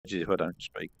messages if I don't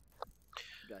speak.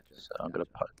 Gotcha. So I'm going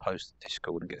to post the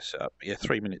Discord and get set up. Yeah,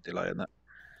 3-minute delay on that.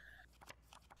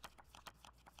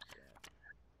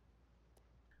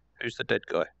 Who's the dead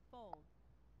guy? Fold.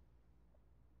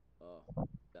 Oh,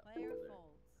 that Player over there.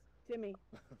 folds. Timmy.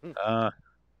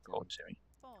 Go on, Timmy.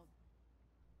 Fold.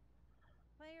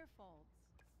 Player folds.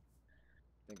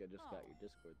 I think I just got your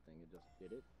Discord thing. It just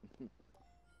did it.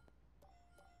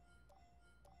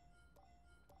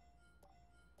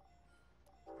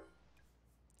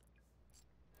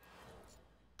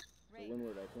 So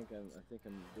Windward, I think I'm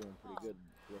doing pretty good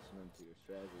listening to your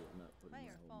strategy and not putting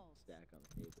Player my whole folds. stack on the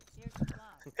table. Here's the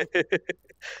flop.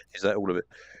 Is that all of it?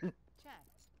 Check.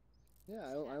 Yeah,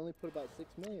 I only put about 6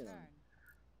 million on Turn. it.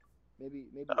 Maybe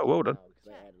Oh, well done. because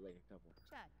I added like a couple.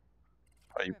 Check.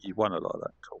 Oh, you won a lot of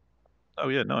that. Cool. Oh,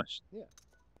 yeah, nice. Yeah.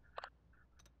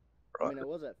 Right. I mean, I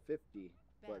was at 50,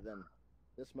 but Bet. then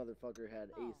this motherfucker had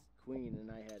Oh. ace queen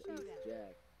and I had ace Showdown.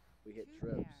 jack. We hit Two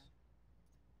trips,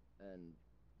 pair. and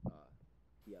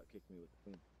he outkicked me with the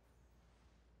queen.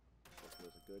 This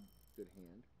was a good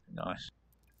hand. Nice.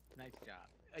 Nice job.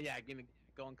 Yeah, give me,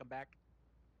 go and come back.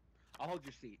 I'll hold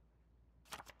your seat.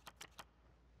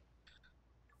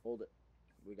 Hold it.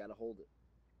 We gotta hold it.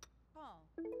 Call.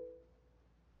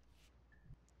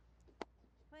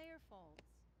 Player folds.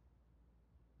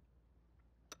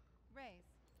 Raise.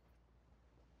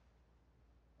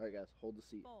 All right, guys, hold the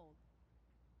seat. Fold.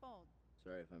 Fold.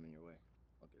 Sorry if I'm in your way.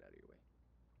 I'll get out of your way.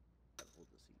 Gotta hold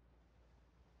the seat.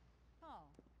 Call.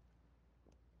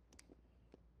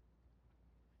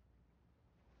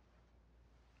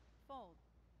 Fold.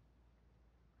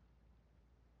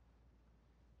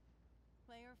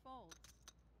 Player folds.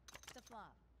 The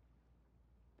flop.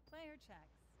 Player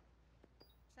checks.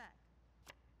 Check.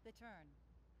 The turn.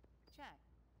 Check.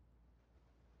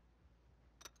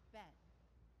 Bet.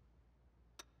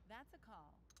 That's a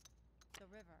call. The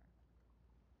river.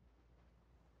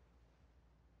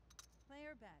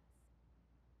 Player bets.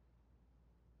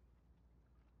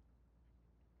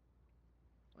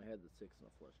 I had the 6 and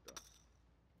a flush draw.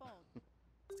 Fold.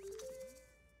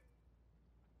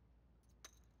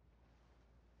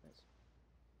 Nice.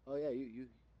 Oh yeah, you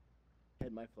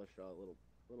had my flush draw a little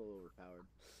overpowered.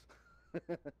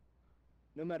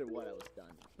 No matter what, I was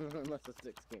done unless the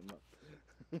 6 came up.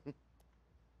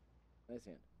 Nice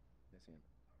hand. Nice hand.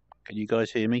 Can you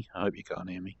guys hear me? I hope you can't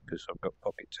hear me because I've got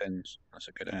pocket 10s. That's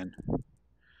a good hand.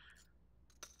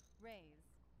 Raise.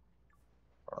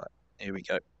 Right, here we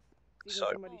go. See, So-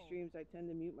 when somebody streams, I tend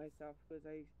to mute myself because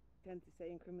I tend to say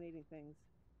incriminating things.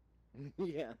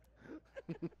 Yeah.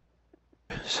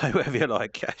 So whatever you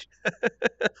like, Cash.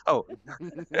 Oh.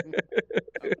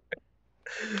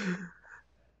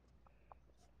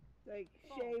 Like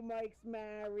Shay Mike's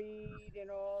married and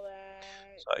all that.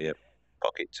 So yeah,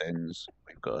 pocket 10s.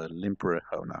 We've got a limper.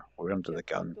 Oh no, we're under the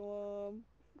gun. Fold.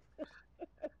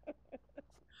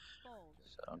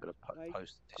 So I'm going to Nice.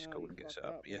 post the Discord you and get fucked set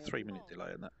up. up, Yeah, man. 3-minute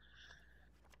delay on that.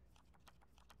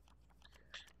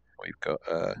 We've got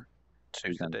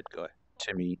who's the dead guy?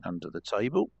 Timmy under the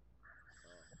table,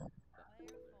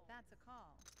 That's a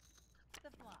call. The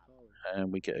flop.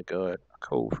 and we get a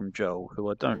call from Joel, who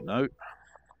I don't know.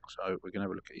 So we're going to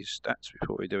have a look at his stats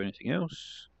before we do anything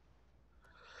else.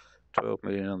 12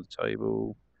 million on the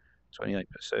table, 28%.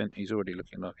 He's already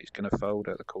looking like he's going to fold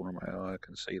out the corner of my eye. I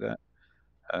can see that.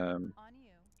 On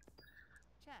you.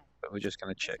 Check. But we're just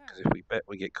going to check because if we bet,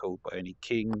 we get called by any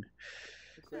king.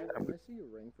 Can I see your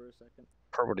ring for a second?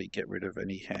 Probably get rid of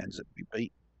any hands that we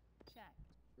beat. Check.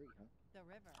 Free, huh? The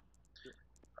river.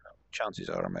 Chances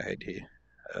are I'm ahead here,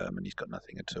 and he's got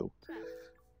nothing at all. Check.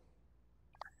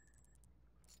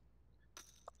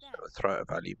 So I throw out a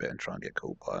value bet and try and get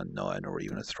called by a 9 or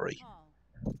even a 3. Call.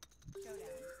 Showdown.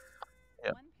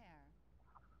 Yep. One pair.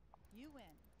 You win.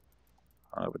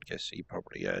 I would guess he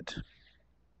probably had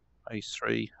ace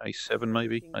 3, ace 7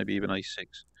 maybe even ace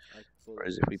 6.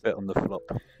 Whereas if we bet on the flop,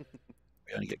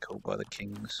 we only get called by the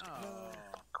kings, Oh,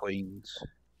 queens.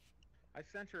 I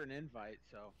sent her an invite,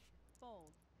 so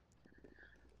Fold.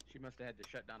 she must have had to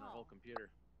shut down her whole computer.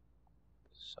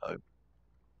 So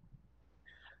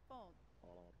Fold.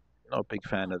 not a big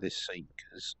fan of this seat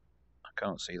because I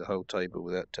can't see the whole table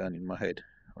without turning my head,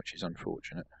 which is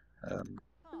unfortunate. Call.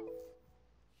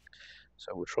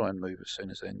 So we'll try and move as soon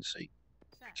as the end seat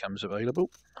Check. becomes available.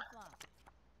 The flop.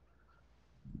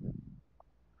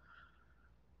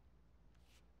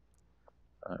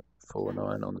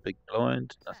 4-9 on the big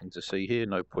blind. Nothing to see here.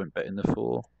 No point betting the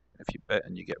 4. If you bet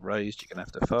and you get raised, you're going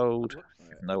to have to fold. Whoops.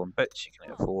 If no one bets, you can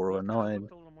hit a 4 or a 9.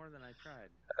 Looked a little more than I tried.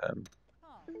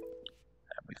 Call. And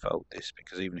we fold this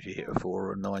because even if you hit a 4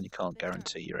 or a 9, you can't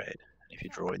guarantee you're ahead. If you're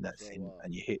drawing that So, thin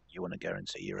and you hit, you want to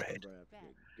guarantee you're ahead. I'm gonna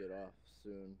have to get off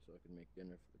soon so I can make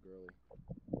dinner for the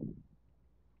girlie.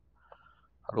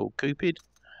 Hello, Cupid.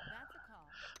 That's a call.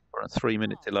 We're on a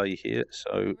 3-minute delay here, so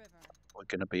The river. we're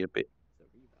going to be a bit,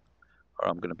 or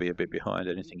I'm going to be a bit behind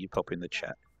anything you pop in the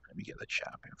chat. Let me get the chat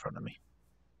up in front of me.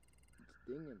 It's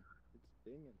dinging. It's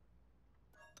dinging.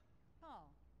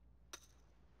 Call.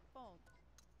 Fold.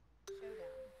 Showdown.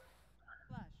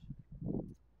 Flush.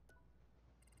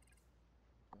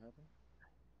 What happened?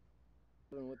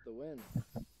 What happened with the win?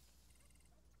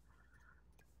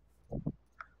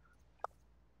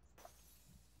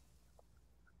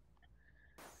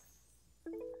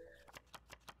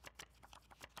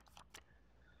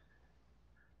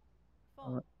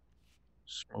 Fold.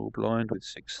 Small blind with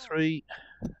 6-3.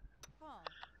 Call.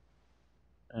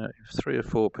 If 3 or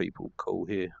 4 people call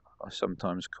here, I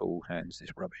sometimes call hands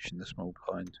this rubbish in the small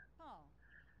blind. Call.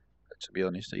 But to be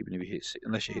honest, even if you hit,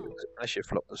 unless you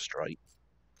flop the straight,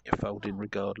 you're folding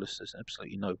regardless. There's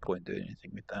absolutely no point doing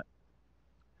anything with that.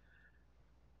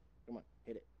 Come on,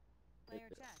 hit it. Player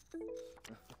checks.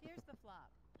 Here's the flop.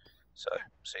 So,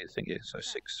 see the thing is, so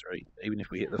 6-3. Even if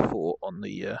we hit the 4 on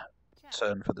the Check.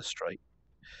 turn for the straight,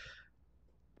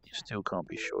 you Check. still can't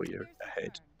be sure you're Here's the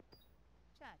ahead. turn.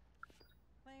 Check.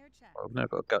 Player check. I've never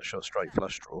got a gut shot straight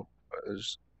flush draw, but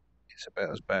it's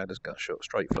about as bad as gut shot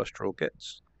straight flush draw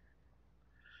gets,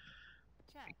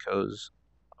 Check. because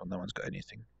well, no one's got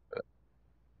anything. But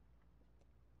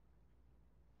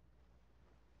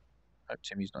I hope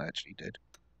Timmy's not actually dead.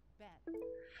 Bet. I'm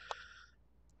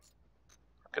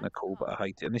gonna call, but I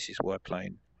hate it, and this is why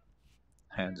playing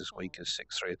hands as weak as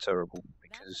 6-3 are terrible,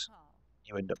 That's because a call.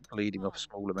 you end up bleeding off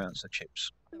small amounts of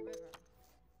chips The river.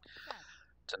 Check.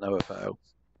 to no avail.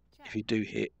 Check. If you do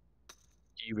hit,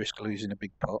 you risk losing a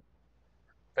big pot.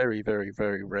 Very, very,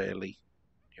 very rarely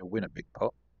you'll win a big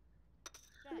pot.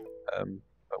 Bet.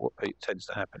 But what tends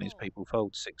to happen is people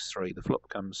fold 6-3. The flop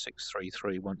comes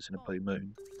 6-3-3 once in a blue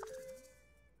moon,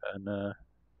 and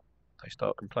they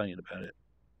start complaining about it.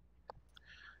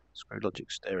 Screw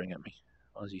Logic's staring at me.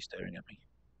 Why is he staring at me?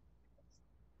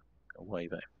 Go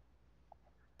wave at him.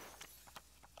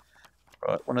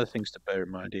 Right, one of the things to bear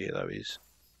in mind here, though, is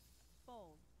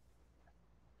Fold.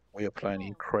 we are playing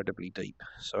incredibly deep.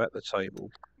 So at the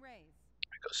table, Raise.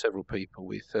 we've got several people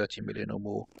with 30 million or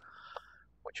more,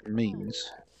 which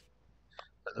means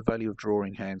that the value of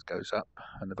drawing hands goes up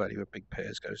and the value of big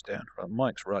pairs goes down. Right,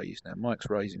 Mike's raised. Now, Mike's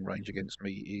raising range against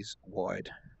me is wide.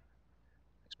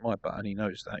 It's my button, he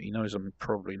knows that. He knows I'm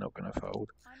probably not going to fold.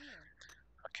 On you.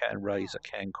 I can raise, I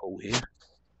can call here.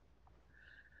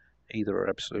 Either are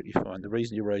absolutely fine. The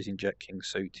reason you're raising Jack King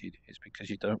suited is because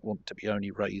you don't want to be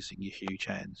only raising your huge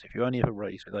hands. If you only ever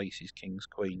raise with aces, kings,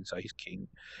 queens, ace, king,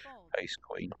 Fold. ace,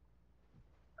 queen,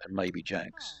 and maybe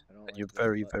jacks, I don't then like you're this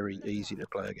very, button very right easy now. to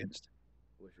play against.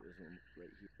 Wish it was right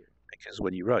here. Because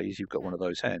when you raise, you've got one of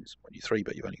those hands. When you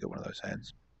 3-bet, you've only got one of those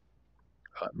hands.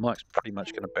 Mike's pretty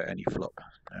much going to bet any flop.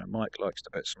 Now, Mike likes to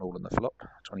bet small on the flop.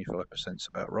 25% is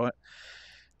about right.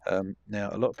 Now,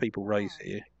 a lot of people raise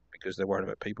here because they're worried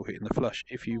about people hitting the flush.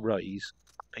 If you raise,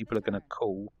 people are going to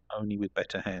call only with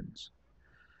better hands.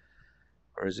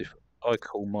 Whereas if I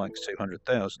call Mike's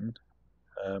 200,000,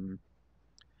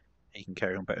 he can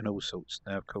carry on betting all sorts.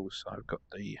 Now, of course, I've got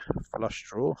the flush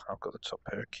draw. I've got the top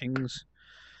pair of kings.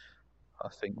 I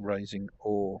think raising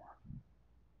or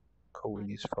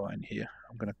calling is fine here.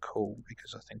 I'm going to call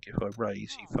because I think if I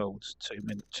raise, he folds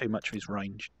too much of his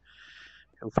range.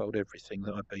 He'll fold everything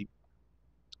that I beat.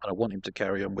 And I want him to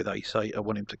carry on with ace-8. I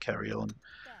want him to carry on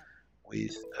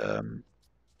with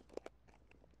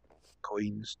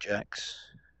queens, jacks,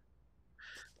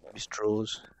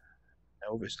 misdraws.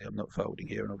 Now, obviously, I'm not folding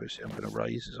here, and obviously, I'm going to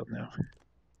raise as I've now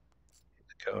hit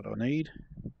the card I need.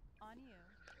 On you.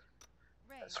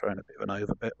 Raise. Throwing a bit of an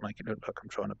overbet, making it look like I'm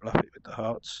trying to bluff it with the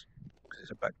hearts, because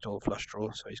it's a backdoor flush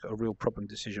draw. So he's got a real problem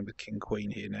decision with king queen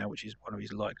here now, which is one of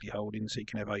his likely holdings. He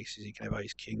can have aces, he can have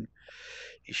ace king.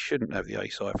 He shouldn't have the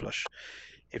ace high flush.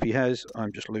 If he has,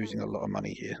 I'm just losing a lot of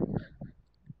money here.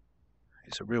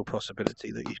 It's a real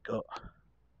possibility that he's got.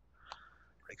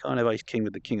 He can't have ace king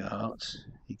with the king of hearts.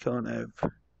 He can't have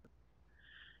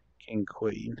king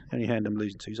queen. The only hand I'm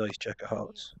losing to is ace jack of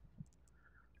hearts,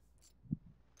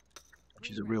 which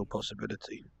is a real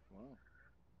possibility. Wow.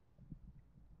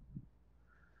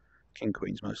 King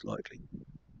queen's most likely.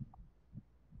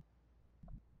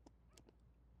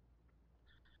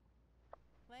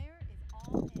 Player is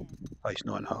all in. Ace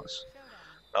nine hearts.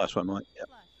 Showdown. Nice one, Mike. Yep.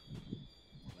 Flush.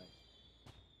 Nice.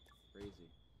 Crazy.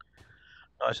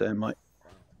 Nice hand, Mike.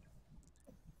 Wow.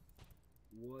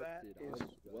 What That did is I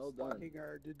well done. fucking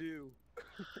hard to do.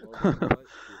 Well, then what do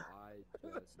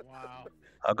I just Wow. do?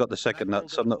 I got the And I second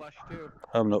nuts. folded I'm a not. flush too.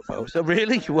 I'm not folding. So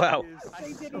really? Wow. I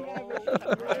say, did he have so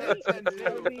it straight? I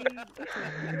sensitive. mean,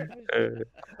 Uh,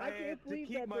 I I can't had to believe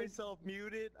keep that there's- myself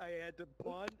muted. I had to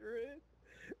ponder it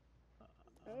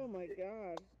Oh my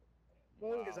god.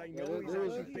 because I Yeah, know he's there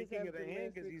was- actually thinking of the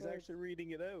hand because he's actually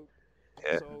reading it out.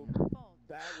 Yeah. So Fold.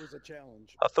 that was a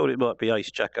challenge. I thought it might be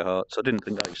ace jack of hearts. I didn't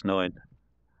think ace nine.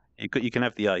 You can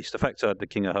have the ace. The fact I had the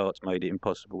king of hearts made it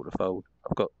impossible to fold.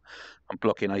 I'm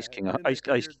blocking ace king of and I ace.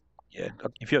 figured, Yeah.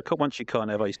 If you once you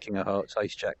can't have ace king of hearts,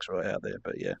 ace jack's right out there.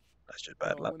 But yeah, that's just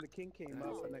bad well, luck. when the king came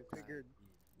up, and I figured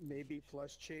maybe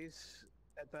flush chase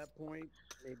at that point.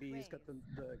 Maybe he's got the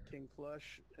king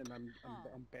flush, and I'm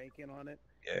banking on it.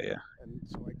 Yeah, yeah. And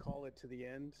so I call it to the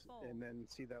end, and then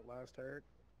see that last heart.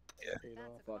 Yeah. Paid That's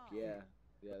off. a Fuck call. yeah.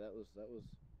 Yeah, that was.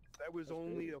 That was That's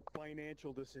only crazy. a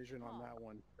financial decision on that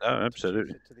one. Oh, to chase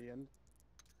absolutely. it to the end.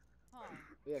 Call.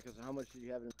 Yeah, because how much did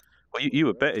you have in? Well, you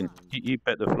were betting. You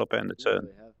bet the flop and the You turn.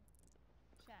 really have?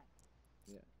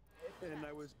 Check. And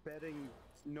I was betting,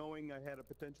 knowing I had a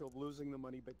potential of losing the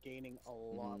money, but gaining a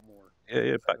lot more. Yeah,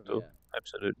 yeah. out of Backdoor. it. Yeah.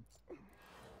 Absolutely.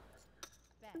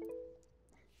 Bet.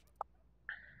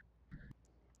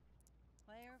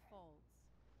 Player folds.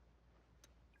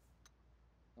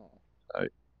 Oh.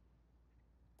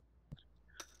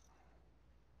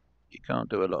 You can't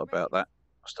do a lot about that.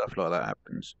 Stuff like that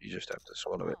happens. You just have to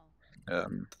swallow it. Call.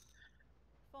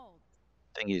 Fold.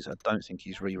 Thing is, I don't think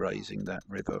he's re-raising that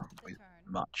river The with turn.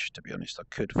 much. To be honest, I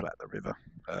could flat the river.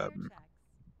 Player checks.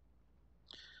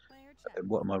 Player checks. And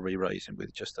what am I re-raising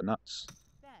with? Just the nuts.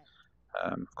 Bet.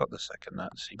 I've got the second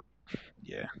nuts.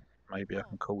 Yeah, maybe I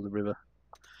can call the river.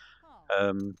 Call.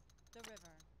 Um, The river.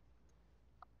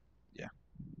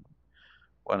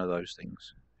 one of those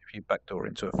things. If you backdoor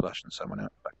into a flush and someone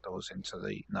else backdoors into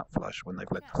the nut flush when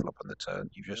they've let the flop on the turn,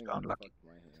 you've just Dang, gone lucky. fuck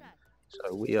my hand. Check.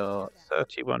 So we are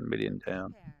 31 million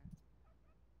down. Pair.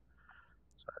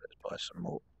 So let's buy some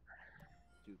more.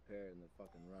 Two pair and the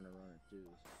fucking runner twos.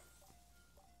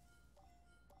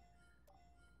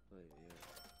 Oh, yeah.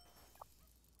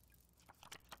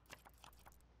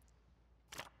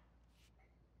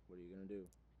 What are you gonna do?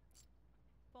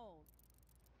 Fold.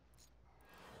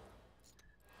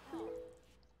 Call.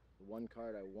 The one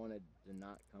card I wanted to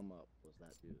not come up was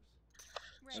that deuce.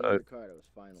 Raise. So- The other card I was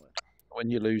fine with. When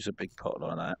you lose a big pot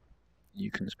like that,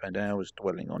 you can spend hours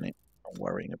dwelling on it and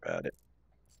worrying about it.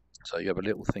 So you have a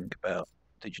little think about,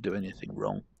 did you do anything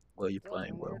wrong? Were you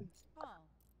playing well? Call.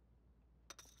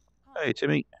 Hey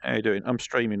Timmy, how you doing? I'm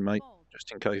streaming, mate, Fold.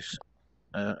 just in case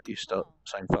you start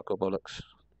saying fuck or bollocks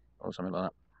or something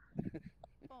like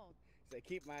Fold. So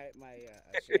keep my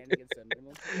shenanigans to a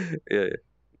minimum. that. Yeah,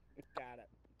 yeah. Got it.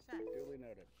 Check. Duly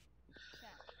noted.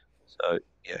 Check. So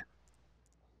yeah,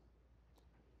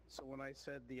 So when I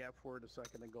said the F word a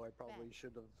second ago, I probably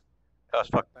should have that's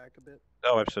held fuck. that back a bit.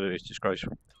 Oh, absolutely, it's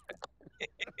disgraceful. Fold.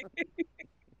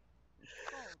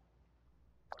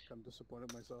 Fuck, I'm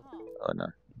disappointed in myself. Call. I know.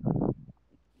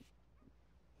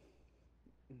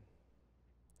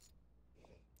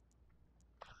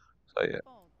 So yeah,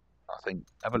 Fold. I think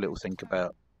have a little think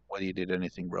about whether you did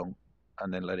anything wrong,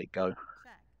 and then let it go.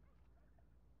 Check.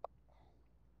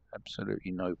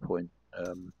 Absolutely no point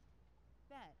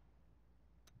Bet.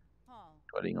 Call.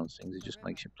 dwelling on things. It just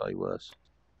makes you play worse.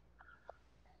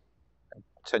 And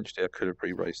potentially, I could have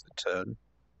re-raised the turn,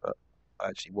 but I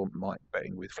actually want Mike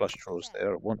betting with flush draws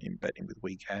there. I want him betting with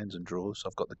weak hands and draws.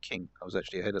 I've got the king. I was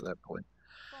actually ahead at that point.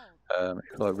 Fold.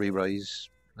 If I re-raise,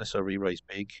 unless I re-raise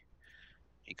big,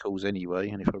 he calls anyway.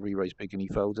 And if I re-raise big and he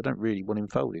folds, I don't really want him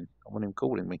folding. I want him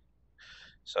calling me.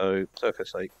 So,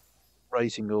 circa's sake,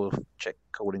 raising or check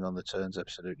calling on the turn's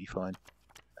absolutely fine.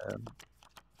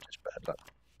 Just bad luck,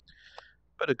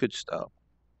 but a good start.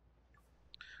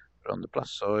 But on the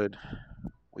plus side,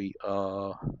 we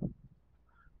are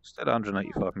still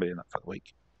 185 million up for the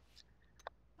week.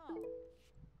 Call.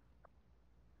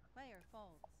 Player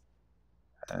folds.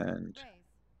 And Raise.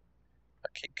 I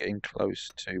keep getting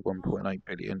close to 1.8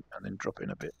 billion and then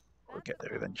dropping a bit. We'll That's get a there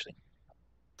call. eventually.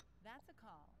 That's a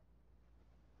call.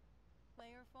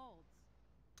 Player folds.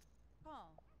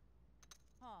 Call.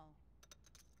 Call.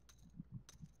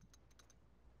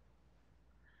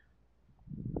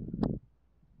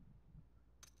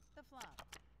 The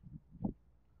flop.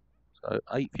 So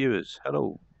 8 viewers.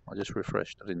 Hello. I just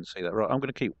refreshed. I didn't see that. Right, I'm going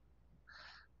to keep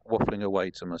waffling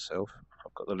away to myself.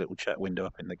 I've got the little chat window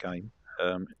up in the game.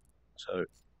 So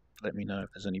let me know if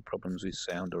there's any problems with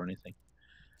sound or anything.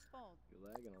 Fold. You're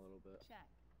lagging a little bit. Check.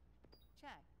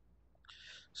 Check.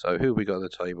 So who have we got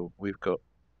at the table? We've got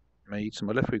me. To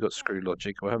my left we've got Screw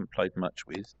Logic, who I haven't played much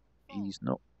with. Fold. He's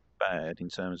not bad in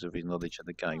terms of his knowledge of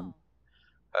the game,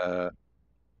 Call.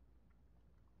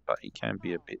 but he can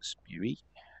be a bit spewy.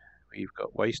 We've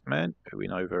got Waste Man, who we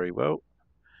know very well,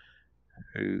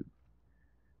 who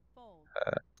Fold.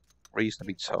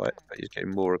 reasonably tight, but he's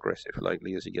getting more aggressive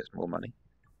lately as he gets more money.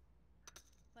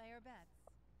 Player bets.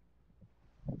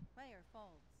 Player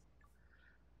folds.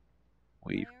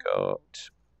 We've Player got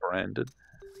folds. Brandon.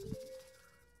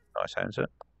 Nice hand, sir.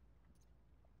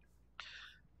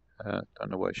 Don't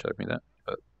know why it showed me that,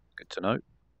 but good to know.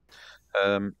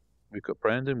 We've got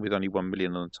Brandon with only 1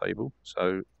 million on the table.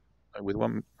 So with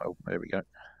one, oh, there we go.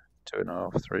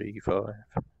 2.5, 3, 5,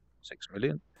 6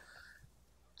 million.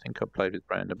 I think I played with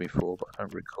Brandon before, but I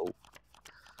don't recall.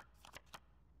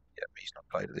 Yep, he's not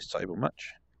played at this table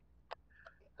much.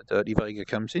 The Dirty Vega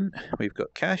comes in. We've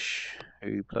got Cash,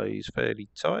 who plays fairly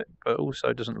tight, but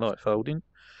also doesn't like folding.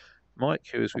 Mike,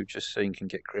 who, as we've just seen, can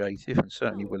get creative and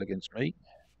certainly will against me.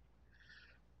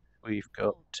 We've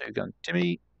got Two Gun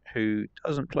Timmy, who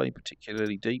doesn't play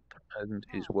particularly deep and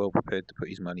is well prepared to put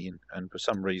his money in. And for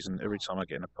some reason, every time I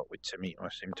get in a pot with Timmy, I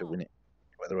seem to win it,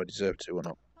 whether I deserve to or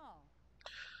not. Call.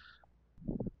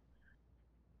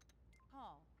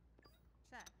 Call.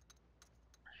 Check.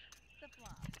 The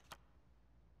flop.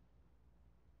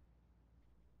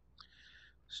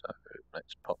 So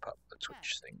let's pop up the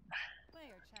Twitch thing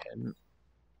Player check. again.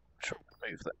 Sure,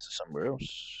 move that to somewhere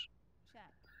else.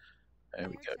 Check. There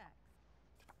we Player go. checks.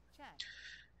 Check.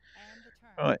 And the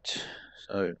turn. Right,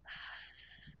 so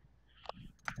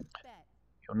Bet.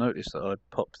 you'll notice that I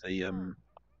pop the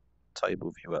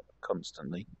table view up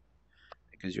constantly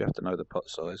because you have to know the pot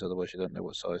size, otherwise you don't know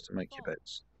what size to make your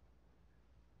bets.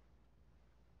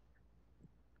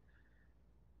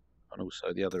 And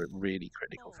also the other really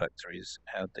critical factor is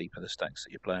how deep are the stacks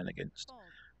that you're playing against.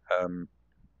 Fold.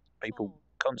 People Fold.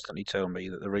 constantly tell me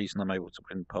that the reason I'm able to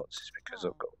win pots is because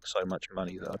I've got so much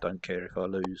money that I don't care if I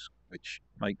lose, which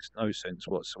makes no sense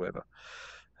whatsoever.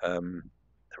 The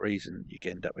reason you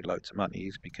end up with loads of money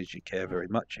is because you care very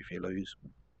much if you lose.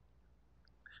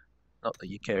 Not that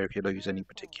you care if you lose any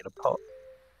particular pot,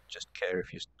 just care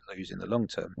if you lose in the long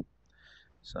term.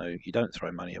 So you don't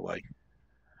throw money away.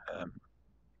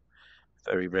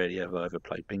 Very rarely have I ever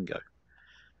played bingo.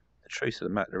 The truth of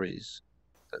the matter is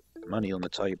that the money on the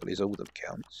table is all that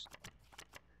counts.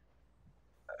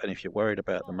 And if you're worried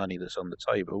about the money that's on the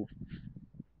table,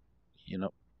 you're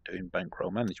not doing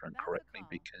bankroll management correctly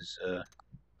because you're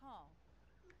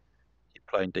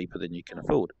playing deeper than you can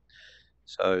afford.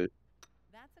 So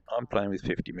I'm playing with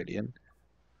 50 million.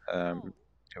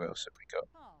 Who else have we got?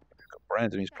 We've got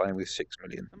Brandon, who's playing with 6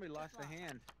 million. Somebody lost a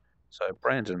hand. So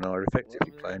Brandon and I are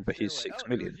effectively playing for his 6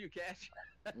 million.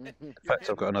 In fact,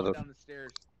 I've got another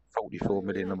 44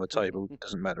 million on the table.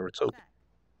 Doesn't matter at all.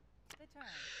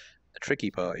 The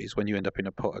tricky part is when you end up in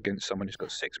a pot against someone who's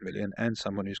got 6 million and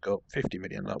someone who's got 50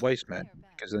 million, like Waste Man,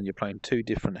 because then you're playing two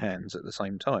different hands at the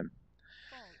same time.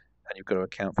 And you've got to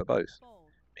account for both,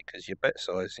 because your bet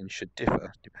sizing should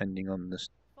differ depending on the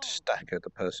stack of the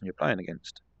person you're playing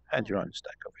against, and your own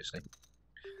stack, obviously.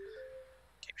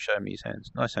 Keep showing me his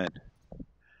hands. Nice hand.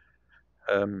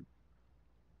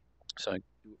 So,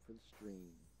 Do it for the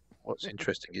stream. what's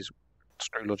interesting is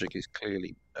Screw Logic is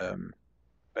clearly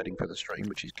betting for the stream,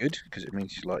 which is good because it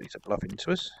means he's likely to bluff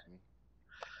into us.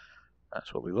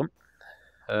 That's what we want.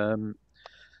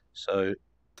 So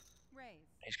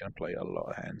he's going to play a lot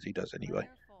of hands. He does anyway.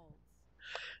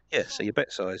 Yeah, so your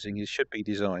bet sizing should be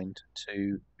designed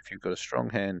to, if you've got a strong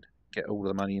hand, get all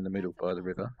the money in the middle by the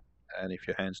river, and if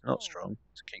your hand's not strong,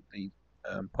 to keep the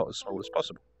pot as small as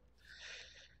possible.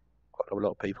 Quite a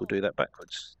lot of people do that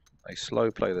backwards. They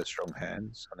slow play their strong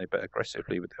hands, and they bet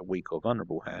aggressively with their weak or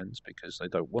vulnerable hands because they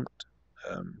don't want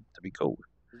to be called.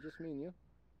 Is this me and you?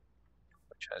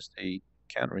 Which has the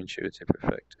counterintuitive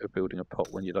effect of building a pot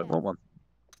when you don't want one.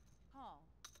 Call.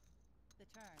 The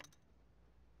turn.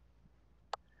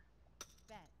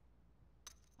 Bet.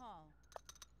 Call.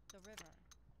 The river.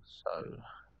 So,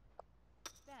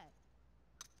 Bet.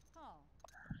 Call.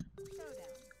 Showdown.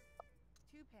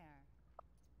 Two pair.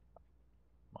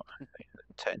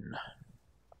 10.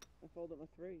 I folded my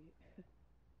 3.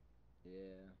 Yeah.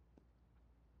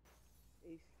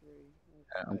 Ace 3.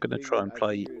 I'm going to try and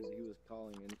play. He was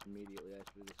calling in immediately. I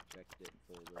should have just checked it and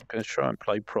folded. I'm going to try and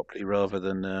play properly rather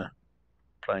than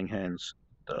playing hands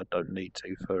that I don't need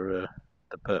to for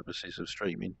the purposes of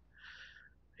streaming,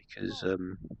 because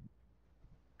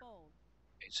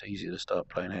it's easy to start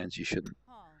playing hands you shouldn't.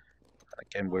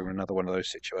 Again, we're in another one of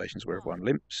those situations where everyone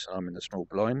limps. I'm in the small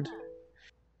blind.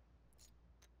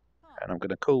 And I'm going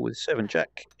to call with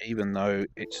 7-Jack, even though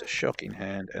it's a shocking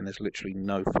hand and there's literally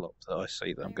no flop that I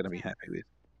see that I'm going to be happy with.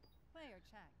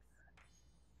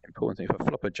 important thing, if I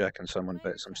flop a jack and someone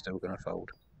bets, I'm still going to fold.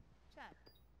 Check.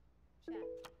 Check.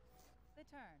 The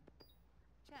turn.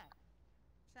 Check.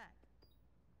 Check.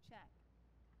 Check.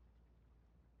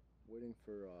 Waiting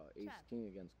for ace Check. king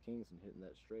against kings and hitting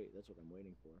that straight. That's what I'm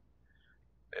waiting for.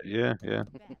 Yeah, yeah.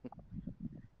 Bet.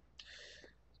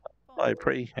 Hi, Fold.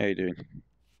 Pretty. How you doing?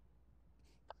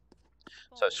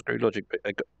 So Fold. Screw Logic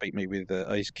beat me with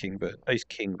ace king, but ace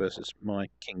king versus my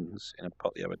kings in a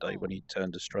pot the other day when he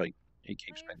turned a straight. He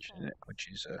keeps Player mentioning fold. it, which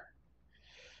is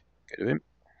good of him.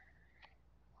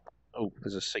 Oh,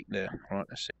 there's a seat there. Right,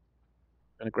 let's see.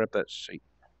 I'm going to grab that seat.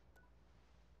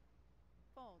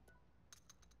 Fold.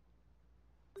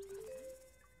 We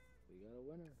got a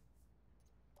winner.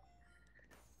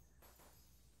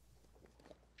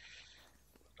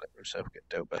 Let himself get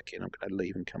dealt back in. I'm going to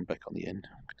leave and come back on the end.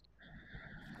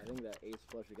 I think that ace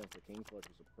flush against the king flush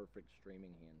was a perfect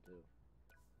streaming hand too.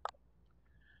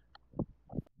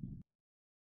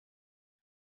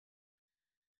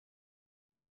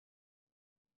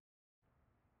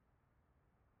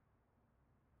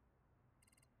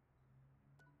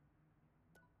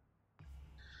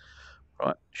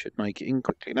 Right, should make it in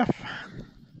quickly enough.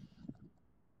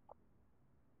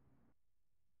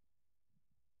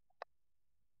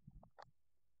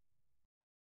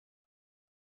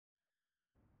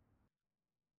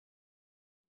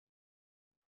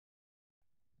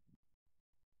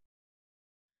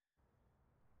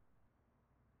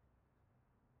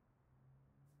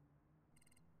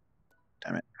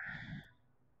 Damn it.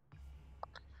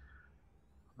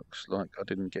 Looks like I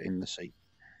didn't get in the seat.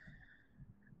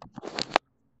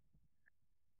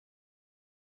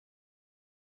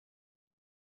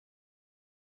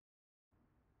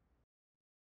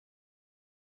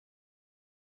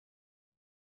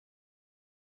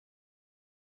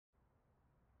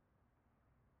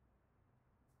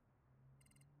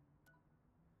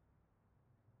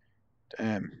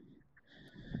 Damn.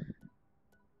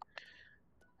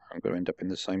 I'm going to end up in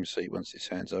the same seat once this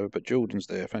hand's over, but Jordan's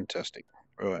there. Fantastic.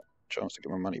 Right, chance to get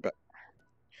my money back.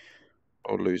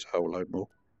 Or lose a whole load more.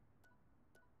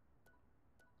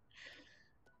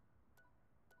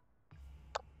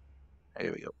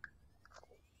 Here we go.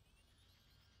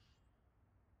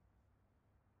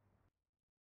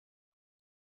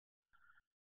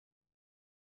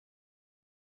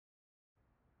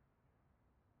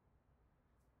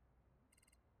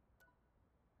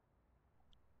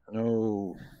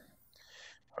 No.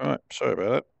 Alright, sorry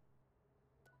about that.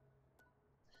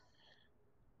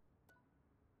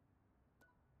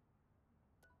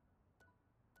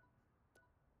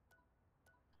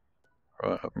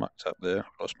 Right, I've mucked up there.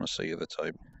 I've lost my seat at the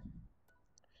table.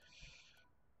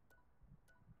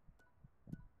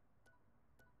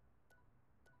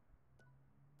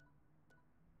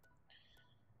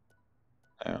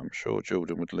 Now, I'm sure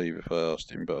Jordan would leave if I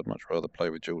asked him, but I'd much rather play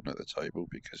with Jordan at the table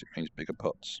because it means bigger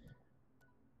pots.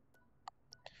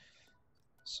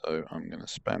 So I'm going to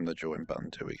spam the join button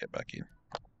until we get back in.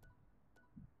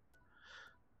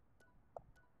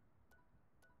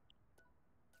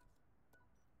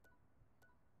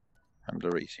 And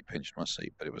Larisi pinched my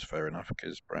seat, but it was fair enough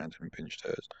because Brandon pinched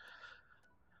hers.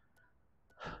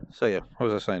 So yeah, what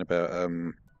was I saying about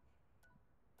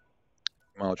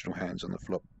marginal hands on the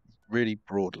flop? Really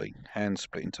broadly, hands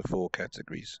split into 4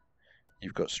 categories.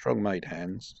 You've got strong made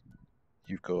hands,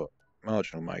 you've got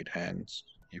marginal made hands,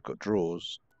 you've got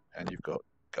draws, and you've got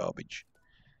garbage.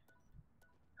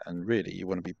 And really, you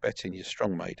want to be betting your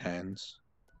strong made hands,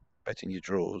 betting your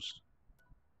draws,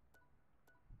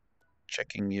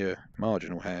 checking your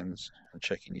marginal hands, and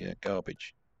checking your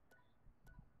garbage.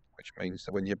 Which means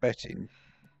that when you're betting,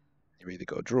 you've either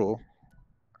got a draw or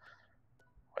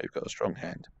you've got a strong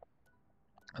hand.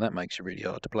 And that makes it really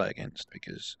hard to play against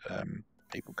because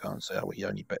people can't say, oh, well, he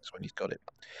only bets when he's got it.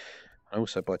 And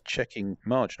also by checking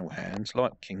marginal hands,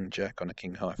 like King Jack on a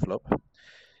King High flop,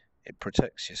 it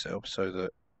protects yourself so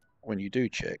that when you do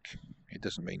check, it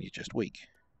doesn't mean you're just weak.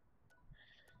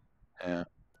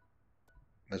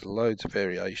 There's loads of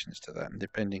variations to that, and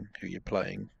depending who you're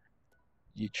playing,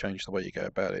 you change the way you go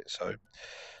about it. So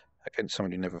against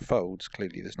someone who never folds,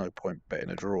 clearly there's no point betting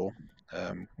a draw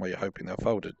where you're hoping they'll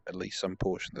fold at least some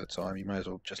portion of the time. You may as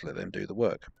well just let them do the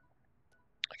work.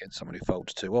 Against someone who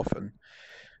folds too often,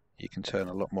 you can turn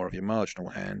a lot more of your marginal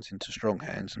hands into strong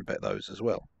hands and bet those as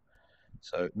well.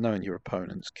 So knowing your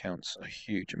opponents counts a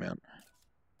huge amount.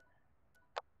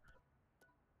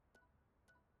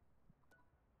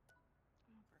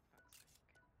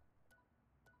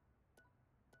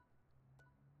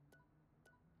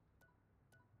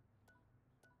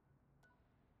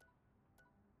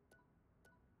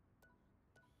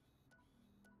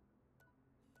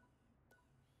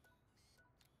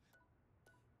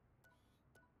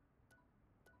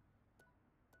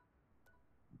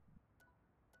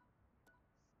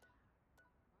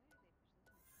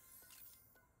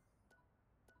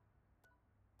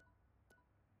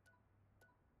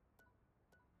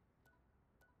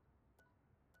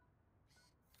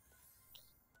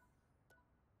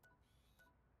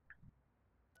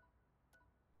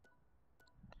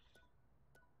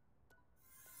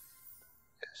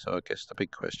 So I guess the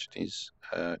big question is,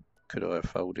 could I have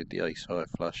folded the ace high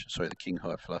flush, sorry, the king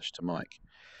high flush to Mike?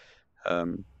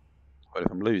 Well, if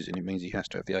I'm losing, it means he has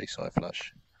to have the ace high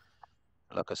flush.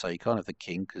 Like I say, he can't have the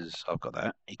king because I've got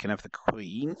that. He can have the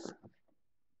queen,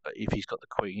 but if he's got the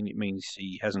queen, it means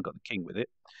he hasn't got the king with it.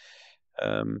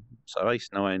 So ace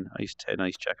 9, ace 10,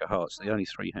 ace jack of hearts, the only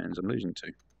 3 hands I'm losing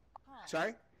to.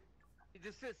 Sorry? You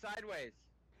just sit sideways.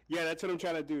 Yeah, that's what I'm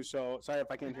trying to do. So sorry if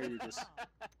I can't hear you. Just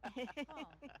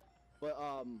But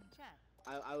Check.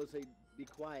 I would say be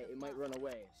quiet. It might run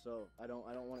away. So I don't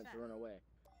want it to run away.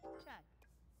 Check.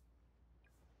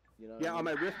 You know. yeah, what on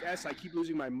I my mean? Rift S, I keep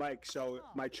losing my mic. So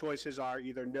my choices are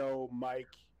either no mic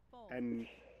Fold. and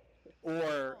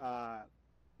or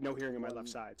no hearing on my left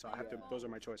side. So I have to. Those are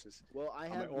my choices. Well, I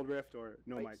On my have old Rift or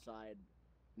no right mic. side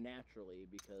naturally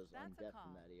because I'm That's a deaf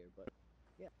in call. that ear. But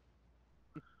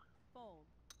Fold.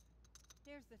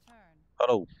 Here's the turn.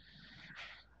 Hello.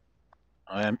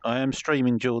 I am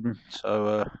streaming, Jordan.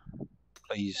 So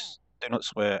please do not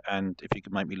swear, and if you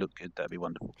could make me look good, that'd be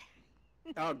wonderful.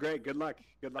 Oh, great. Good luck.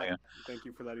 Good luck. Yeah. Thank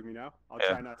you for letting me know. I'll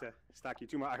Yeah. try not to stack you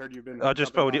too much. I heard you've been. I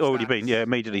just dumping already off been, yeah, stacks.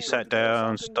 immediately Hey, sat you throw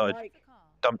down, something, started, Mike? That's a call.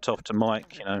 dumped off to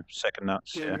Mike, you know, second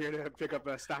nuts, Came yeah. here to pick up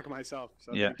a stack myself.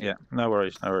 So Yeah, thank you. yeah, no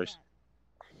worries, no worries.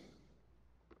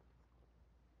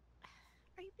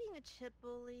 Are you being a chip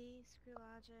bully, Screw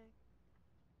Logic?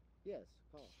 yes,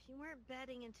 call. You weren't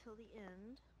betting until the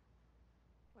end.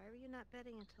 Why were you not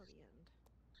betting until the end?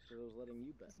 So I was letting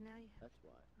you bet. 'Cause now you have. That's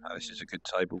why. Oh, this is a good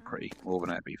table, pretty more than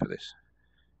happy for this.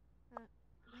 Am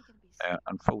I gonna be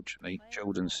Unfortunately,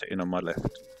 Jordan's sitting on my left.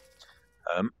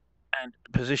 And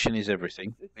position is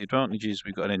everything. The advantage is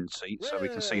we've got an end seat, so we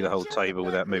can see the whole table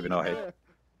without moving our head.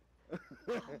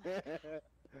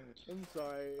 I'm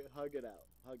sorry. Hug it out.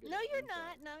 Hug it No, out. you're I'm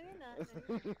not. No, you're not.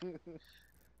 sorry.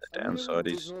 The downside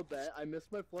is I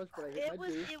missed my flush, but I hit my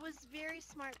deuce. It was very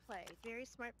smart play. Very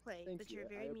smart play. Thank but you. you're a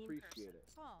very I mean appreciate person.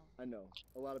 it. Call. I know.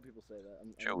 A lot of people say that.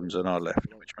 I'm Jordan's very on our sorry. left, I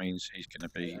don't- which means he's going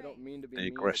to be I don't mean to be the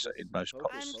mean, but aggressor this in most poker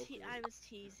pots. is I poker. was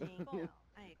teasing. Fold.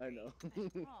 I I agree.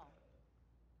 know. Call.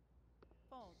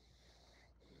 Fold.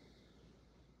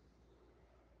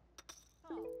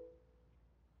 Call.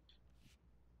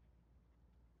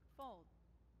 Fold.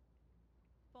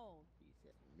 Fold. He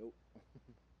said nope.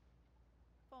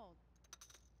 Fold.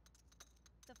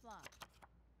 The flop.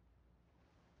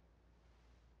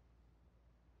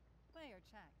 Player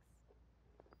checks.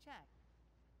 Check.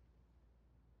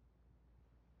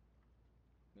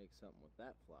 Make something with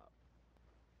that flop.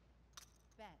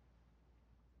 Bet.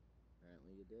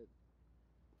 Apparently you did.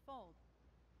 Fold.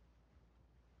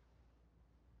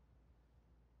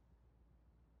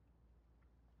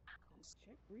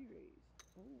 Check re-raise.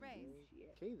 Oh, Raise.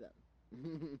 shit. Okay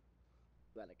then.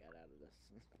 Glad I got out of this.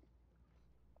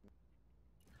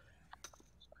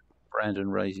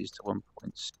 Brandon raises to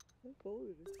 1.6. I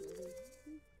folded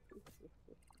it.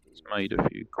 He's made a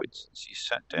few quid since he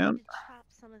sat You down. need to chop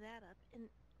some of that up and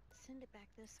send it back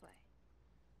this way.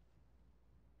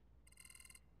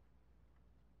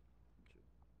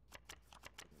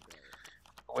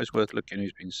 Always worth looking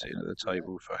who's been sitting at the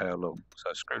table for how long.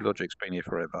 So Screw Logic's been here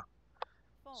forever.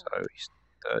 Fold. So he's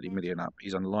 30 million up.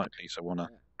 He's unlikely to want to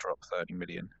drop 30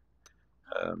 million.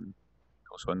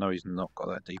 Also, I know he's not got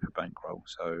that deeper bankroll.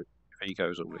 So if he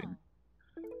goes all in,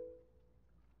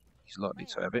 he's likely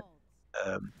to have it.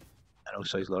 And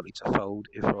also he's likely to fold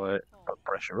if I put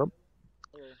pressure on.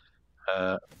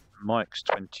 Mike's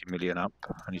 20 million up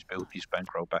and he's built his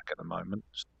bankroll back at the moment.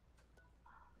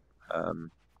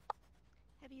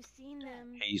 Have you seen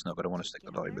them? He's not going to want to stick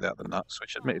the line without the nuts,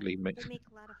 which admittedly They make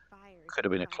a lot of fire. could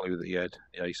have been a clue that he had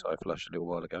the ace high flush a little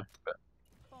while ago, but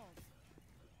Fold.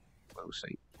 we'll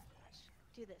see.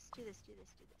 Do this. Do this. Do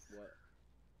this. Do this.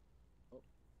 What?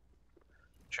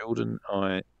 Jordan,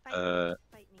 I Fight me.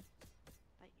 Fight me.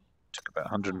 took about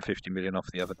 150 million off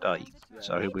the other day,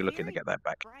 so he'll be looking to get that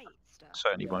back. Bright stuff.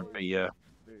 Certainly won't be Very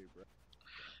bright.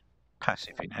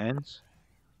 passive in hands.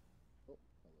 Oh,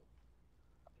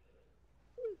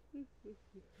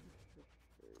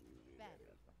 Bet.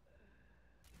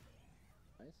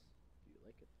 nice. Do you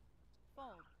like it? Fold.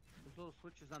 Those little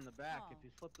switches on the back. Call. If you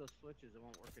flip those switches, it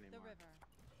won't work The anymore. river.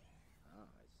 Ah,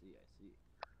 I see. I see.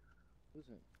 Who's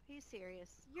in? Are you serious?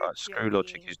 You're Right, Screw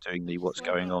Logic joking. is doing the what's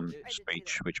going on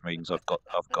speech, which means I've got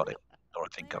it, or I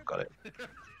think I've got it.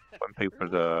 When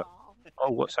people are,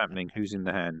 oh, what's happening? Who's in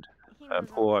the hand? He was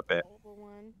Oh, on I the bet oval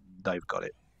one. they've got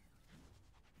it.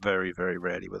 Very, very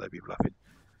rarely will they be bluffing.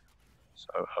 So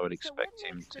I would expect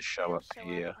him makes to this show hand up show up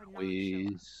here or not show up?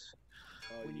 with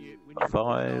When you a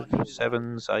 5,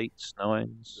 7s, 8s,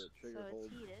 9s, The trigger So it's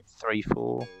hold. heated. 3, 4.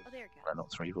 Oh, there it Well, goes.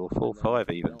 not 3, 4, 4, 5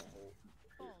 even. Don't hold.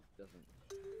 Fold. It doesn't.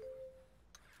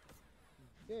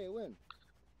 Okay, win.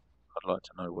 I'd like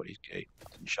to know what he's getting.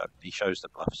 He shows the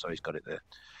bluff, so he's got it there.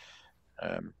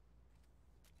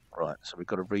 Right, so we've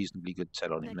got a reasonably good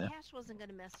tell on him Now, now. Cash wasn't going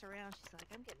to mess around. She's like,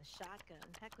 I'm getting a shotgun.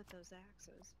 Heck with those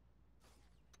axes.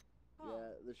 Yeah,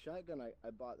 the shotgun, I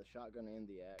bought the shotgun and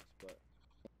the axe, but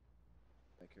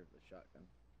I care for the shotgun.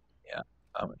 Yeah,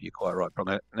 you're quite right.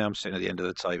 But now I'm sitting at the end of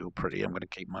the table pretty. I'm going to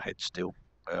keep my head still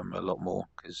a lot more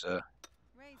because I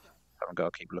haven't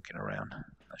got to keep looking around.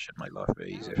 That should make life a bit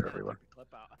easier for everyone. Clip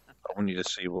out. I want you to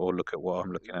see or look at what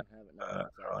I'm looking at. You can have it now,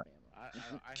 it's out of Right.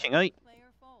 ammo. I King 8, Player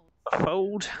folds. a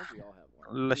fold, I think we all have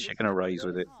one. unless you're going to raise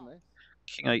with it. This is nice.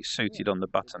 King 8 suited on the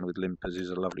button with limpers is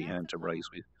a lovely hand to raise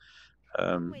with.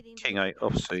 King 8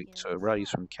 offsuit to a raise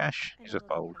from cash I is know a they'll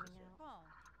be fold. coming out. Call.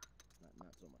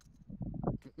 Not so much.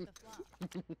 The flop.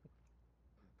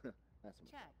 That's some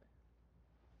Check.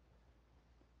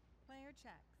 Player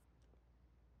checks.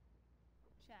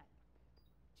 Check.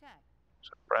 Check.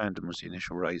 So Brandon was the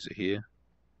initial raiser here.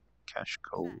 Cash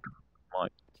called,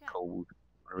 Mike Check. called,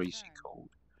 Marisi Turn. called.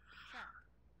 Check.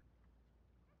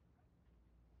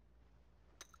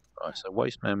 Right, so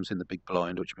Wasteman's in the big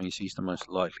blind, which means he's the most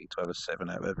likely to have a 7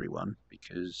 out of everyone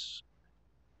because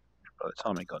by the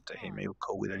time it got to him, he'll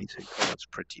call with any 2 cards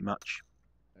pretty much.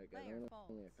 Alright guys, Player only a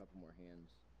folds. couple more hands.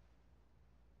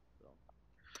 So,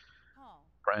 Call.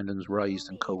 Brandon's raised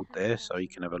and called there, so he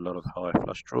can have a lot of high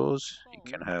flush draws. He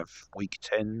can have weak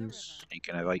 10s, he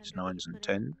can have 8s, 9s, and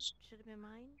 10s. Should have been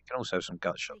mine. He can also have some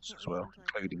gut shots as well,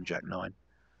 including Jack 9. well,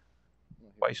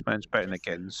 here- Wasteman's betting Just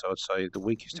again, saying. so I'd say the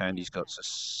weakest hand he's got is a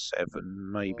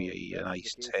 7, maybe well, an if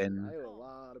ace that's the case, then 10. I owe a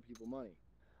lot of people money.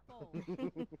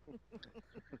 Fold.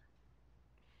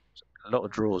 A lot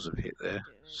of draws have hit there,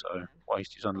 so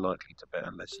Waste is unlikely to bet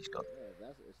unless he's got.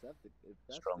 Yeah, if that's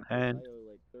Strong the case, hand. I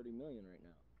owe like 30 million right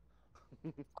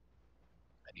now.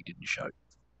 And he didn't show.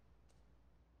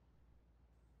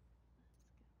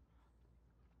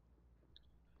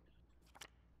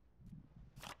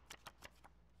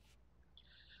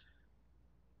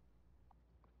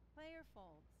 Player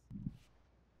folds.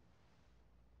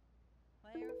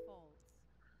 Player folds.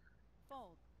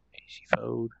 Fold. Easy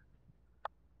fold.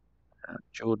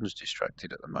 Jordan's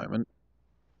distracted at the moment.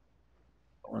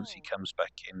 But once he comes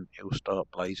back in, he'll start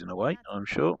blazing away, I'm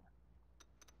sure.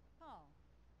 Call.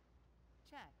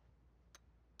 Check.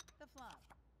 The flop.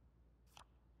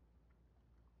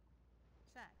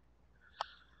 Check.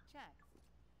 Check.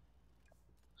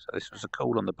 So this was a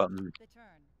call on the button, The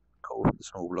turn. call from the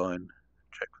small blind,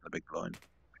 check from the big blind,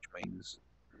 which means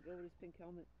Go with his pink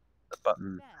helmet. the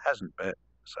button hasn't bet,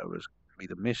 so it's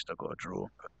either missed or got a draw.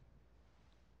 But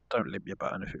don't limp your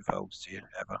button if it folds to you,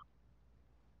 ever.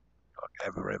 Like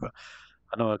ever.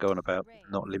 I know I go on about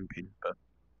not limping, but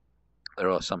there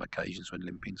are some occasions when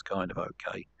limping's kind of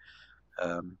okay.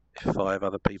 If 5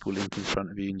 other people limp in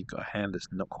front of you and you've got a hand that's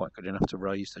not quite good enough to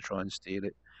raise to try and steal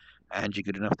it, and you're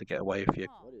good enough to get away if you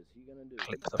What is he gonna do?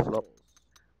 clip He the flop. calls.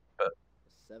 But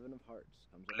The 7 of hearts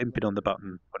comes up limping on the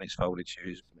button when it's folded to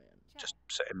you is Man, just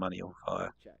setting money on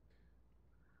fire. check.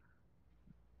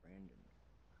 Brandon.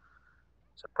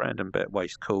 So Brandon bet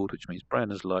Waste called, which means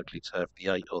Brandon's likely to have the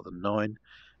 8 or the 9,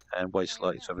 and Waste's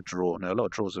likely to have a draw. Now, a lot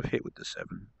of draws have hit with the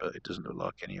 7, but it doesn't look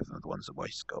like any of them are the ones that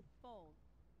Waste's got. Fold.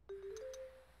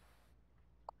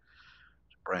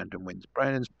 So Brandon wins.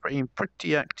 Brandon's been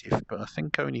pretty active, but I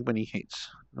think only when he hits.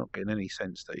 Not getting any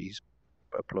sense that he's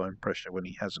applying pressure when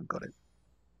he hasn't got it.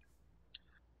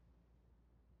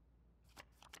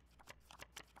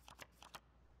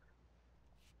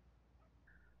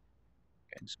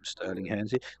 Getting some sterling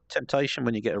hands here. Temptation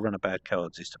when you get a run of bad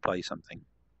cards is to play something,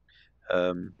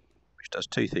 which does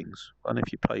 2 things. One,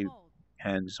 if you play Fold.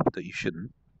 hands that you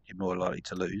shouldn't, you're more likely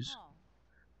to lose. Call.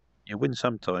 You win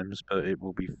sometimes, but it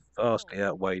will be vastly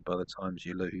outweighed by the times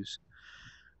you lose.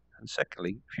 And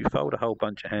secondly, if you fold a whole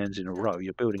bunch of hands in a row,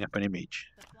 you're building up an image,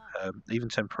 The flop. even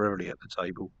temporarily at the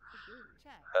table,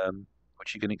 Check.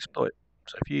 which you can exploit.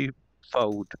 So if you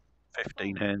fold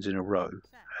 15 hands in a row,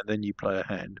 Check. and then you play a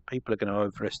hand, people are going to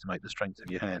overestimate the strength of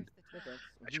your hand. Here's the turn.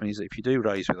 Which means that if you do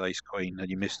raise with ace queen and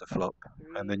you miss the flop,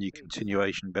 and then you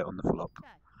continuation bet on the flop,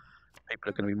 Check. people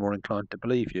are going to be more inclined to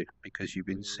believe you because you've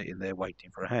been sitting there waiting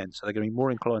for a hand. So they're going to be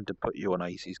more inclined to put you on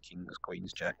aces, kings,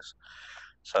 queens, jacks.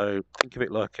 So think of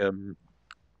it like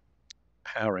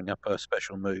powering up a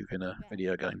special move in a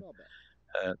video game. Small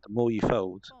bet. The more you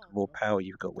fold, the more power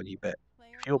you've got when you bet. Player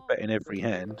If you're folds. betting every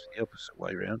hand the opposite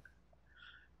way around,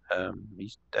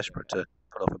 he's desperate to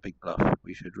pull off a big bluff.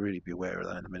 We should really be aware of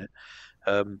that in a minute.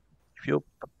 If you're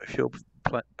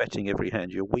betting every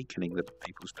hand, you're weakening the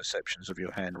people's perceptions of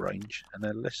your hand range, and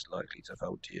they're less likely to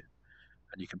fold to you.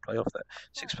 and you can play off that.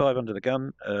 6-5 under the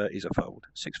gun is a fold.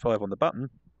 6-5 on the button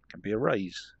can be a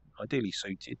raise, ideally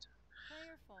suited.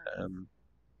 Player folds. And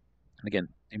again,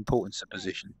 importance of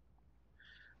position.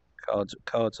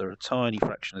 Cards are a tiny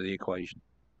fraction of the equation.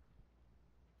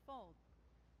 Fold.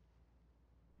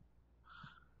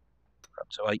 We're up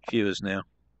to 8 viewers now,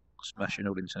 smashing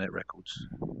all internet records.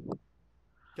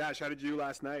 Cash, how did you do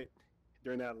last night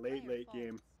during that late Player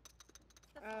game? folds.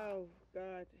 The flop. Oh,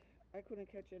 God. I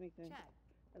couldn't catch anything. Check.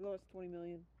 I lost 20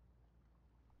 million.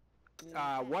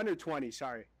 Yeah. 1 or 20?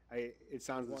 Sorry, it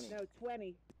sounds 20. No,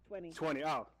 20. 20. 20.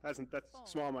 Oh, that's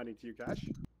small money to you, Cash.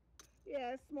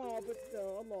 Yeah, it's small, but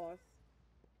still a loss.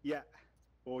 Yeah.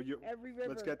 Well, Every river.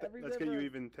 let's get you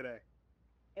even today.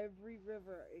 Every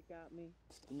river, it got me.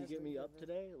 Can you get Every me up river.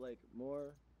 today, like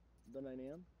more than I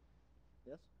am?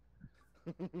 Yes.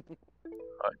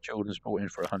 Right, Jordan's brought in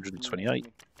for 128.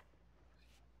 We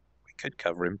could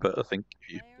cover him, but I think if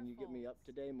you Player Can you get me folds. up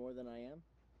today more than I am?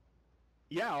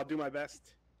 Yeah, I'll do my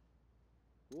best.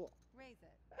 Cool. Raise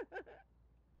it.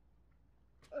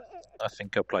 I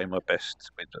think I'll play my best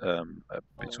with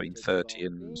between 30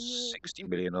 and 60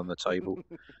 million on the table.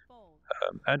 Fold.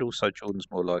 And also Jordan's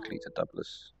more likely to double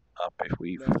us up if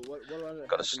we've No, what'll end up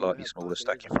got a happening, slightly you'll have smaller pocket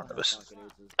stack in aces, front of I'll us. have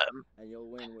pocket aces, and you'll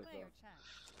win with Player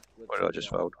check. What did I just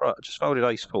fold? Right, I just folded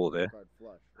ace 4 there, card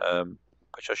flush.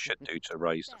 which I should do to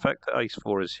raise. The fact that ace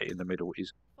 4 is hit in the middle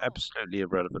is Fold. absolutely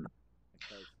irrelevant.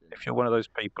 Toasted. If you're one of those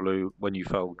people who, when you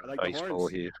fold I like the ace 4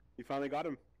 horns. here, You finally got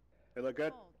him. They look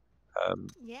good.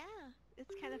 Fold. Yeah, it's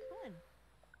kind of fun.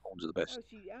 horns are the best.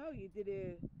 You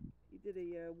did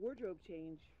a wardrobe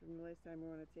change from the last time we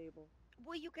were on a table.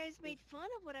 Well, you guys made fun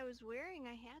of what I was wearing.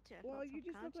 I had to. I Well, felt you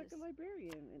just look like a self-conscious.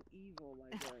 librarian, an evil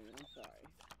librarian. I'm sorry.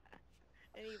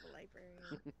 An evil librarian.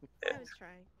 I was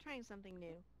trying something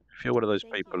new. If you're one of those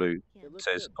Thank people you. who Yeah. It looks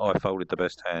says, good. oh, I folded the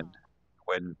best hand,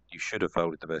 when you should have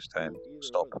folded the best hand, Either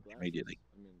stop or, the glasses. immediately.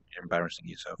 I mean, You're embarrassing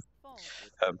yourself. Fold.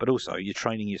 But also, you're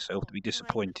training yourself to be I like the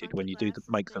disappointed funky when you do glasses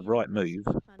make that the you right have. It's move,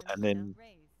 fun and and stuff. then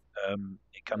Raise.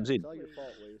 it comes yeah, in. It's all your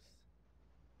fault, Waste.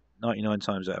 99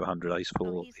 times out of 100, ace 4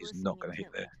 Oh, he's is listening not going to hit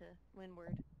intently there. to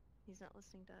Windward. He's not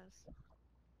listening to us.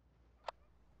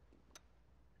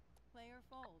 Player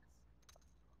folds.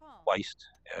 Call. Waste.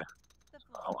 Yeah, The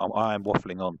flop. I am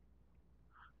waffling on.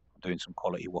 I'm doing some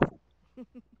quality waffle.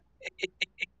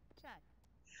 Check.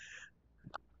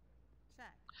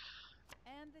 Check.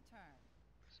 And the turn.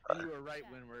 And you were right,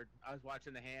 Check. Windward. I was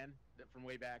watching the hand from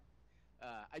way back.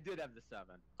 I did have the 7,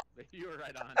 but you were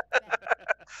right on.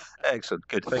 Excellent,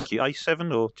 good, thank you. Ace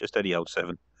 7 or just any old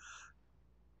 7?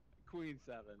 Queen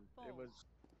 7. It was.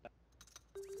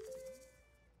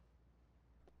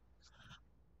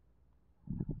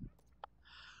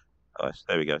 Nice,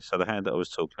 there we go. So the hand that I was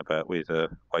talking about with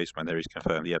Wasteman there is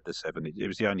confirmed. He had the 7. It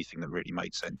was the only thing that really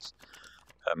made sense.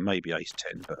 Maybe ace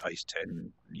 10, but ace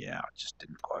 10, yeah, I just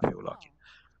didn't quite feel like it.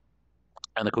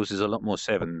 And of course, there's a lot more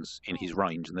 7s in his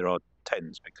range than there are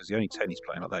 10s, because the only 10 he's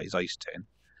playing like that is ace 10,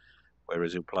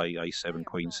 whereas he'll play ace 7,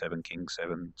 queen 7, king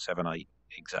 7, 7, 8,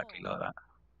 exactly like that.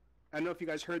 I don't know if you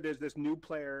guys heard. There's this new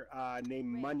player named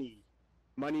Money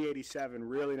 87.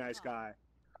 Really nice guy.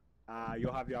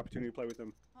 You'll have the opportunity to play with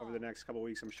him over the next couple of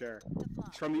weeks, I'm sure. The flop.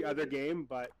 He's from the other game,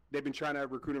 but they've been trying to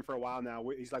recruit him for a while now.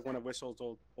 He's like one of Whistle's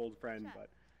old friend, but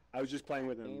I was just playing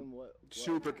with him. Name what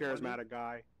Super charismatic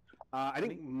guy. I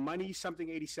think Money something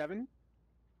 87.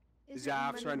 Is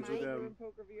Zap's it friends with Money him. In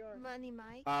Poker VR. Money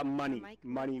Mike? Money. Mike?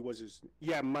 Money was his.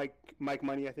 Yeah, Mike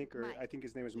Money, I think, or Mike. I think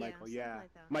his name is Yeah, Michael. something Yeah,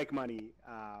 like that. Mike Money.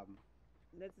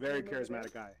 That's the Very name of the charismatic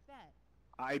bet. guy. Bet.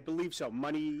 I believe so.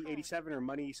 Money 87 or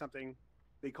Money something.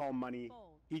 They call him Money. Fold.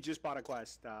 He just bought a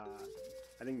Quest.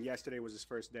 I think yesterday was his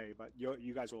first day, but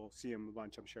you guys will see him a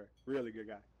bunch, I'm sure. Really good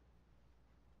guy.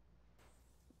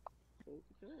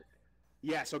 Okey-doke.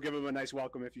 Yeah, so give him a nice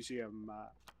welcome if you see him.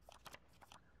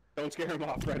 Don't scare him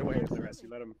off right away with the rest. You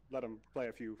let him play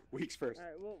a few weeks first. All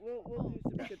right, we'll do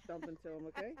some shit dumping to him,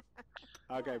 okay?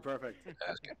 Okay, perfect.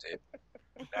 That's good tip.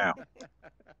 Now,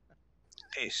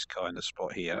 this kind of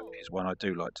spot here is one I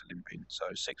do like to limp in. So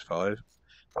 6-5.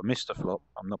 If I miss the flop,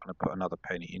 I'm not going to put another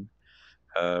penny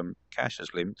in. Cash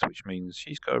has limped, which means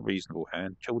she's got a reasonable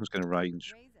hand. Jordan's going to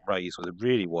raise with a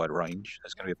really wide range.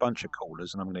 There's going to be a bunch of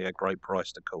callers, and I'm going to get a great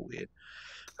price to call here.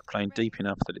 We're playing deep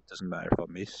enough that it doesn't matter if I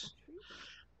miss.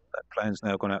 That plan's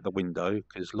now gone out the window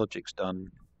because logic's done.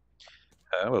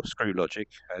 Well, screw logic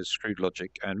has screwed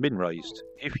logic and min raised.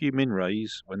 If you min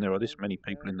raise when there are this many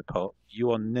people in the pot,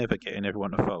 you are never getting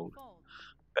everyone to fold.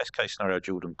 Best case scenario,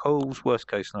 Jordan calls. Worst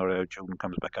case scenario, Jordan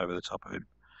comes back over the top of him,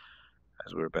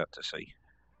 as we're about to see.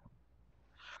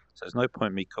 So there's no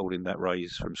point me calling that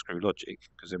raise from Screw Logic,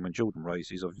 because then when Jordan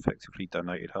raises, I've effectively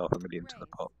donated $500,000 to the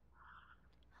pot.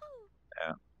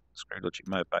 Yeah, Screw Logic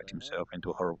may have backed himself into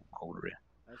a horrible corner here.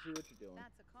 I see what you're doing.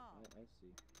 That's a call. I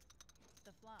see.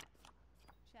 The flop.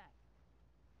 Check.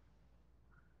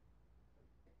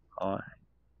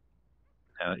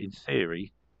 Now, in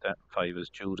theory, that favours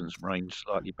Jordan's range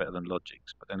slightly better than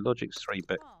Logic's, but then Logic's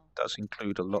 3-bet Call. does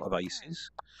include a lot of aces.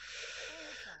 Player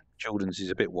check. Jordan's is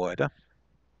a bit wider,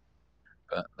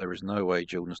 but there is no way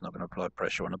Jordan's not going to apply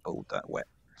pressure on a board that wet.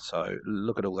 So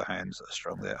look at all the hands that are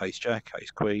strong there. Ace Jack,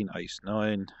 Ace Queen, Ace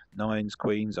 9, 9s,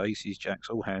 Queens, Aces, Jacks,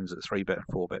 all hands at 3-bet and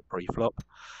 4-bet pre-flop.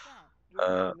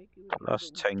 Bet.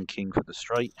 Plus 10 King for the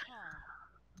straight. Call.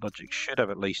 Logic should have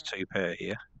at least 2 pair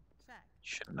here. Check.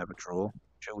 Shouldn't have a draw.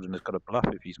 Jordan has got a bluff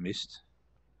if he's missed.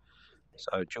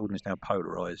 So Jordan is now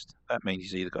polarised. That means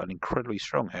he's either got an incredibly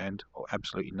strong hand or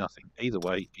absolutely nothing. Either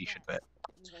way, he should bet,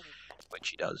 which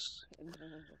he does.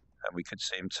 And we could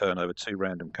see him turn over 2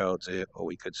 random cards here, or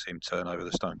we could see him turn over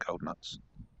the stone cold nuts.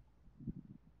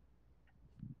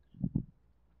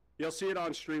 You'll see it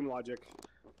on stream, Logic.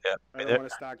 Yeah, I don't want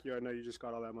to stack you. I know you just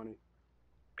got all that money.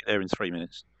 Be there in 3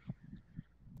 minutes.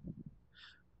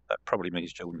 That probably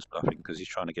means Jordan's bluffing because he's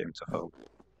trying to get him to fold.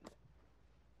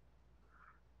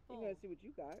 You gotta see what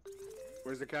you got.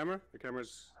 Where's the camera? The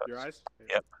camera's your eyes?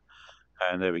 Yep.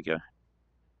 And there we go.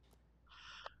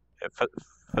 Yeah,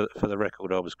 for the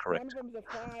record, I was correct. One of them's a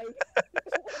 5.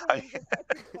 One of them's a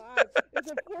fucking 5.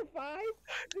 Is it 4-5?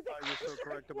 You're so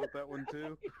correct about that one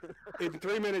too. In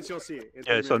 3 minutes, you'll see it.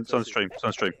 Yeah, it's on stream. It's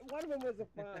on stream. One of them was a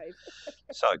 5.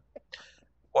 So,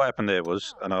 what happened there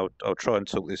was, and I'll try and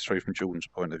talk this through from Jordan's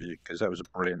point of view, because that was a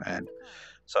brilliant hand.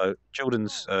 So,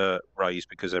 Jordan's raised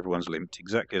because everyone's limped,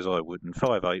 exactly as I would, and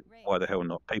 5-8, why the hell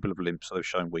not? People have limped, so they've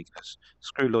shown weakness.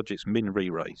 Screw Logic's min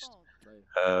re-raised.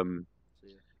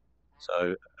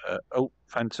 Oh,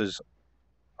 Fanta's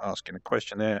asking a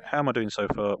question there. How am I doing so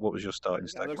far? What was your starting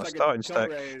stack? My starting stack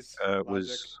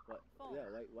was... Yeah,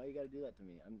 why you gotta do that to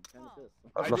me? I'm kind of pissed.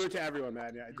 I do it to everyone,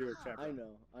 man. Yeah, I do it to everyone.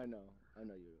 I know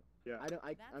you do. Yeah.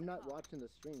 I'm not watching the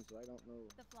stream, so I don't know.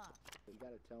 The flop. You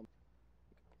gotta tell me.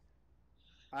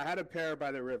 I had a pair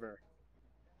by the river.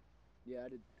 Yeah, I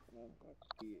did.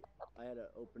 I had an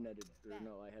open-ended, or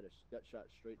no, I had a gut shot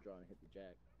straight draw and hit the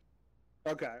jack.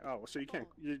 Okay. Oh, so you can't.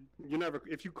 You never.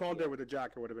 If you called there with a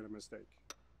jack, it would have been a mistake.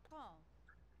 Call.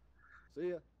 See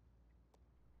ya.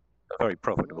 A very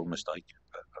profitable mistake,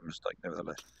 but a mistake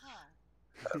nevertheless. Call.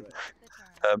 The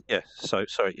turn. Yeah, so,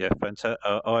 sorry, yeah, Fanta.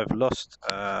 I've lost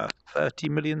 30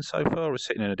 million so far. We're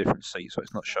sitting in a different seat, so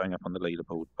it's not showing up on the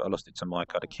leaderboard, but I lost it to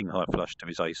Mike. I had a king high flush to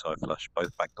his ace high flush,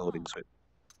 both backdoored into it.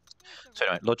 So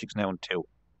anyway, Logic's now on tilt,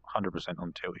 100%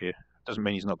 on tilt here. Doesn't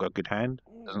mean he's not got a good hand.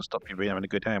 Doesn't stop you having a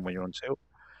good hand when you're on tilt.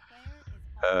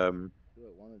 Player is You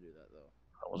don't want to do that though.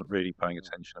 I wasn't really paying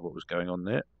attention to what was going on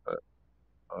there, but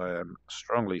I am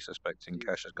strongly suspecting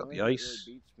Cash has got the ace.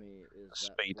 Really beats me is The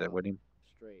speed they're winning.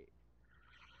 Straight.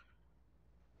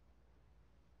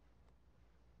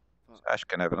 Ash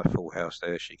can have a full house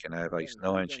there. She can have ace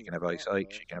 9. She can have ace 8.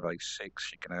 She can have ace 6.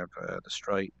 She can have the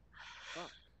straight.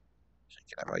 She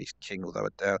can have ace king, although I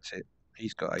doubt it.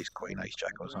 He's got ace queen, ace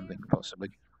jack, or something possibly.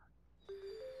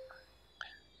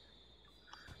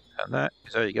 And that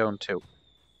is how you go on tilt.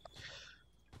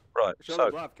 Right. Show So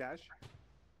the bluff, Cash.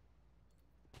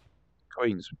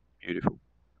 queen's beautiful,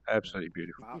 absolutely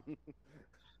beautiful. Wow.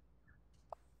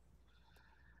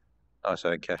 Nice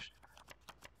hand, Cash.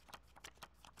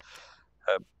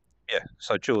 Yeah,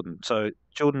 so Jordan. So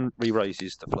Jordan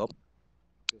re-raises the flop.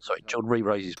 Sorry, Jordan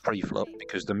re-raises pre-flop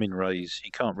because the min raise,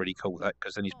 he can't really call that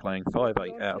because then he's playing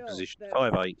 5-8 out of position,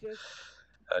 5-8,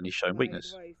 and he's shown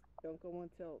weakness. Don't go on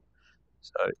tilt.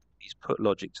 So he's put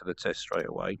Logic to the test straight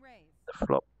away. raise. The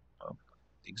flop, well,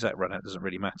 the exact run out doesn't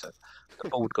really matter. The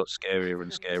board got scarier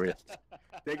and scarier.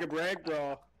 Take a break,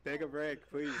 bro. Take a break,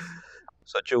 please.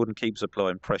 So Jordan keeps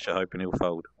applying pressure, hoping he'll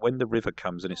fold. When the river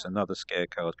comes and it's another scare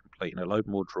card, completing a load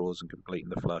more draws and completing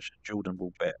the flush, Jordan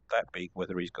will bet that big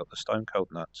whether he's got the stone cold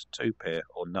nuts, 2 pair,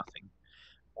 or nothing.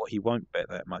 What he won't bet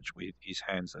that much with is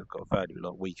hands that have got value,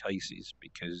 like weak aces,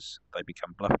 because they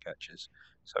become bluff catchers.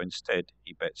 So instead,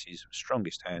 he bets his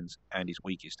strongest hands and his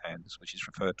weakest hands, which is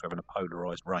referred to having a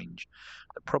polarised range.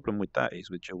 The problem with that is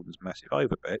with Jordan's massive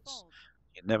overbets, Fold.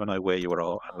 you never know where you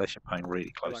are unless you're paying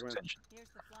really close attention. Here's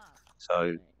the flop. So,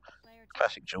 Player check.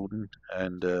 classic Jordan,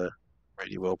 and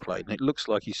really well played. And it looks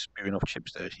like he's spewing off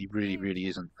chips there. He really, really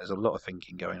isn't. There's a lot of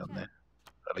thinking going on there,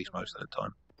 at least most of the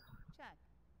time. Check.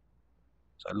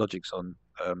 So Logic's on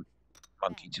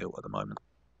monkey tilt at the moment,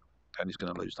 and he's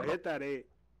going to lose the I lot. hit that 8.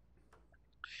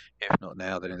 If not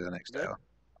now, then in the next Yep. hour.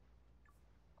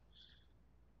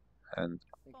 And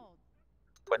Thank you.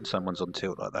 when someone's on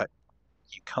tilt like that,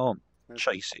 you can't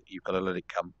chase it. You've got to let it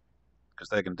come because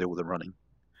they're going to do all the running.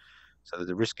 So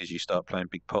the risk is you start playing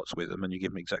big pots with them and you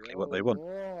give them exactly what they want.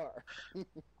 More.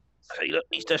 See, look,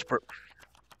 he's desperate.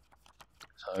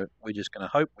 So we're just going to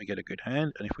hope we get a good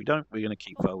hand, and if we don't, we're going to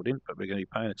keep folding, but we're going to be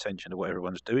paying attention to what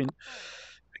everyone's doing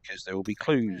because there will be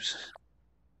clues.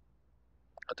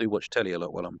 I do watch telly a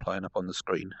lot while I'm playing up on the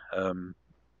screen,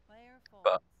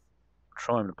 but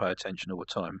trying to pay attention all the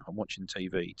time. I'm watching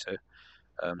TV to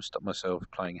stop myself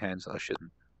playing hands that I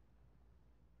shouldn't.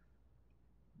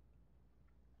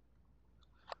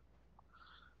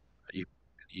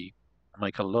 You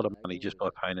make a lot of money just by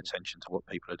paying attention to what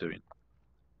people are doing.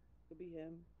 Could be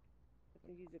him. I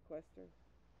think he's a quester.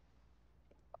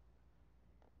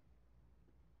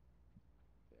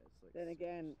 Yeah, it's like Then super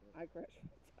again, stuff. I crash all the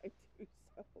time too,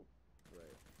 so.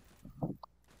 Right.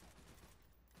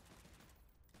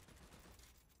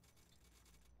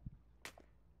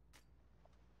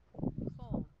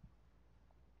 Fold.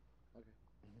 Okay.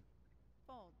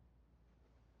 Fold.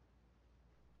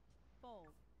 Fold.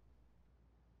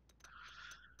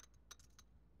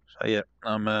 So yeah,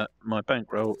 my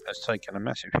bankroll has taken a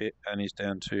massive hit and is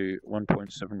down to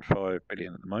 1.75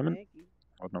 billion at the moment. Thank you.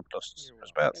 I've not lost. It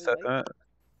was about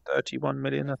 31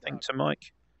 million, I think, to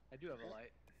Mike. I do have a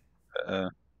light.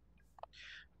 But,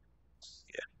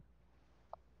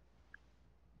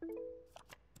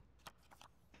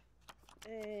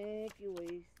 Thank you,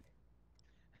 Waste.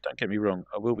 don't get me wrong,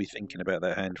 I will be thinking about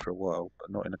that hand for a while, but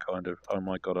not in a kind of, oh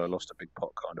my god, I lost a big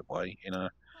pot kind of way. In a,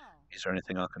 is there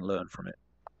anything I can learn from it?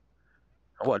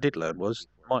 And what I did learn was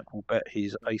Mike will bet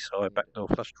his ace-high backdoor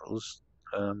flush draws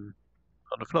on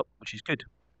the flop, which is good.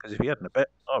 Because if he hadn't have bet,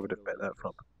 I would have bet that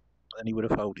flop. Then he would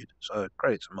have folded. So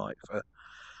credit to Mike for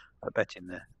betting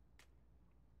there.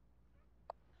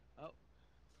 Oh,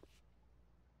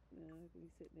 No, I think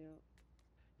he's sitting out.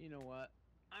 you know what?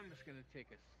 I'm just gonna take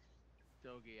a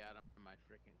stogie out of my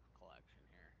freaking collection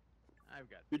here. I've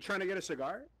got. You're trying to get a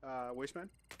cigar, Wasteman?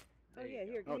 Oh yeah,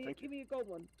 here, give me a gold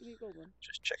one. Give me a gold one.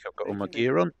 Just check I've got all Thank my you.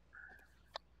 gear on.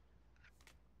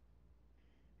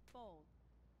 Fold.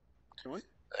 Going?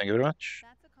 Thank you very much.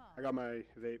 That's a call. I got my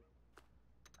vape.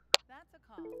 That's a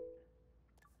call.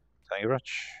 Thank you very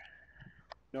much.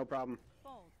 No problem.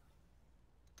 Fold.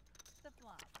 The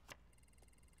flop.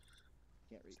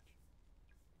 Can't reach.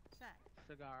 Check.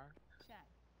 Cigar. Check.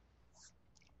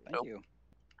 Thank you.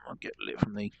 I'll get lit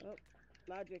from the. Oh,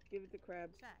 Logic, give it to Crab.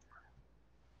 Check.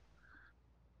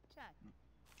 Check.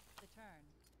 The turn.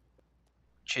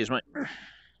 Cheers, mate.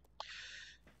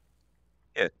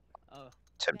 Yeah. Oh.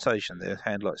 Temptation there,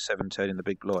 hand like 17 in the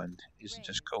big blind isn't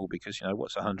just cool because, you know,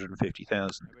 what's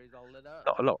 150,000? Everybody's all lit up.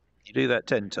 Not a lot. You do that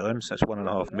 10 times, that's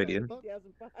 1.5 million.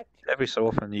 Every so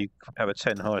often you have a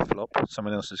 10 high flop,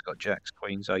 someone else has got jacks,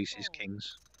 queens, aces,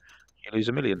 kings. You lose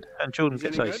 $1 million. And Jordan Is he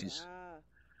gets any good? aces.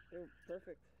 They're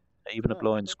perfect. Even a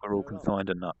blind not squirrel at can all. find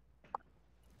a nut.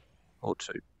 Or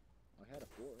two. I had a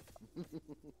 4.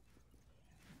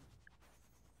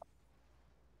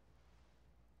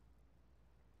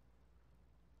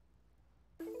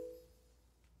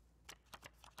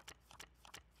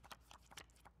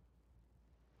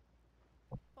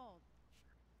 Fold.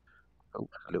 Oh,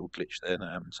 a little glitch there, that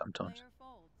happens sometimes. Player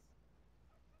folds.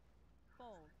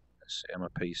 Fold. Let's see how my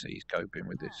PC's coping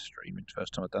with this streaming.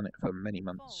 First time I've done it for many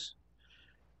months.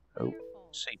 Oh, Player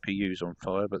folds. CPU's on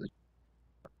fire, but the...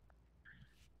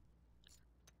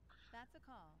 That's a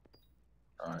call.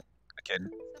 Alright, again,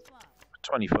 The flop.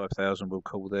 25,000 will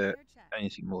call there. Player check.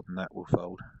 Anything more than that will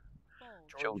fold. Fold.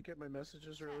 George, did you get my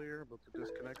messages earlier about the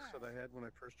disconnects that I had when I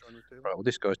first joined the table? Right, well,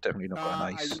 this guy's definitely not got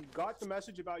an I ace. got the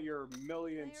message about your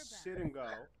million Player sit and go.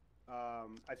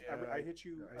 I hit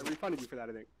you. I refunded you for that,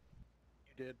 I think.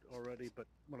 You did already, but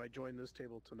when I joined this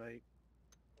table tonight,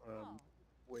 Call.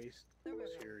 Waste The was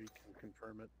river. here. You can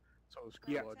confirm it. So was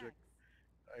Yeah. Logic.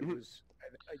 Checks.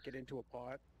 I get into a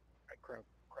pot, I crap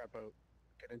out.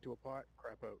 Get into a pot,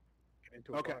 crap out. Get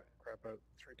into a Okay. pot, crap out.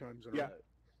 3 times in a Yeah. row.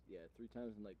 Yeah, 3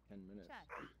 times in like 10 minutes. Check.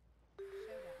 You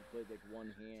Showdown. played like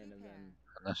one hand and then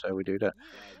And that's how we do that. You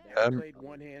slide bet. I down. played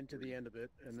one hand to the end of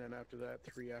it, and then after that,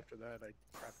 3 after that, I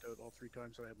crapped out all 3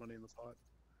 times I had money in the pot.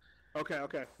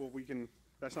 Okay. Well, we can.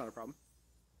 That's not a problem.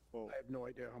 Well, I have no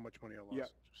idea how much money I lost. Yeah.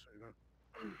 Just so you know.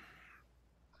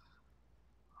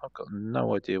 I've got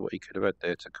no idea what he could have had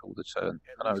there to call the turn.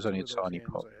 At I know it was least only a 2 of those tiny hands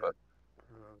pot, I had, but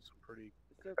some pretty.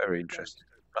 very interesting.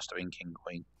 Must have been king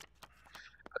queen.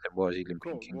 But then why is he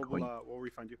limping cool. king We'll, queen? we'll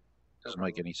refund you. Doesn't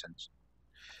make any sense.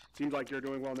 Seems like you're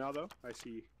doing well now, though. I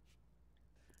see.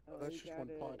 Oh, That's he just got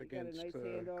one pot he got a against, nice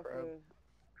hand off Crab.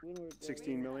 Windward there.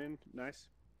 16 million. Nice.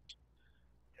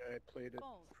 I played it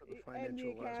Fold. for the And the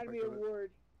financial Academy aspect of it.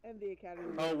 Award. And the Academy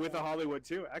Award. Oh, with a Hollywood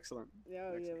too. Excellent.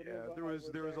 Yeah, yeah. with Yeah, the there was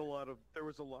Hollywood a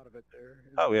lot of it there.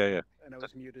 Oh yeah, yeah. And I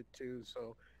was muted too,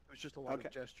 so it was just a lot Okay.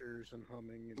 of gestures and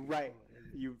humming. And, Right.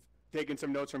 You've taken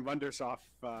some notes from Wundersoff.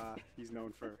 He's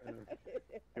known for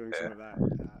doing some of that.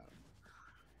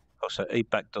 Also, he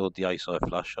backdoored the ace high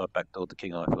flush. I backdoored the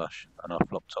king high flush, and I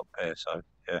flopped top pair. So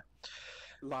yeah,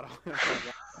 A lot of.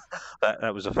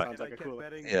 that was a fact. Sounds like I a kept cool.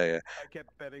 betting. Yeah, yeah. I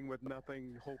kept betting with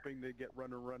nothing, hoping to get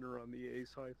runner on the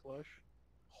ace high flush.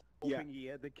 Yeah. Hoping he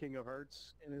had the king of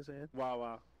hearts in his hand.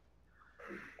 Wow.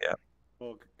 Yeah.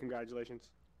 Well, congratulations.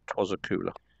 Twas a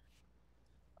cooler.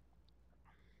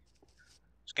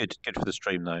 It's good for the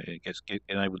stream though. It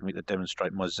enabled me to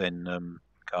demonstrate my Zen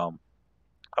calm.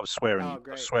 I was swearing. Oh, I was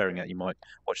great, swearing okay. at you, Mike.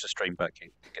 Watch the stream back.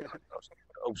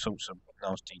 All sorts of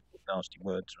nasty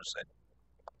words were said.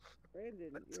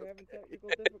 Brandon, you're having technical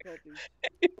difficulties.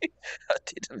 I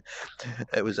didn't.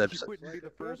 It was You absolutely. wouldn't be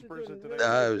the Yours first is person doing today really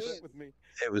No, to it do was- that with me.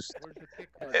 It was. Where's the kick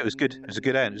button? It was good. It was a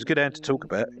good hand. It was a good hand to talk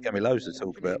about. It gave me loads to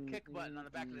talk Should be a about. kick button on the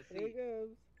back of the There he seat.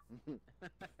 goes.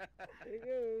 There he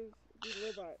goes. Good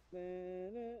robot.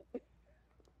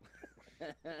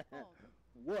 Fold.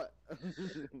 What?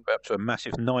 We're up to a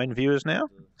massive 9 viewers now.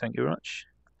 Thank you very much.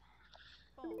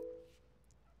 Fold.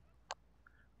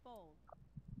 Fold.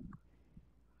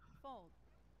 Fold.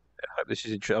 I hope this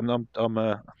is interesting.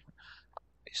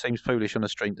 It seems foolish on the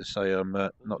stream to say I'm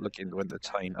not looking to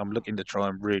entertain. I'm looking to try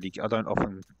and really. I don't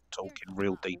often talk in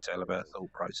real detail about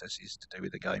thought processes to do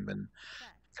with the game, and Check.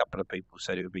 a couple of people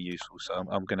said it would be useful, so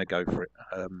I'm going to go for it.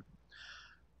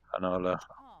 And I'll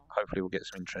Call. hopefully we'll get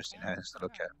some interesting hands to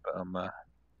look at. But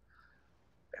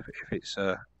if it's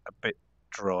a bit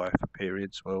dry for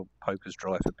periods, well, poker's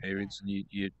dry for periods, and you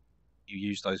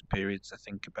use those periods to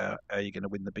think about how you're going to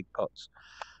win the big pots.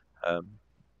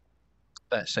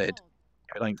 That said, Fold.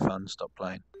 if it ain't fun, stop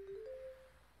playing.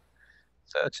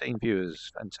 13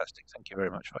 viewers, fantastic. Thank you very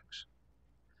much, folks.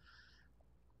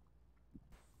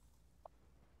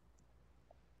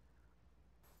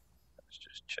 Let's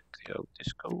just check the old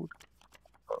Discord.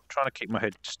 I'm trying to keep my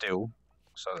head still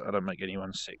so that I don't make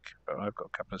anyone sick, but I've got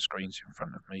a couple of screens in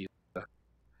front of me that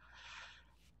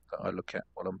I look at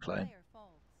while I'm playing. Player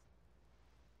folds.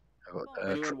 I've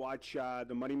got Anyone watch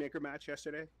the Moneymaker match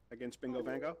yesterday against Bingo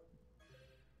Bango?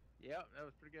 Yep, that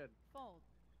was pretty good. Fold.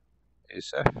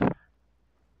 is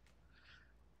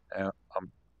now I'm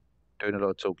doing a lot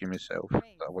of talking myself that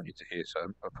I want you to hear,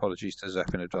 so apologies to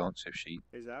Zaf in advance if she.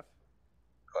 Hey, Zaf.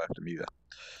 I have to mute her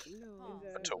Hello,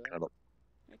 for talking a lot.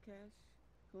 Hi, Cash.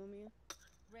 Comia.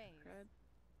 Raise. Crab.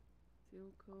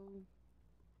 Silco.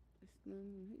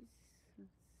 Listening.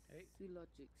 Hey. Screw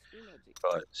logic.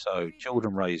 Right, so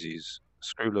Jordan raises,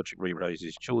 Screw Logic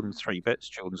re-raises, Jordan 3 bets,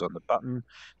 Jordan's on the button.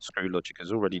 Screw Logic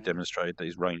has already demonstrated that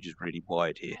his range is really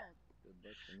wide here. Fold.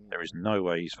 There is no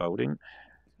way he's folding.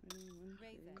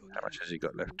 Raise it. How much has he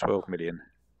got left? 12 million.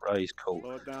 Raise, call.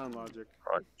 Slow it down, Logic.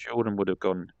 Right, Jordan would have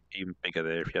gone even bigger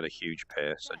there if he had a huge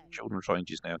pair. So Jordan's range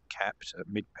is now capped at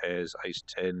mid pairs, ace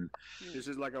 10. This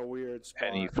is like a weird spot.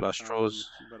 Any flush draws?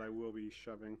 But I will be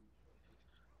shoving.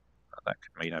 That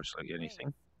could mean absolutely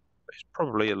anything. But it's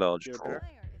probably a large Good draw, pair.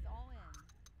 Player is all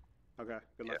in. Okay,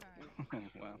 good luck. Turn.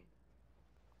 Wow.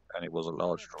 and it was a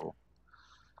large draw.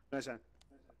 Nice hand.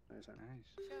 Nice hand.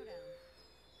 Nice. Showdown.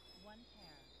 One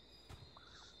pair.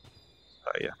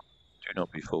 So yeah, do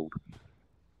not be fooled.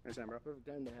 Nice hand, bro. Perfect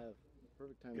time to have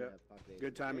Yep. pocket aces.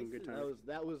 Good timing, good timing.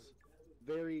 That was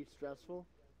very stressful.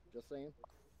 Just saying.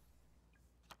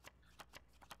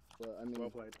 But I mean, Well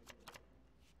played.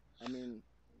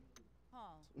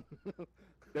 Call.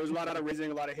 There was a lot of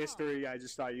raising, a lot of history. I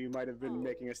just thought you might have been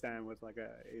making a stand with like a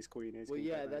ace queen, ace well, king.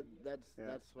 yeah, type that's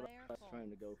Yeah. what I was trying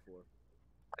to go for.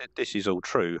 This is all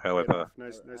true, hand. however,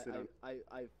 Nicely done.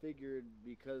 I figured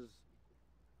because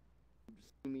you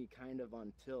see me kind of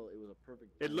on tilt, it was a perfect.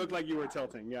 It looked like you were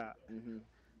tilting, yeah. Mm-hmm.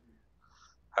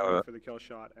 however, For the kill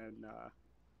shot and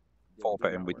 4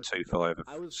 betting with 2-5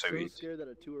 I was suited so scared that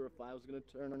a 2 or a 5 was gonna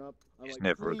turn up. I'm is like,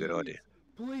 never a good "Please, idea.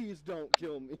 Please don't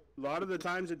kill me. a lot of the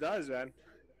times it does, man.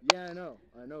 Yeah, I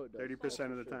know it does.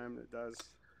 30% of the time it does.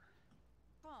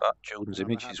 Call. But Jordan's I'm a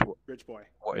image is happy rich boy.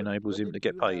 what enables What him to did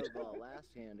get you paid. have, last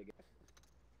hand again,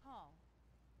 Call.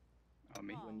 Oh,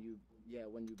 me? when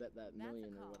you bet that That's a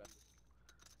million or call. whatever.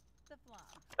 The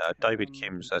flop. David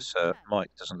Kim's, that's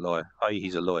Mike doesn't lie.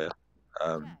 He's a lawyer.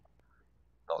 Check.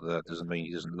 Not that doesn't mean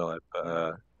he doesn't lie, but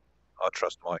I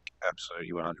trust Mike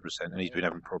absolutely 100%, and he's been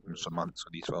having problems for months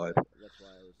with his 5. That's why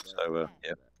I was. So,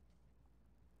 yeah.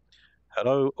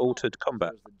 Hello, Altered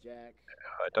Combat. There's the jack,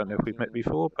 I don't know if we've met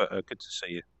before, but good to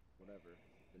see you. whatever,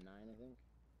 the 9, I think.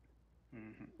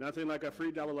 Mm-hmm. Nothing like a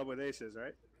free double up with aces,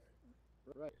 right?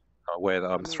 Right. I'm aware that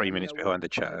I'm I mean, 3 minutes I behind the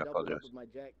would chat. I double up apologise. with my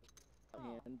jack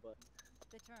hand, but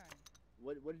The turn.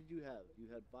 what did you have? You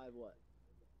had 5 what?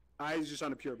 I was just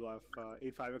on a pure bluff.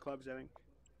 8-5 of clubs, I think.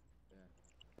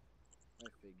 I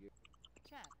figured.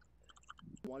 Check.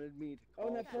 Wanted me to Oh, call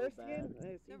in that so first bad. game? I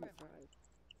seen The the river. 5.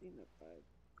 Seen the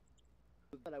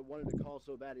 5. That I wanted to call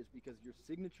so bad is because your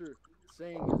signature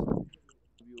saying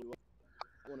is you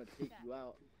want to take you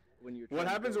out when you're. What trying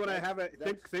to happens go when I back. have a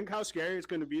That's- think how scary it's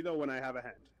going to be though when I have a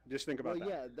hand. Just think about well,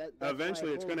 yeah, that's why I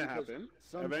Eventually, it's hold, going to because happen.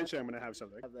 sometimes Eventually, I'm going to have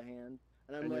something. I have the hand,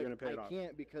 and I'm And you're like, gonna pay it I off.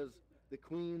 can't because the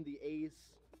queen, the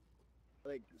ace,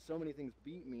 like so many things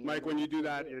beat me. Mike, and when I you do can't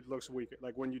that, it. it looks weaker.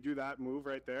 Like when you do that move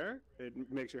right there, it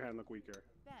makes your hand look weaker.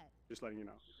 Bet. Just letting you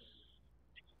know.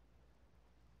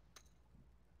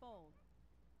 Fold.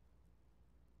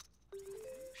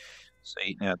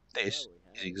 See, now this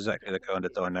is exactly the kind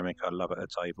of dynamic I love at a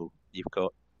table. You've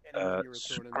got Anyone you were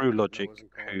throwing in Screw there, Logic, I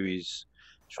wasn't calling who it. is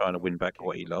trying to win back King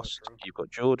what he was gonna lost. throw. You've got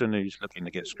Jordan, who's looking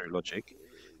to get Screw Logic.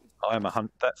 I am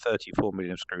that 34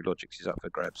 million Screw Logics is up for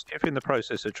grabs. If in the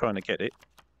process of trying to get it,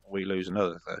 we lose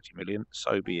another 30 million,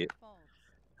 so be it. Fold.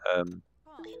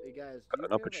 Call. Hey guys, But do you an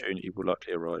care, opportunity will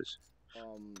likely arise. Raise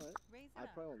it I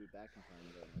up. probably won't be back in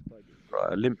time though. I'll probably get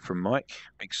Right, a limp from Mike,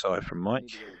 big sigh from I Mike, need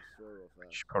to go to the store real fast.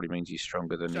 which probably means he's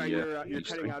stronger than Sorry, he you're used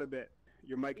to cutting be. out a bit.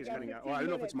 Your mic is Yeah, cutting out. 15 Oh, I don't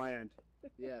know if it's minutes. my end.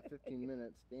 Yeah, 15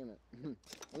 minutes. Damn it.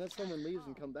 Unless someone leaves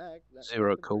and come back.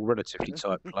 Zero cool, relatively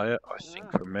tight player, I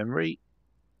think, from memory.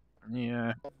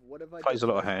 Yeah, What if I plays just a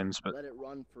lot of like, hands, but let it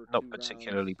run for not 2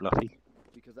 particularly rounds, bluffy.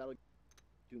 because that'll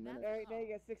 2 minutes. Alright, now you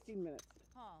got 16 minutes.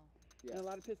 Call. Yeah. And a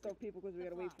lot of pissed off people because we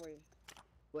gotta wait for you.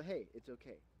 Well, hey, it's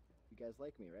okay. You guys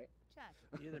like me, right?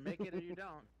 Check. You either make it or you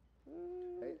don't.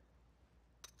 Right? Bet.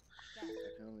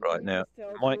 I can only Right do now, Just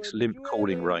tell Mike's Jordan, limp "You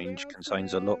calling ever range bounce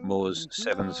contains a lot them?" more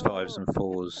sevens, fives, and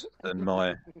fours than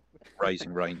my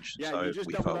raising range. Yeah, So you just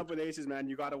we doubled fold. up with aces, man.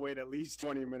 You got to wait at least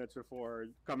 20 minutes before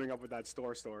coming up with that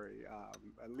store story.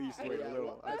 At least wait Yeah, a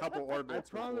little, well, a couple I orbits.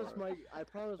 promised before. I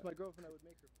promised my girlfriend I would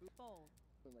make her food Fold.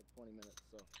 in like 20 minutes.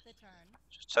 So The turn.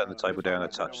 Just turn the No, table you're down a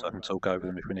fine. touch so I Don't can worry talk over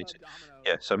them if we need to. Dominoes.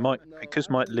 Yeah, so Mike, No, because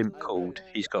I Mike wish- limp I called,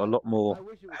 wish- he's got a lot more I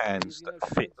wish it was hands easy that enough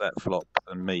to fit fix that it. flop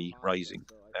than me Pasta, raising.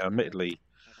 so I Now, think admittedly,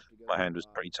 I have to go my to, hand was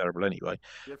pretty terrible anyway.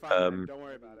 You're fine, man. Um, Don't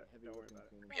worry about it. Don't worry about it.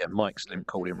 Yeah, Mike's limp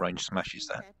calling range smashes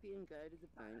that.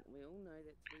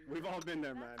 We've all been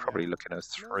there, man. Probably yeah. looking at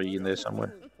 3 in there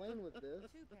somewhere. Playing with this.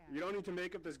 Two pair. You don't need to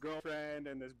make up this girlfriend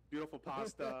and this beautiful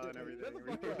pasta and everything.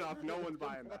 No one's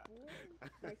buying that.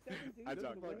 Like 17 I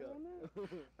doesn't joke. work on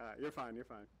that? You're fine. You're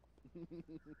fine.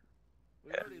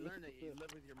 We already learned that you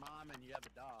live with your mom and you have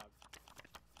a dog.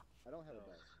 I don't have a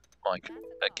dog. Mike,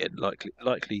 again,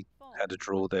 likely had a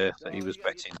draw there that he was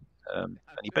betting. And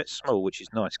he bets small, which is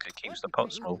nice because it keeps the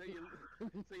pot small.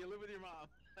 So you live with your mom.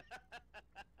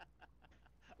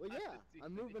 Well, yeah,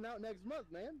 I'm moving out next month,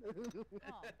 man.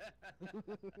 Call.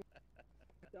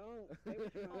 Don't. Stay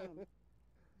with your mom.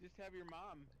 Just have your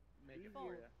mom make it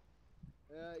for you.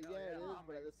 Yeah, it is,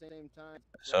 but at the same time.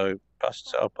 So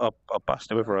I'll bust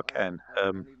whoever I can.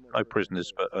 No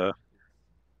prisoners, but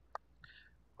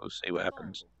we'll see what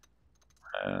happens.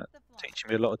 The flop. Teaching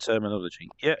me a lot of terminology.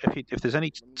 Yeah, if there's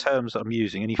any terms that I'm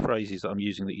using, any phrases that I'm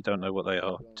using that you don't know what they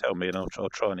are, tell me and I'll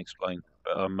try and explain.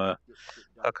 But I'm like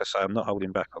I say, I'm not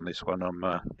holding back on this one. I'm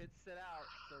Hit sit out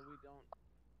so we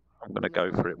don't. going to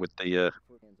go for it with the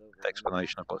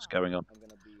explanation of what's going on.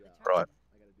 Right.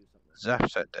 Zaf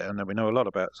sat down, and we know a lot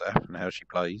about Zaf and how she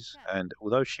plays. And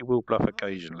although she will bluff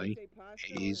occasionally,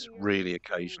 it is really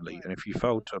occasionally. And if you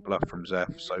fold to a bluff from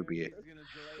Zaf, so be it.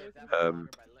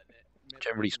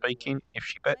 Generally speaking, if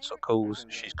she bets or calls,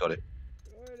 she's got it.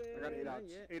 I got 8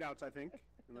 outs. 8 outs, I think.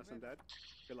 Unless I'm dead.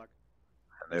 Good luck.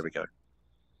 And there we go.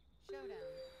 Showdown.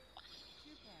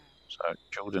 Two pair. So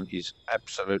Jordan is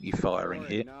absolutely firing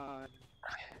here. Nah.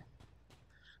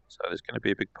 So there's going to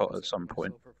be a big pot at some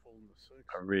point. Myself for folding the 6.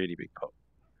 A really big pot.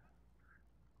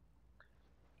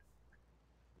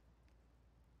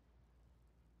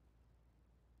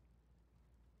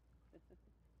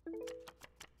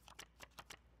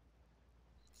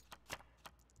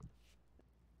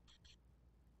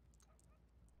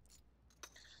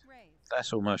 Raise.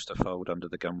 That's almost a fold under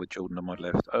the gun with Jordan on my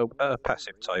left. Oh, a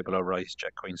passive table, I raised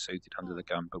Jack Queen suited under the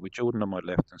gun, but with Jordan on my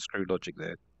left and Screw Logic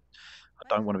there, I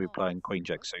don't want to be playing Queen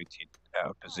Jack suited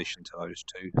out of position to those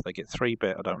two. If they get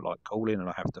 3-bet, I don't like calling and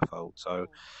I have to fold. So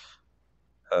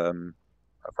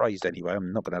I've raised anyway.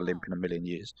 I'm not going to limp in a million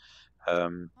years, Call.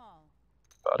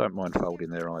 but I don't mind folding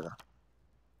there either.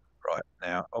 Right,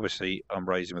 now obviously I'm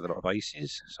raising with a lot of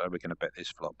aces, so we're going to bet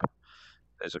this flop.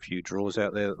 There's a few draws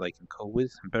out there that they can call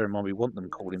with, and bear in mind we want them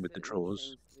calling with the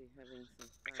draws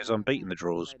because I'm beating the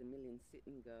draws.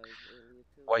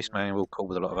 Wasteman will call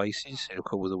with a lot of aces. He'll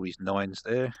call with all these nines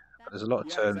there. But there's a lot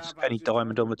of turns. Zap, I was Any just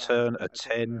diamond on the wondering turn, about a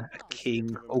that. I told 10, him a to king,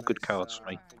 give him a all good nice, cards for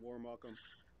me. warm welcome.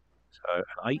 So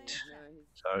an 8.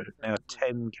 So now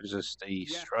 10 gives us the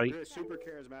straight. Really super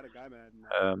charismatic guy,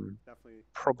 man. Definitely.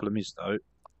 Problem is though,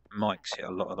 Mike's hit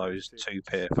a lot of those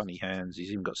 2-pair funny hands.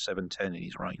 He's even got 7-10 in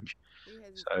his range.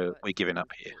 So we're giving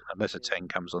up here, unless a 10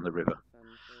 comes on the river.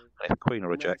 And if a queen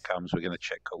or a jack comes, we're going to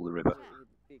check call the river.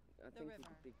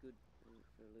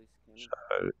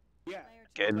 So Yeah,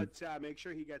 again, but make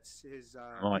sure he gets his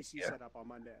Mike, PC set up on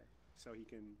Monday, so he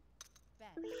can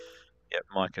yep,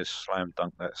 Mike has slam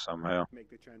dunked that somehow. make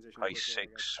the transition. Ace quicker, I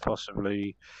 6,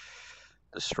 possibly.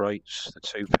 The straights, the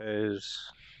 2 pairs,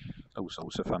 all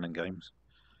sorts of fun and games.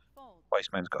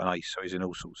 Wasteman's got an ace, so he's in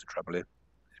all sorts of trouble here.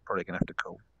 He's probably going to have to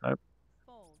call. Nope.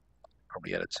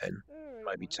 Probably had a 10,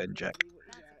 maybe 10 jack.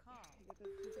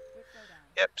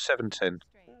 Yep, 7-10.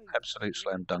 Absolute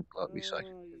slam dunk, like we say.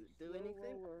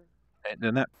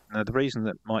 And now the reason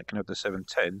that Mike can have the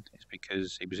 7-10 is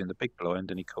because he was in the big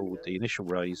blind and he called the initial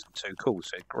raise and 2 calls,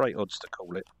 so great odds to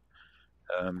call it.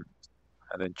 And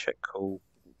then check call,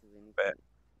 bet,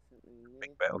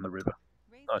 big bet on the river.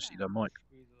 Nicely done, Mike.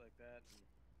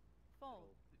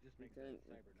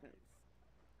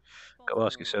 Got to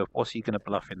ask yourself, what's he going to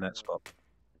bluff in that spot?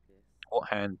 What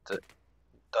hand that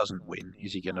doesn't win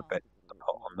is he going to bet the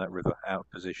pot on that river out of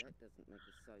position?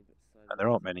 And there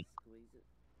aren't many.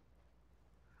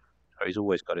 So he's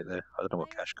always got it there. I don't know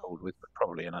what cash called with, but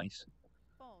probably an ace.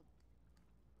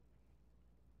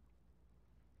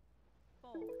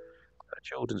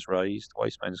 Jordan's raised,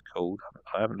 Wasteman's called.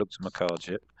 I haven't looked at my cards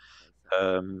yet.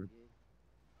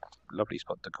 Lovely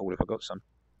spot to call if I got some.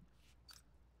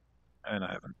 And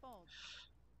I haven't.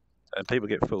 And people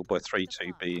get fooled by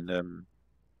 3-2 being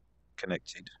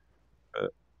connected.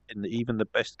 But in even the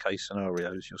best case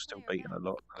scenarios, you're still beating a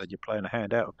lot. And then you're playing a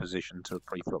hand out of position to a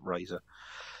pre-flop raiser.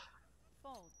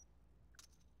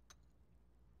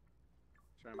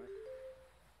 Sorry, Mike.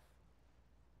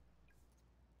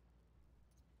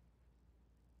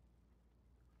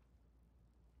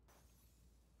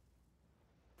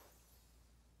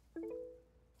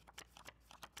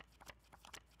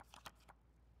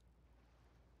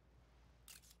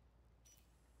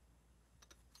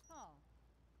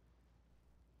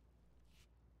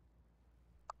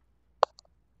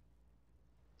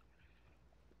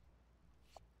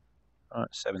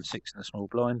 Alright, 7-6 in the small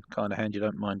blind. Kind of hand you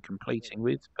don't mind completing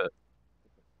with, but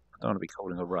I don't want to be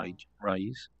calling a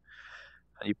raise.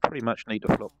 And you pretty much need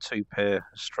to flop 2 pair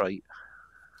straight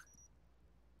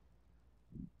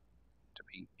to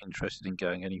be interested in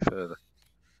going any further.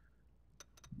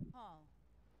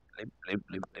 Limp, limp,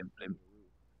 limp, limp, limp.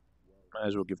 May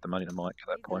as well give the money to Mike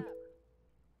at that point.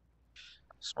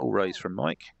 Small raise from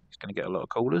Mike. He's going to get a lot of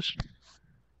callers.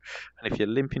 And if you're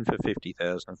limping for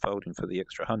 50,000 and folding for the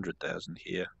extra 100,000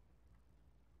 here,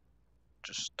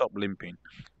 just stop limping.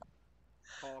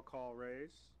 Call,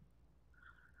 raise.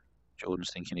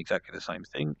 Jordan's thinking exactly the same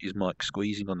thing. Is Mike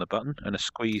squeezing on the button? And a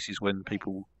squeeze is when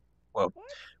people, well,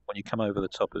 when you come over the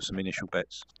top of some initial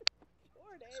bets.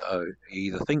 So he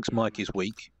either thinks Mike is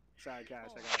weak, Sorry, guys,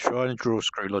 trying to draw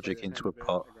screw logic into a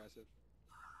pot,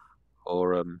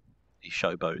 or he's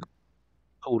showboating.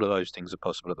 All of those things are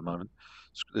possible at the moment.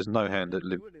 There's no hand that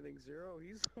limps.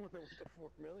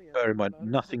 Bear in mind,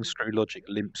 nothing screw logic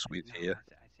limps with here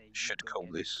should call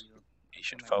this. He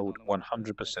should fold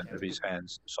 100% of his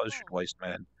hands. So should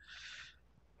Wasteman.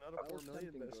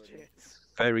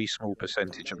 Very small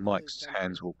percentage of Mike's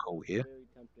hands will call here.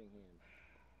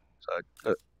 So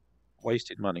look,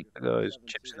 wasted money. Look at those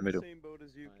chips in the middle.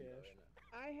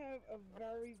 I have a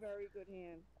very, very good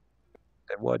hand.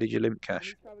 Then why did you limp Cash?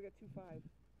 He's probably got 2-5.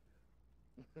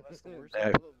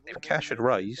 Now, if Cash had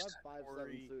raised, or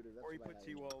he puts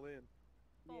you all in.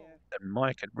 Yeah. and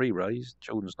Mike had re-raised,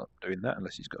 Jordan's not doing that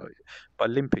unless he's got it. By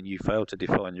limping, you fail to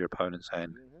define your opponent's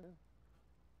hand.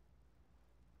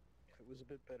 If it was a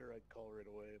bit better, I'd call right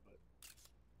away, but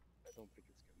I don't think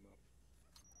it's good enough.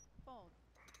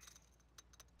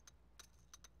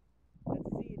 Let's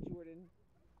see it, Jordan.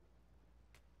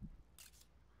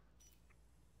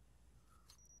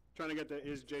 Trying to get the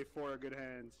is J4 a good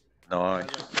hands. Nice.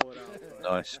 As I pull it out.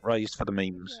 Nice. Raised for the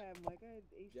memes. Yeah, Mike, I had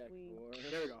ace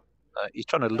queen. There we go. He's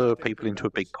trying to lure people into a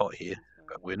big pot here,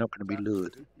 but we're not going to be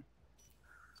lured.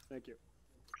 Thank you.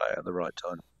 Play it at the right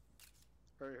time.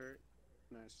 Hurry.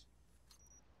 Nice.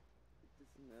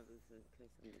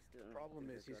 The problem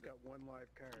is he's got one live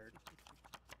card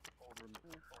over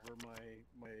my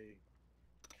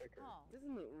kicker.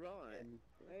 Doesn't look right.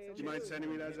 Do you mind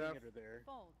sending me that, Zap?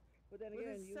 But then Well,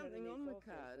 again, there's you had something an on the ace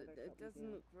also, card. so that It cut me doesn't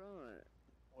down. look right.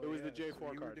 It was the so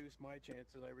J4 you card. reduce my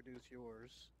chances, I reduce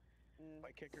yours.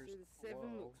 My kicker's See, the 7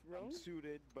 low. looks wrong. I'm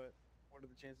suited, but what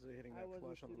are the chances of hitting I that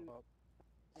wasn't flush on the suited. top?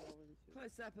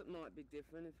 Close up, it might be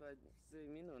different if I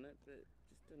zoom in on it, but it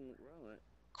just didn't look right.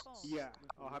 Yeah,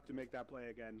 I'll have to make that play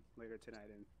again later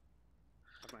tonight and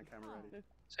have my camera ready.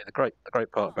 See, the great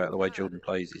part about the way Jordan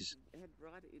plays is It had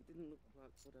right. It didn't look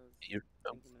like what I was you,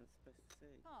 thinking I was supposed to see.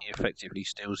 he effectively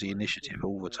steals the initiative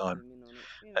all the time. Zoom in on it.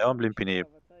 You Now, know, I'm limping here.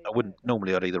 I'll tell you I wouldn't that.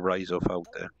 normally I'd either raise or fold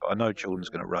there, but I know Jordan's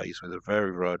going to raise with a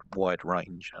very wide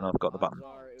range, and I've got the button,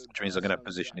 which means I'm going to have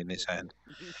position in this hand.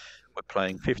 We're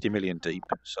playing 50 million deep,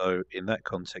 so in that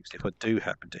context, if I do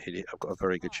happen to hit it, I've got a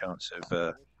very good chance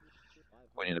of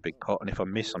winning a big pot, and if I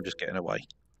miss, I'm just getting away.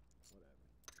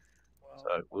 Well,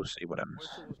 So we'll see what happens.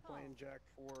 Whistle was playing Jack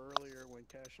 4 earlier when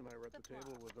Cash and I were at the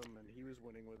table with him, and he was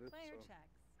winning with it. Player So.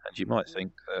 checks. And you might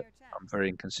think that I'm very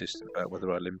inconsistent about whether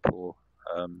I limp or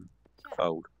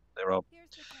fold. Here's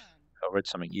the turn. I read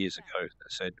something years ago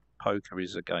that said poker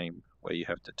is a game where you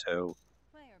have to tell,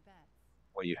 Player bets.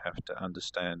 where you have to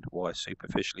understand why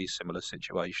superficially similar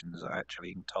situations are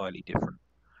actually entirely different.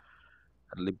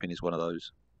 And limping is one of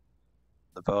those.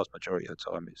 The vast majority of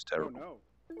the time, it's terrible. Oh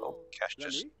no! Oh, Cash Is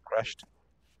that just me? crashed.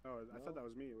 Oh, I thought that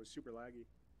was me. It was super laggy.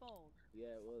 Fold. Yeah,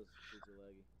 it was super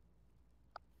laggy.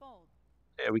 Fold.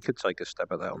 Yeah, we could take a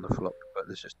stab at that on the flop, but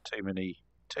there's just too many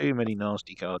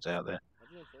nasty cards out there. Have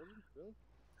you folded? Really?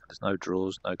 There's no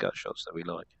draws, no gut shots that we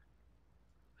like.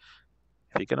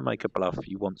 If you're going to make a bluff,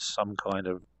 you want some kind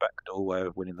of backdoor way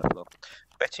of winning the flop.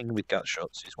 Betting with gut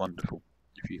shots is wonderful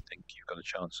if you think you've got a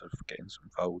chance of getting some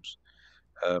folds.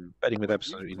 Betting with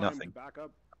absolutely nothing, Back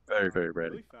up, very rarely.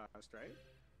 really fast, right?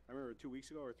 I remember 2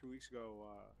 weeks ago or 3 weeks ago,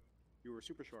 you were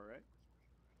super short, right?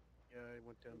 Yeah, I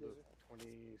went down to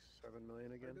 27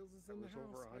 million again. I was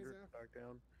over 100 back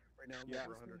down. Right now I'm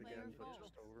over 100 again, but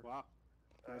just over. Wow.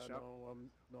 Nice job.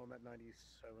 No, I'm at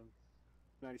 97.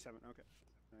 97. Okay.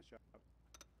 Nice job.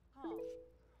 Call.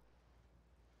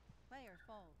 Player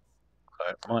folds.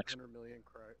 Mike's 100 million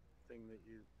thing that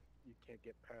you can't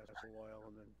get past for a while,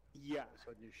 and then Yeah. all of a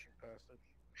sudden you shoot past it.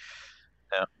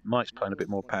 Now, Mike's playing a bit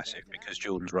more passive because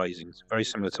Jordan's raising. It's very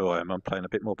similar to I am. I'm playing a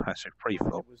bit more passive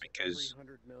pre-flop It was because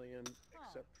 300 million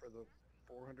except for the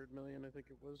 400 million, I think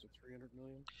it was, or 300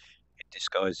 million. it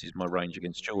disguises my range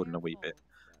against Jordan a wee bit.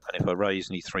 And if I raise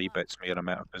and he 3-bets me and I'm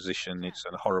out of position, it's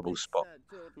a horrible spot.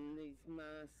 Jordan, these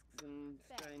masks and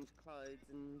strange clothes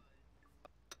and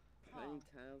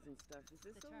ponytails and stuff. Is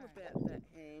this all about that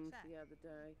hand the other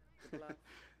day? The bluff?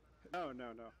 No.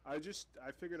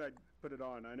 I figured I'd put it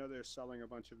on. I know they're selling a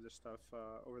bunch of this stuff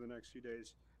over the next few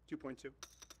days. 2.2.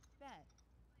 Bet.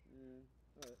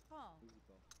 Alright. Call. Easy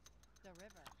call. The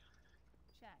river.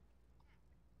 Check.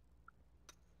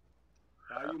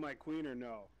 Are you my queen or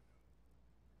no?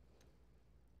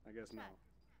 I guess no.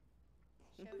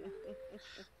 Showdown.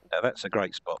 Now that's a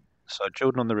great spot. So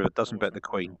Jordan on the river doesn't bet the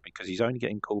queen because he's only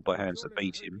getting called by hands that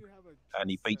beat him, and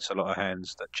he beats a lot of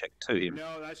hands that check to him.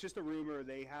 No, that's just a rumor.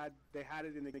 They had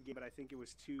it in the game, but I think it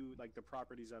was too the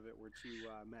properties of it were too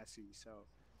messy, so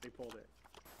they pulled it.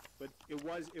 But it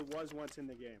was once in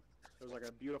the game. It was like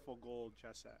a beautiful gold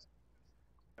chess set.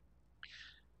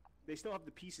 They still have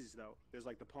the pieces though. There's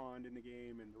like the pawn in the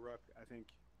game and the rook, I think.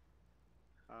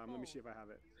 Let me see if I have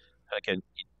it. And again,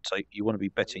 you want to be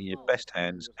betting your best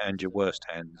hands and your worst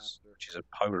hands, which is a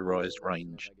polarized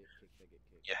range.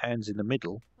 Your hands in the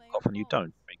middle, often you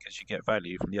don't, because you get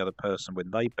value from the other person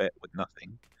when they bet with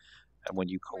nothing, and when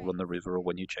you call on the river or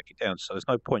when you check it down. So there's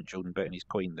no point Jordan betting his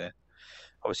queen there.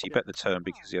 Obviously, you bet the turn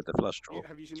because he had the flush draw.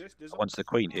 Have you seen this? Once the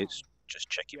queen hits, just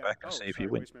check it back and see if you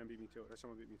win. Wasteman beat me to it. Or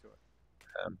someone beat me to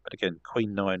it. But again,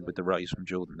 queen 9 with the raise from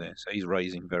Jordan there, so he's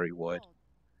raising very wide.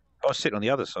 If I was sitting on the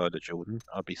other side of Jordan,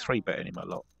 I'd be 3-betting him a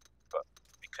lot. But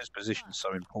because position's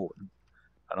so important,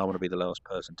 and I want to be the last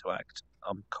person to act,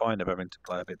 I'm kind of having to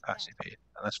play a bit passive here,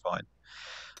 and that's fine.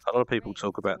 A lot of people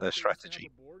talk about their strategy,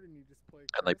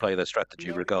 and they play their strategy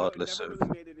regardless never of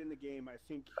really made it in the game. I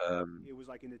think it was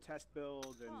like in the test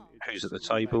build and who's at the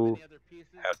table,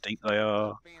 how deep they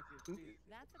are,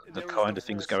 the kind of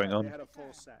things going on. They had a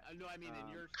full set. No, I mean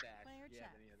in your stack. Player Yeah,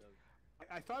 check. any of those.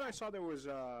 I thought I saw there was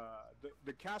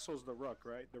the castle's the rook,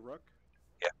 right? The rook.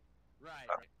 Right.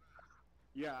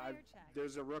 Yeah, Player check.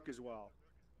 there's a rook as well.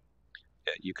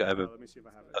 Yeah, you could have Let me see if I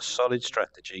have it. a solid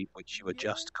strategy which you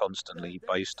adjust constantly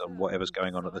based on whatever's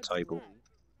going on at the table.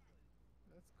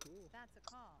 That's cool. That's a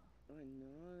call. I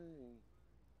know.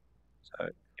 So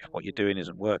if what you're doing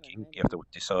isn't working, you have to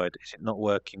decide, is it not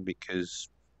working because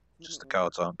just the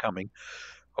cards aren't coming,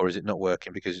 or is it not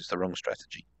working because it's the wrong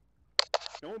strategy?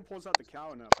 No one pulls out the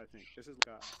cow enough, I think. This is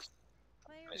like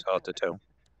It's hard to tell.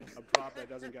 A prop that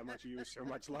doesn't get much use or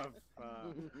much love.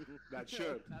 That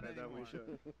should. Not That definitely anymore.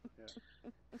 should.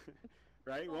 Yeah.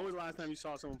 Right? When was the last time you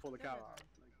saw someone pull the cow out?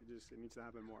 Like, it needs to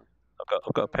happen more.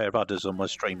 I've got a pair of udders on my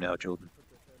stream now, Jordan.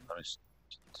 I mean,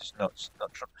 it's not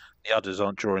the udders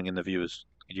aren't drawing in the viewers.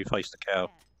 Could you face the cow?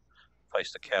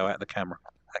 Face the cow at the camera.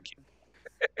 Thank you.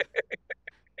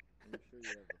 I'm sure you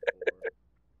have before.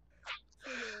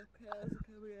 So yeah, cows are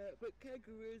coming out, but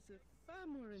kangaroos are far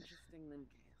more interesting than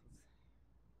cows.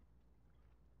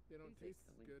 They don't taste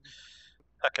as good.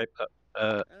 Okay.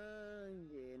 Yeah,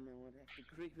 no, I'd have to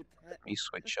agree with that. Let me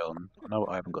switch on. I know what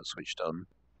I haven't got switched on.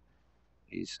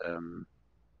 Is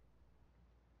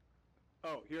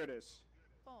Oh, here it is.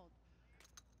 Fold.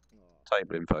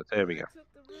 table info. There we go.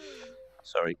 Took the room.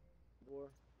 Sorry. War.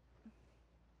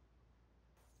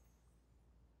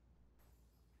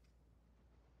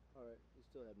 Alright, you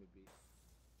still have me beat.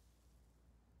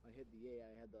 I hit the A,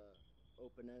 I had the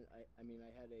open end, I mean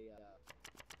I had a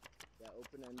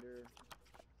open ender.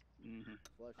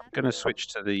 Flush I'm going to draw, switch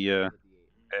to the hit the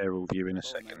eight. aerial view in a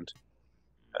second.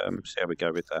 See how we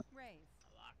go with that. Raise.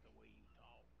 I like the way you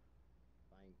talk.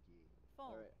 Thank you.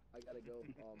 Fold. Alright, I gotta go,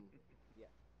 yeah.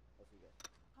 I'll see you guys.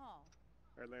 Call.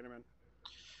 Alright, later, man.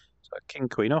 So king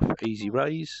queen off, easy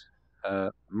raise.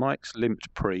 Mike's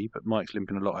limped pre, but Mike's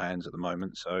limping a lot of hands at the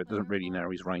moment, so it doesn't really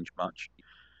narrow his range much.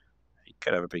 He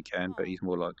could have a big hand, but he's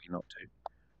more likely not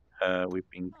to. We've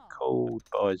been called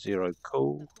by zero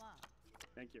call, The flop.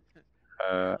 Thank you.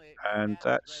 and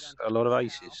that's a lot of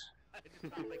aces.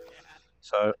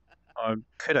 So I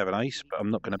could have an ace, but I'm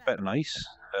not going to bet an ace.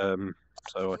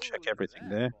 So I check everything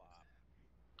there.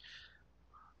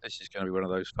 This is going to be one of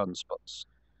those fun spots.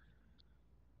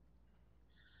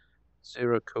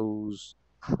 Zero calls,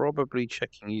 probably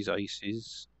checking his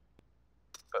aces,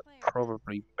 but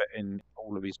probably betting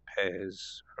all of his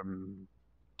pairs from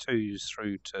 2s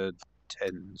through to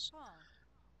 10s. Call.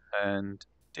 And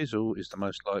Dizzle is the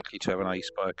most likely to have an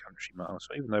ace by a country mile.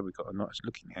 So even though we've got a nice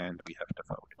looking hand, we have to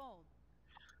fold it. Fold.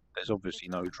 There's obviously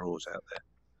no draws out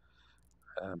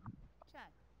there.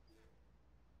 Check.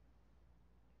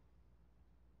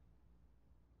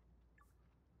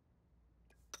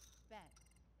 Bet.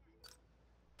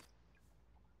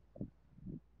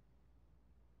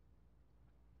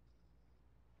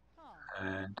 Call.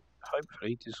 And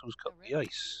hopefully Dizzle's got the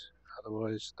ace.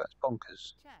 Otherwise, that's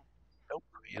bonkers. Check. Nope,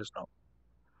 he has not.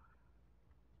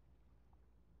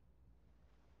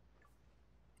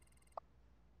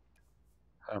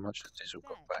 How much has Dizzle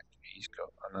got back? He's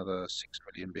got another 6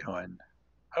 million behind.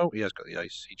 Oh, he has got the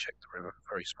ace. He checked the river.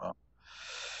 Very smart.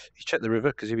 He checked the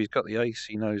river because if he's got the ace,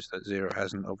 he knows that zero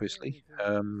hasn't, obviously.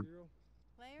 Player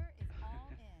is all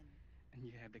in. And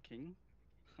you have the king.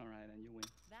 All right, and you win.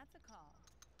 That's a call.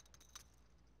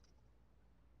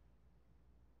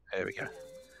 There we go.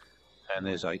 And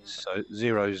there's eights. So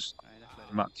zero's All right, let's let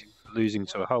it much losing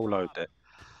to a whole load there.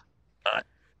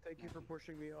 Thank you for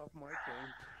pushing me off my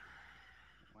game.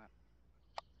 Wow.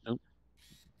 Nope.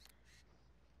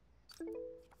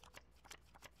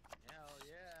 Hell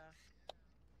yeah.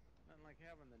 Nothing like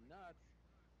having the nuts.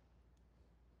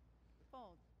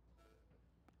 Fold.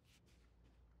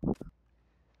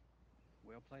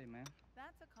 Well played, man.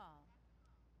 That's a call.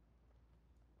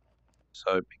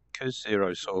 So because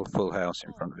zero saw a full house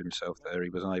in front of himself there, he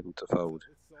was unable to fold.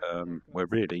 Where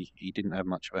really, he didn't have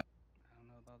much of a... I don't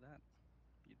know about that.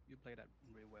 You played that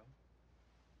really well.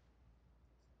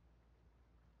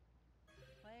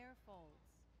 Player folds.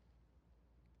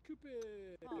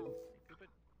 Cupid. Call. Stupid.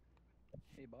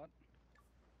 Hey, bot.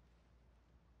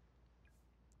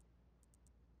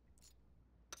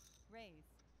 Raise.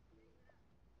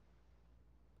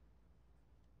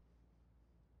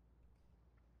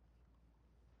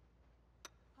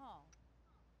 Call.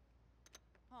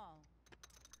 Call.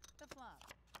 The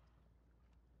flop.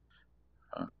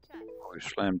 Check. We've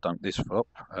slam dunked this flop.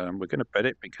 We're going to bet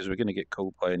it because we're going to get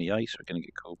called by any ace. We're going to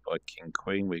get called by king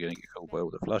queen. We're going to get called by all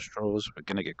the flush draws. We're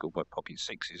going to get called by pocket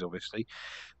sixes, obviously.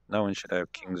 No one should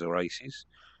have kings or aces,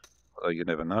 although you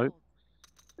never know. Fold.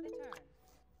 The turn.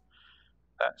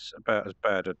 That's about as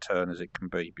bad a turn as it can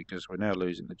be because we're now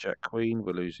losing the jack queen.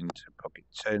 We're losing to pocket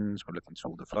tens. We're looking to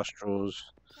all the flush draws.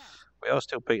 Check. We are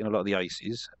still beating a lot of the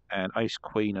aces, and ace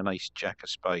queen and ace jack of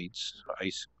spades.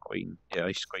 Ace queen, yeah,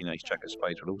 ace queen, ace jack of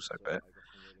spades will also bet.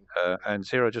 And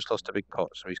zero just lost a big pot,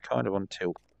 so he's kind of on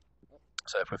tilt.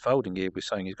 So if we're folding here, we're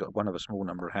saying he's got one of a small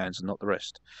number of hands and not the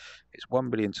rest. It's 1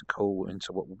 billion to call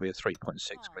into what will be a 3.6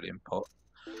 million pot.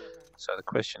 The river. So the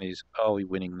question is, are we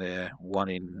winning there 1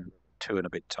 in 2 and a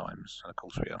bit times? And of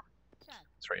course we are, Check.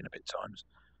 3 and a bit times.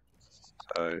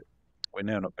 So we're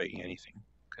now not beating anything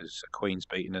because Queen's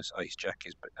beating us. Ace Jack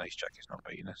is not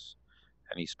beating us.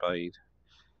 Any spade.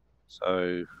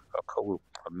 So I'll call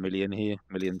 $1 million here,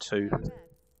 $1.2 million.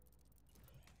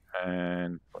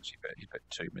 And what's he bet? He's bet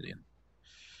 2 million.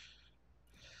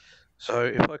 So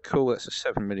if I call, that's a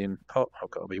 7 million pot.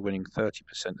 I've got to be winning 30%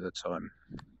 of the time.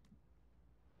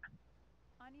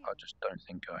 I just don't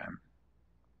think I am.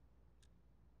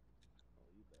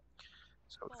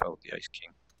 So we'll fold the ace king.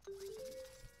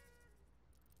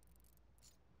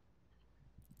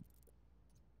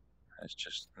 There's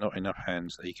just not enough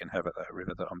hands that he can have at that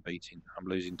river that I'm beating. I'm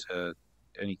losing to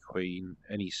any queen,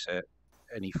 any set,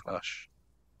 any flush.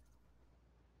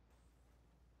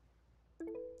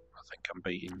 I think I'm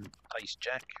beating ace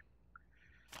jack.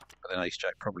 But then ace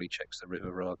jack probably checks the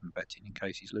river rather than betting in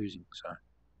case he's losing. So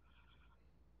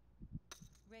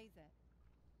Raise it.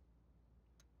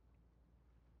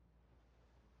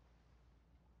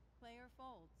 Player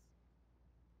folds.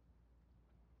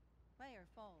 Player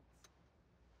folds.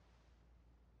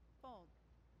 Fold.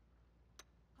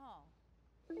 Call.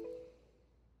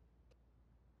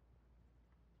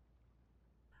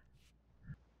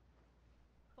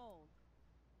 Fold.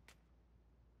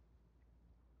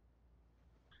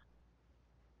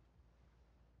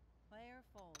 Player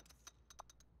folds.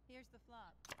 Here's the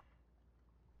flop.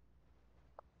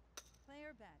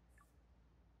 Player bets.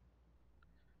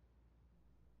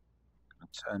 I'm going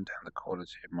to turn down the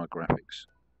quality of my graphics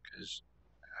because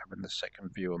having the second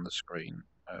view on the screen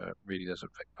really does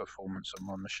affect performance on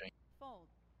my machine. Fold.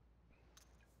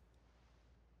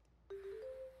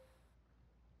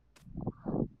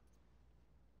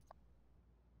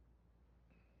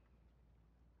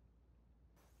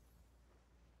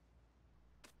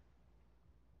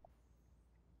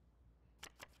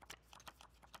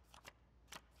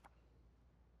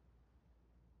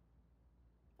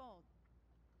 Fold.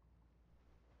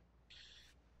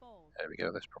 Fold. There we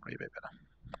go, that's probably a bit better.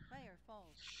 Player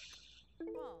fold.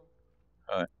 Call.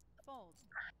 Alright. Fold.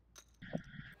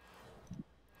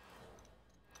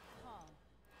 Call.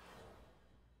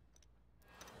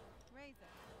 Raise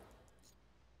it.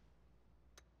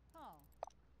 Call.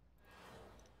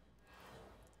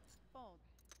 Fold.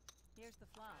 Here's the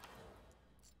flop.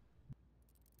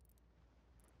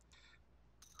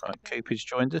 Right, Cupid's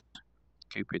joined us.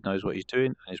 Cupid knows what he's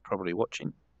doing and is probably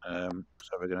watching.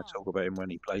 So we're going to talk about him when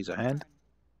he plays a hand.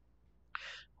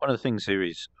 One of the things here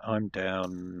is I'm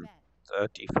down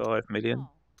 35 million.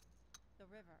 The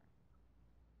river.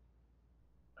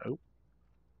 Oh.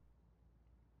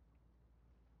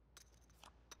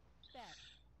 Bet.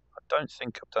 I don't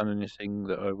think I've done anything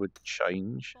that I would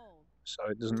change. Fold. So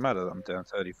it doesn't matter that I'm down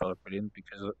 35 million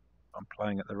because I'm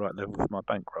playing at the right level for my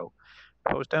bankroll.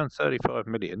 If I was down 35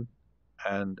 million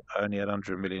and I only had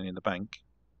 100 million in the bank,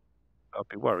 I'd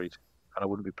be worried and I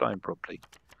wouldn't be playing properly.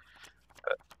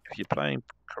 But if you're playing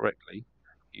correctly,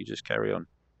 you just carry on.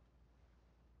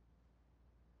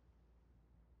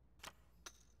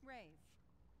 Raise.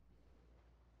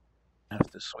 I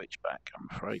have to switch back, I'm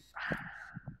afraid.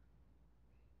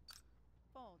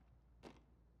 Fold.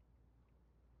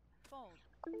 Fold.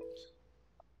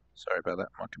 Sorry about that,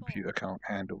 my computer can't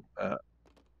handle the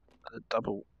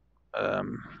double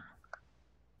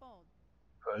Fold.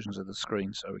 versions of the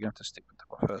screen, so we're going to have to stick with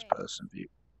the first person view.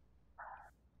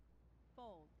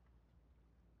 Fold.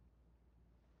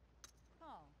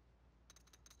 Call.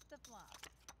 The flop.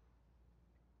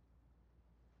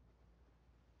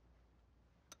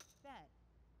 Bet.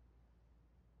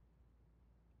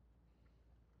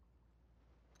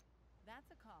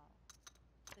 That's a call.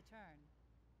 The turn.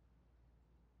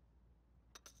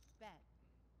 Bet.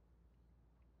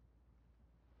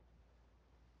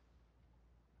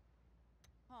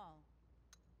 Call.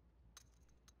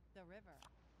 The river.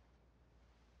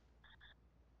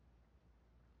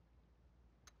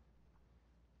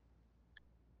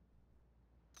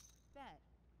 Bet.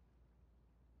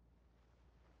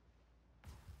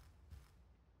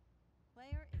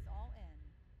 Player is all in.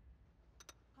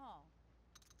 Call.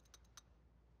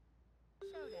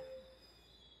 Showdown.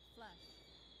 Flush.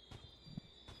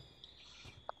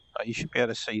 You should be able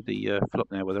to see the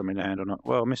flop now, whether I'm in the hand or not.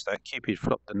 Well, I missed that. Cupid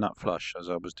flopped the nut flush as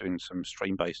I was doing some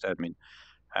stream-based admin,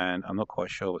 and I'm not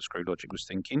quite sure what Screw Logic was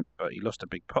thinking, but he lost a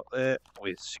big pot there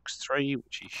with 6-3,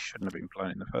 which he shouldn't have been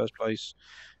playing in the first place,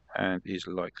 and is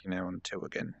likely now on tilt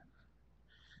again.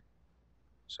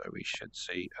 So we should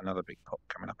see another big pot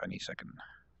coming up any second.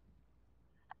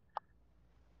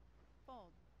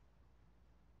 Fold.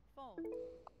 Fold.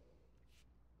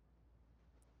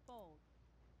 Fold.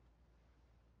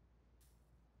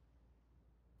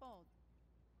 Fold.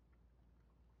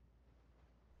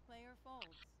 Player folds.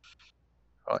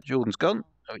 Right, Jordan's gone.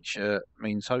 which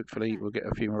means hopefully we'll get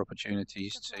a few more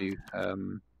opportunities to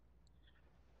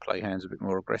play hands a bit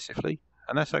more aggressively,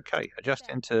 and that's okay.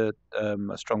 Adjusting to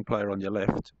a strong player on your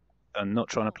left and not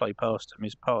trying to play past them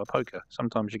is part of poker.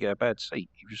 Sometimes you get a bad seat,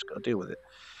 you've just got to deal with it.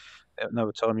 At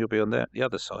another time you'll be on the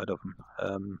other side of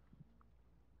them.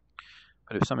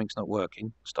 But if something's not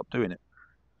working, stop doing it.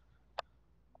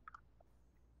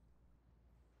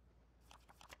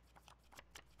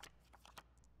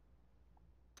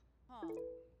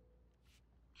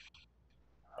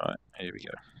 Right, here we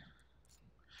go.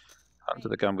 Under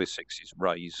the gun with sixes,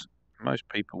 raise. Most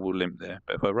people will limp there,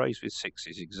 but if I raise with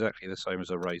sixes, exactly the same as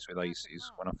I raise with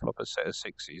aces. When I flop a set of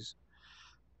sixes,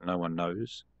 no one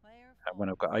knows. And when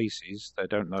I've got aces, they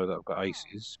don't know that I've got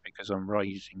aces because I'm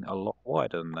raising a lot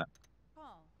wider than that.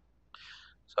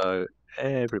 So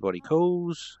everybody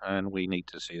calls, and we need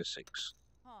to see a six.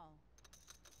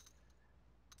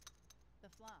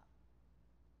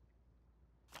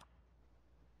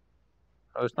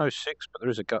 There's no six, but there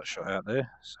is a gut shot out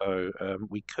there, so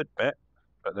we could bet,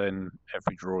 but then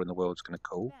every draw in the world's going to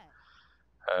call.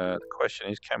 The question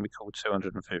is, can we call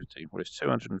 250? Well, it's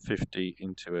 250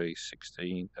 into a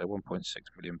 1.6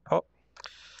 million pot.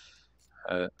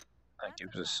 That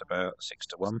gives us about 6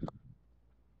 to 1.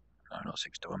 No, not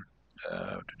 6 to 1.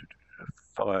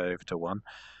 5 to 1,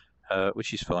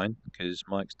 which is fine because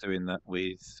Mike's doing that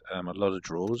with a lot of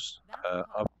draws.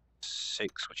 I've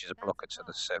 6, which is a blocker to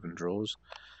the 7 draws.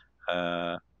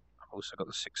 I've also got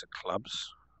the 6 of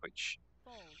clubs, which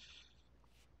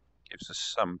gives us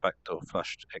some backdoor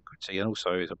flush equity, and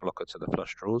also is a blocker to the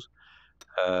flush draws.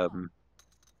 Oh,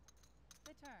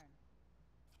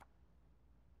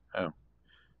 and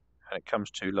it comes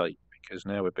too late because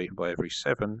now we're beaten by every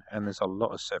 7, and there's a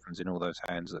lot of 7s in all those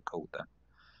hands that called that.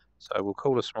 So we'll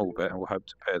call a small bet and we'll hope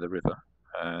to pair the river.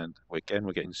 And again,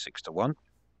 we're getting 6 to 1.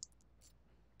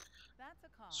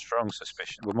 Strong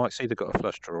suspicion. Well, Mike's either got a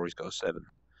flush draw or he's got a 7.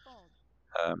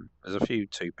 There's a few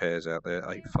 2 pairs out there,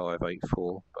 8-5,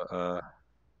 8-4, but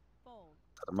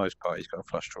for the most part he's got a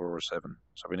flush draw or a 7.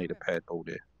 So we need a paired board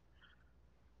here.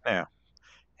 Now,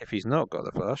 if he's not got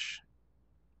the flush,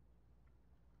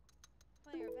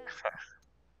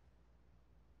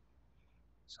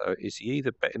 so is he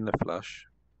either betting the flush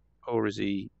or is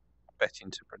he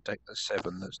betting to protect the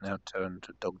 7 that's now turned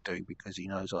to dog do because he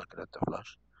knows I could have the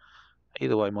flush?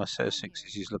 Either way, my set of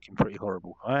 6s is looking pretty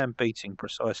horrible. I am beating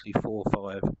precisely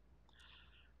 4-5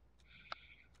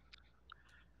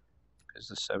 because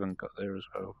the 7 got there as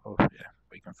well. Oh yeah,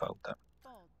 we can fold that.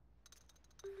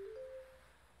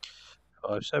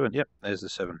 5-7. Yep, there's the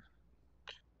 7.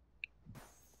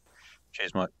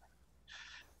 Cheers, Mike.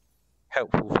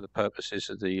 Helpful for the purposes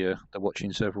of the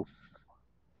watching several.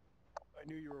 I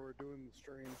knew you were doing the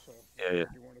stream, so yeah.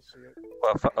 You want to see it?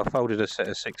 Well, I folded a set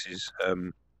of 6s,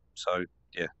 so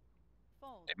yeah,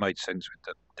 it made sense with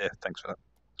the. Yeah, thanks for that.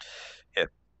 Yeah.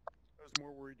 I was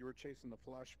more worried you were chasing the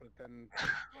flush, but then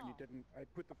when you didn't, I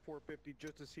put the 450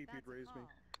 just to see if you'd raise me.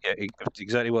 Yeah,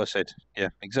 exactly what I said. Yeah,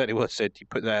 exactly what I said. You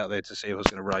put that out there to see if I was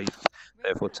going to raise,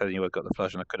 therefore telling you I got the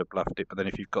flush, and I could have bluffed it. But then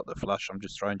if you've got the flush, I'm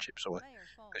just throwing chips away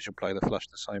because you'll play the flush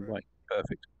the same way.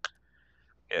 Perfect.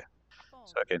 Yeah.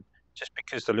 So again, just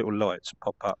because the little lights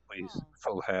pop up with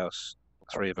full house,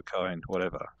 3 of a kind,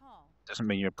 whatever, doesn't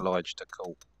mean you're obliged to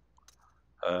call.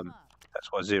 That's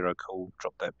why Zero Call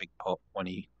dropped that big pot when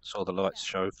he saw the lights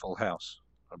show full house.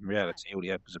 In reality, all he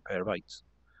had was a pair of 8s.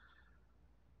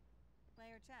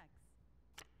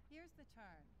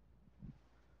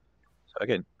 So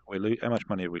again, how much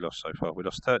money have we lost so far? We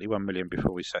lost 31 million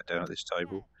before we sat down at this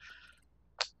table.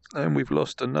 And we've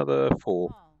lost another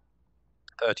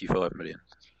 35 million.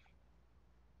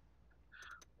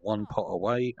 1 pot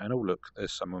away, and oh look,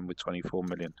 there's someone with 24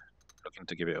 million looking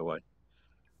to give it away.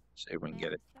 See if we can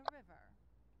get it.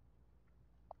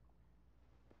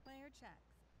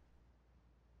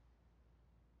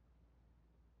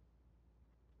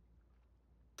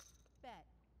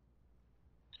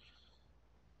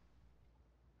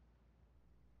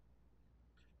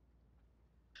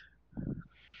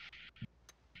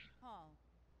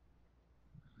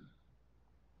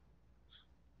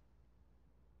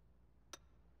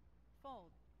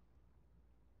 Fold.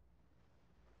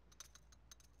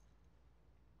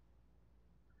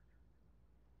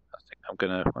 I think I'm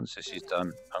gonna, once this is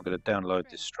done, I'm gonna download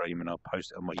this stream and I'll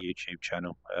post it on my YouTube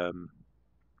channel. There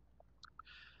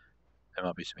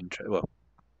might be some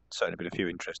certainly been a few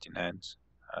interesting hands,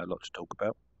 a lot to talk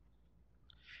about.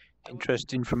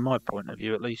 Interesting from my point of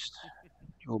view, at least.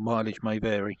 Your mileage may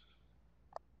vary.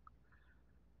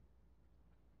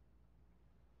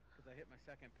 Because I hit my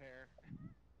second pair,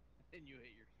 and you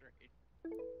hit your straight.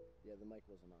 Yeah, the mic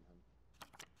wasn't on him.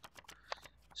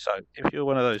 So if you're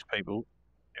one of those people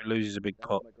who loses a big That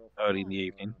pot was my girlfriend. early in the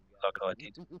evening, like I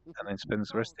did, and then spends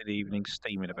the rest of the evening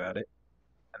steaming about it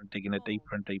and digging a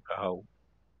deeper and deeper hole,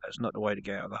 that's not the way to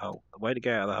get out of the hole. The way to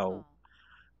get out of the hole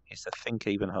is to think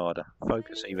even harder,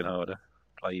 focus even harder,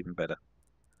 play even better.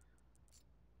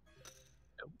 Oh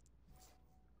my god.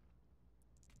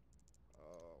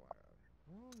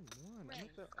 Wrong one. I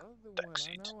hit the other one. That's I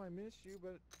it. know I missed you,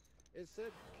 but it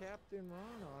said Captain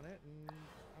Ron on it, and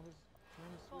I was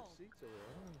trying to switch seats over.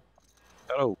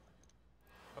 Hello.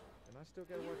 And I still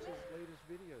gotta watch his latest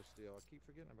video still. I keep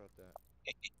forgetting about that.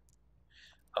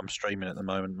 I'm streaming at the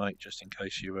moment, mate, just in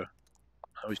case you were...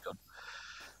 Oh, he's gone.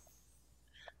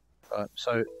 Right,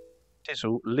 so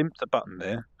Dizzle limped the button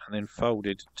there and then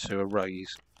folded to a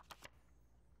raise.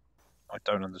 I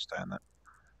don't understand that.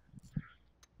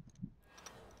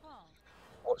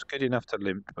 What's good enough to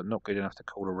limp but not good enough to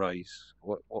call a raise?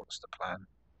 What's the plan?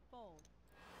 Fold.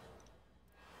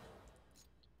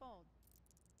 Fold.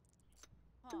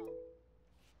 Call.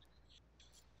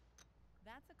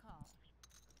 That's a call.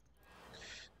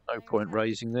 No point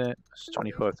raising there. It's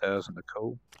 25,000 to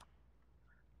call.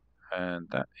 And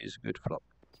that is a good flop.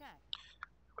 Check.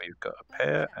 We've got a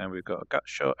pair, and we've got a gut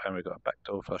shot, and we've got a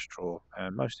backdoor flush draw.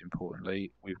 And most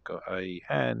importantly, we've got a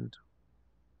hand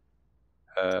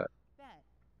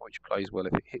which plays well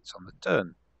if it hits on the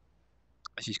turn.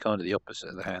 This is kind of the opposite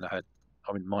of the hand I had.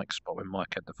 I'm in Mike's spot when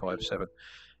Mike had the 5-7.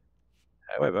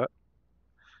 However,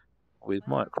 with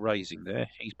Mike raising there,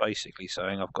 he's basically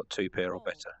saying I've got 2 pair or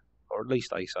better, or at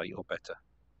least ace-8 or better.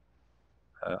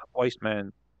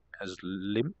 Wasteman has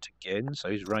limped again,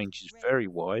 so his range is very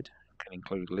wide, can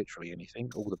include literally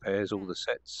anything, all the pairs, all the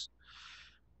sets.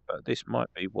 But this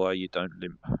might be why you don't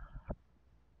limp,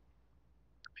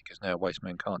 because now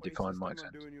Wasteman can't define Mike's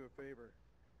hand. Doing you a favor.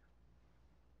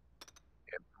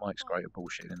 Yeah, Mike's great at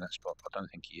bullshitting in that spot. I don't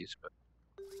think he is, but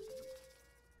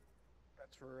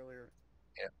That's for earlier.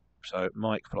 yeah. So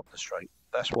Mike flopped the straight.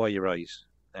 That's why you raise.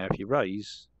 Now, if you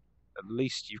raise, at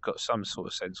least you've got some sort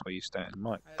of sense where you stand.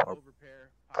 Mike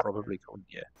probably called,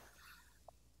 yeah.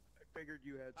 I figured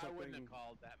you had something. I wouldn't have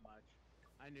called that much.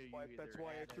 I knew you either That's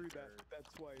why I had threw it that. or...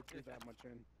 That's why I threw that much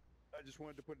in. I just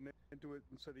wanted to put an into it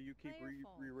instead of you keep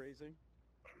re-raising.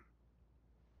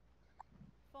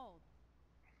 Fold.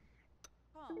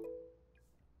 Call.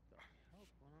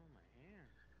 What's going on with my hand?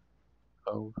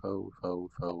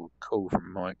 Fold. Call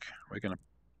from Mike. We're gonna.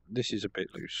 This is a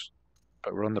bit loose,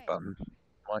 but we're on the button.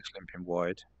 Mike's limping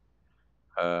wide.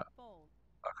 I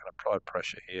can apply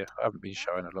pressure here. I haven't been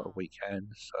showing a lot of weak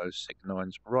hands, so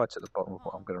 6-9's right at the bottom of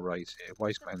what I'm going to raise here.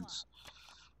 Wasteman's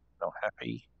not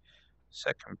happy.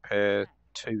 Second pair,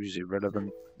 2's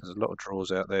irrelevant. There's a lot of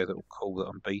draws out there that will call that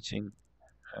I'm beating,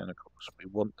 and of course we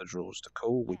want the draws to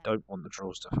call. We don't want the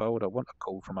draws to fold. I want a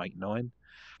call from 8-9. I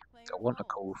want a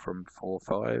call from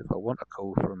 4-5. I want a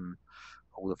call from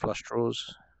all the flush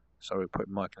draws. So we put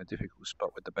Mike in a difficult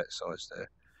spot with the bet size there,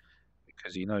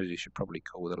 because he knows he should probably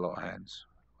call with a lot of hands.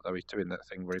 Although he's doing that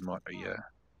thing where he might be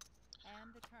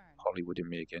Hollywooding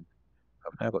me again.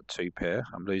 I've now got 2 pair.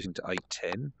 I'm losing to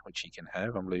 8-10, which he can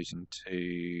have. I'm losing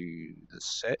to the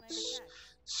sets.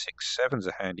 6-7's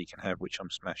a hand he can have, which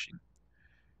I'm smashing.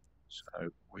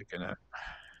 So we're going to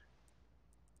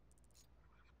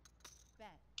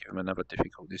give him another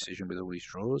difficult decision with all these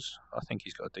draws. I think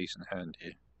he's got a decent hand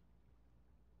here.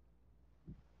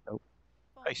 Nope.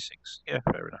 Ace-6. Yeah,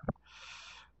 fair enough.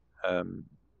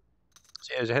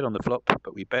 So yeah, there's a head on the flop,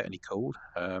 but we bet and he called.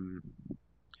 But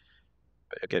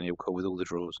again, he'll call with all the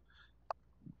draws.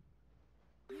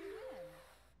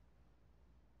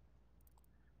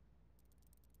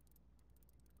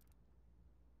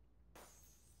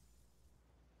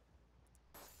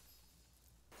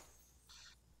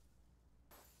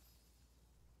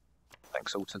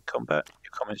 Thanks, Altered Combat.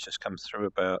 Your comments just come through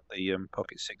about the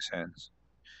pocket 6 hands.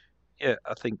 Yeah,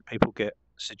 I think people get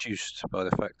seduced by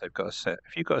the fact they've got a set.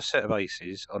 If you've got a set of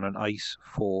aces on an ace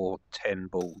 4-10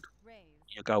 board,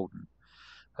 you're golden.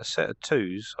 A set of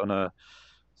 2s on a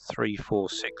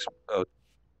 3-4-6 or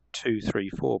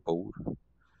 2-3-4 board,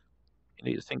 you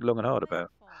need to think long and hard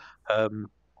about.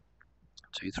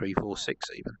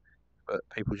 2-3-4-6 even, but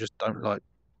people just don't like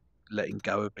letting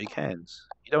go of big hands.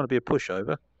 You don't want to be a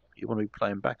pushover. You want to be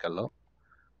playing back a lot.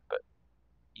 But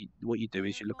what you do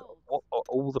is you look at what are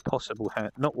all the possible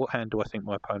hand. Not what hand do I think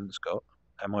my opponent's got.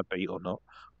 Am I beat or not?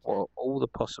 What are all the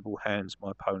possible hands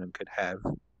my opponent could have,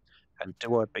 and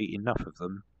do I beat enough of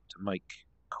them to make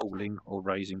calling or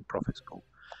raising profitable?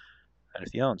 And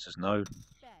if the answer's no,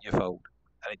 you fold.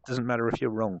 And it doesn't matter if you're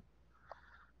wrong.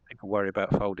 People worry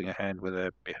about folding a hand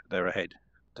where they're ahead.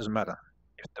 It doesn't matter.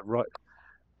 If the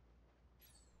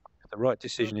The right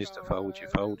decision is to fold. You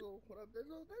fold. What up,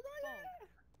 Dizzle?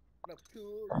 What up,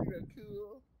 cool? You got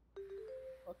cool?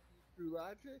 Fuck you, True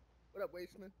Logic. What up,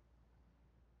 Wasteman?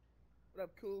 What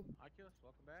up, cool? Oculus,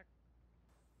 welcome back.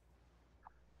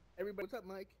 Everybody, what's up,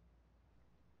 Mike?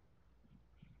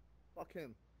 Fuck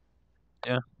him.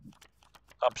 Yeah.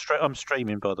 I'm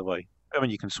streaming, by the way. I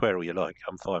mean, you can swear all you like.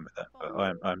 I'm fine with that. But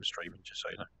I'm streaming, just so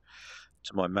you know,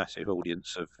 to my massive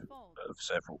audience of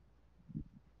several.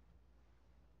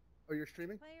 Oh, you're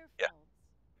streaming? Yeah.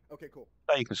 Okay, cool.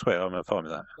 No, you can swear. I'm fine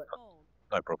with that.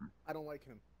 No problem. I don't like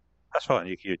him. That's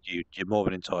fine. You're more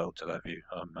than entitled to that view.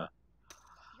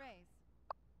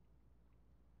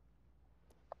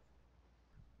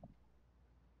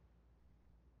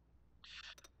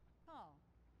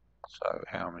 So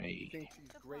how many? He thinks he's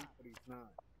great, but he's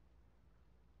not.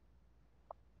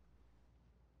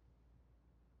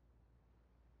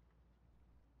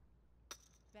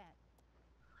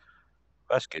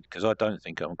 That's good because I don't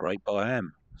think I'm great, but I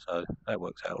am. So that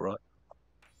works out all right.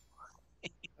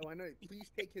 Oh, I know.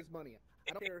 Please take his money.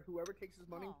 I don't care whoever takes his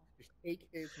money. Just take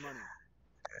his money.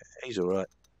 He's all right.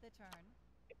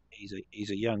 He's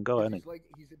a young guy, isn't he?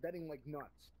 He's betting like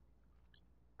nuts.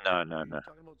 No.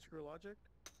 Talking about Screw Logic?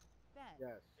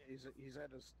 Yes. He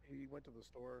went to the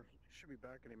store. He should be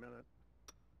back any minute.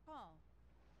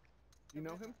 You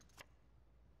know him?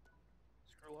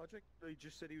 Screw Logic? He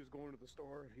just said he was going to the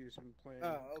store. He's been playing.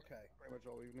 Oh, okay. Pretty much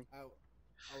all evening. I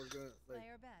was gonna like.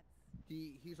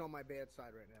 He's on my bad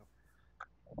side right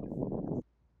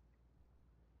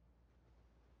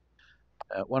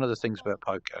now. One of the things about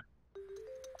poker.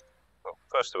 Well,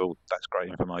 first of all, that's great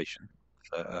information.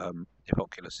 If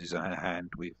Oculus is in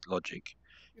hand with Logic,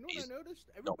 you know what he's I noticed?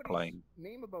 not playing.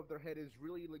 Name above their head is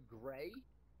really like gray.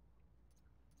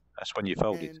 That's when you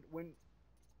fold it. And when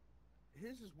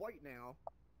his is white now.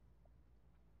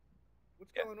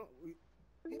 What's going on?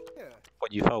 Yeah.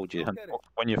 When you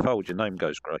fold, your name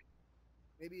goes grey.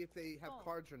 Maybe if they have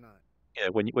cards or not. Yeah,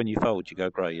 when you fold, you go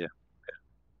grey. Yeah.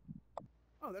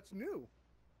 Oh, that's new.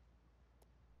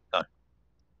 No.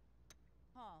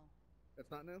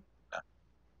 That's not new? No.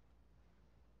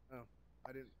 Oh,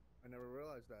 I never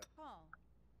realized that.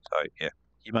 So yeah,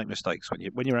 you make mistakes when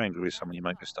you're angry with someone. You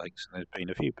make mistakes, and there's been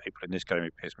a few people in this game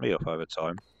who pissed me off over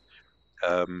time.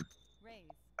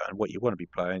 And what you want to be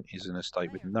playing is in a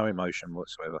state with no emotion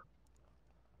whatsoever,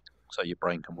 so your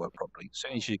brain can work properly. As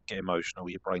soon as you get emotional,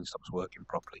 your brain stops working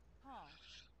properly.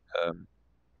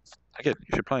 Again,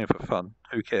 if you're playing for fun,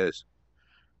 who cares?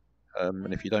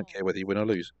 And if you don't care whether you win or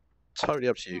lose, totally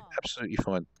up to you. Absolutely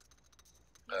fine.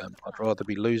 I'd rather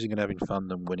be losing and having fun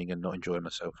than winning and not enjoying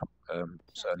myself.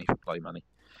 Certainly for play money.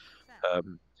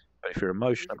 But if you're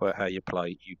emotional about how you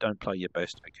play, you don't play your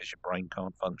best because your brain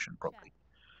can't function properly.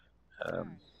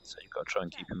 So you've got to try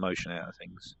and keep emotion out of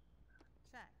things.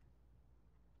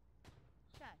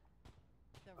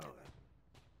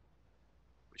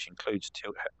 Which includes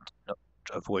tilt, not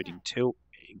avoiding tilt.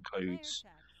 It includes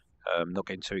not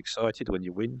getting too excited when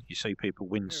you win. You see people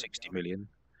win 60 million,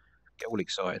 get all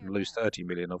excited and lose 30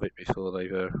 million of it before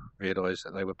they've realised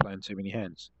that they were playing too many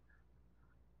hands.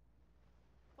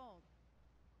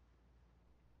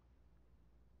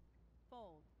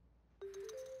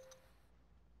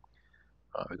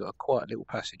 Right, we've got a quiet little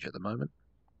passage at the moment.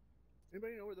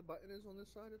 Anybody know where the button is on this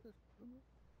side of this?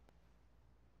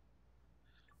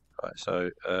 Right,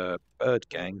 so Bird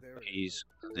Gang is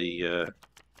the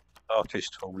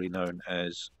artist formerly known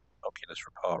as Oculus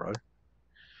Reparo,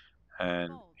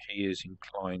 and he is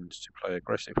inclined to play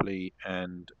aggressively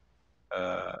and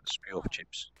spew off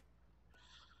chips.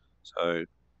 So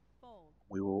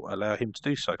we will allow him to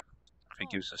do so if he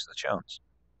gives us the chance.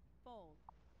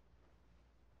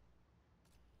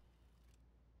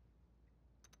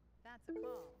 That's a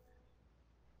call.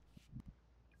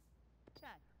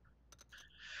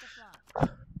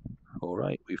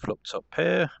 Alright, we flopped top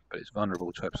pair, but it's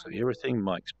vulnerable to absolutely everything.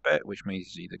 Mike's bet, which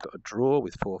means he's either got a draw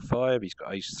with 4-5, he's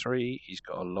got ace-3, he's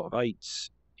got a lot of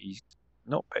 8s. He's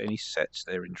not bet any sets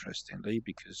there, interestingly,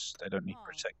 because they don't need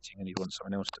protecting and he wants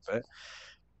someone else to bet.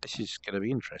 This is going to be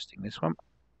interesting, this one.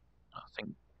 I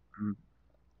think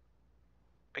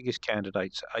biggest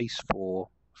candidates are ace-4,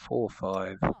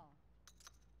 4-5, and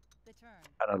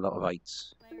a lot of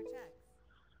 8s.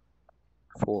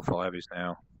 4-5 is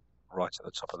now right at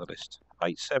the top of the list.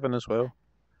 8-7 as well.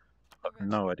 I've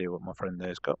no idea what my friend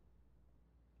there's got.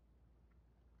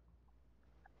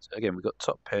 So again, we've got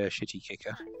top pair, shitty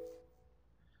kicker.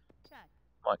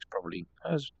 Mike's probably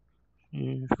has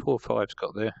 4-5's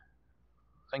got there.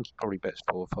 I think he probably bets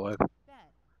 4-5.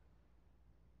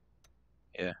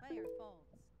 Yeah.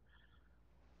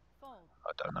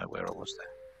 I don't know where I was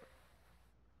there.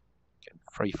 Again,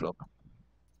 free flop.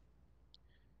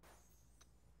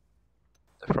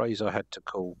 The phrase I had to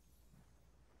call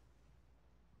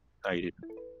dated.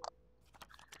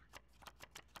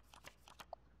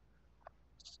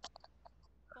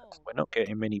 We're not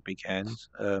getting many big hands.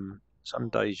 Some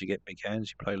days you get big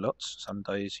hands, you play lots. Some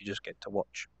days you just get to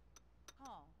watch.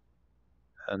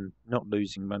 And not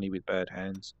losing money with bad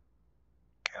hands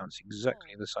counts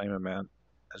exactly the same amount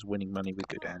as winning money with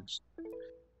good hands.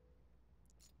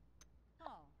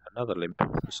 Another limp.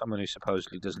 For someone who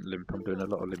supposedly doesn't limp, I'm doing a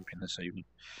lot of limping this evening.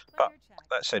 But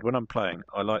that said, when I'm playing,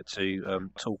 I like to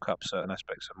talk up certain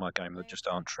aspects of my game that just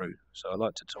aren't true. So I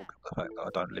like to talk up the fact that I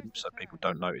don't limp so people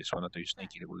don't notice when I do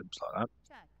sneaky little limps like that.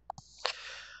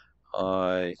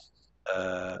 I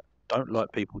don't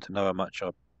like people to know how much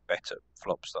I bet at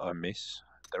flops that I miss.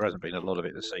 There hasn't been a lot of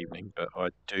it this evening, but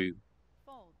I do.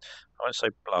 I won't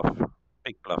say bluff.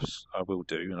 Big bluffs I will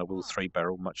do, and I will three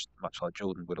barrel much like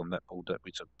Jordan would on that board that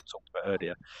we talked about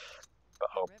earlier. But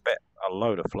I'll bet a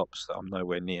load of flops that I'm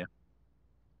nowhere near.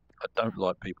 I don't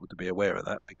like people to be aware of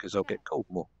that because I'll get called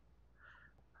more.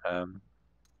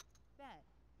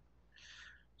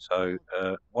 So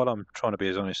while I'm trying to be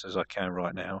as honest as I can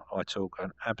right now, I talk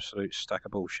an absolute stack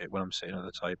of bullshit when I'm sitting at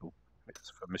the table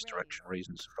for misdirection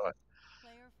reasons. Right.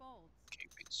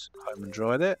 Cupid's home and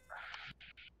dry there.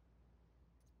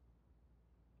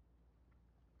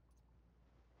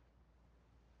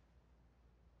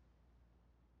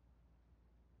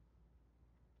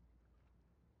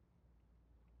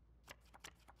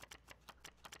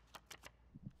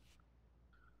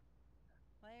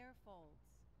 Player folds.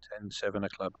 10-7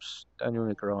 of clubs. Daniel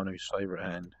Negreanu's favourite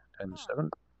hand. 10-7.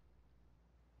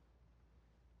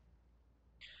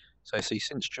 So see,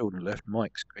 since Jordan left,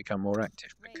 Mike's become more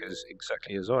active because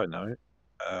exactly as I know,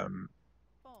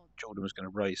 Jordan was going to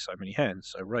raise so many hands.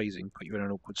 So raising put you in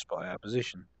an awkward spot out of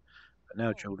position. But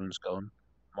now Jordan's gone,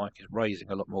 Mike is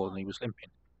raising a lot more than he was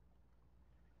limping.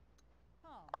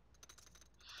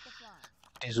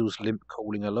 Dizzle's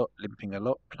limping a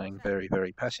lot, playing very,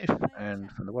 very passive, and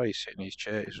from the way he's sitting in his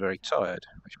chair, is very tired,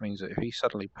 which means that if he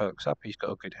suddenly perks up, he's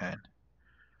got a good hand.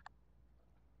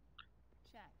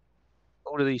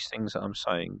 All of these things that I'm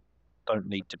saying don't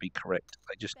need to be correct.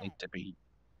 They just need to be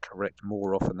correct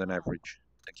more often than average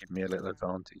to give me a little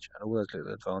advantage, and all those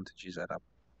little advantages add up.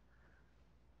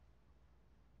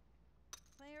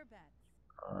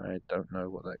 I don't know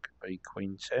what that could be.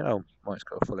 Queen 10. Oh, Mike's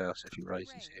got a full house if he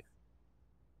raises here.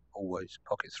 Always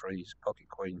pocket threes, pocket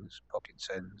queens, pocket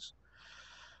tens.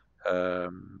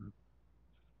 Pocket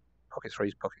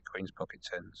threes, pocket queens, pocket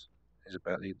tens is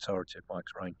about the entirety of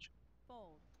Mike's range.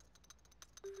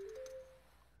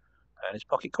 And it's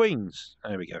pocket queens.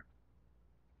 There we go.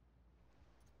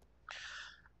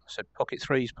 I said pocket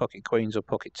threes, pocket queens, or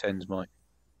pocket tens, Mike.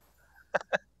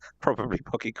 Probably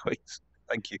pocket queens.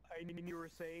 Thank you. I knew you were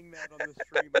saying that on the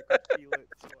stream. I could feel it,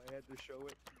 so I had to show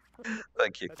it.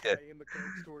 Thank you. That's yeah. why I aim the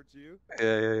cards towards you.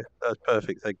 Yeah. That's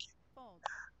perfect. Thank you.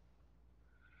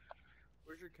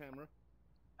 Where's your camera?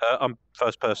 I'm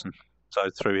first person, so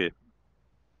through here.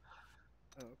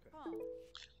 Oh, okay.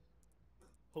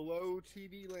 Hello,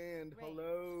 TV land.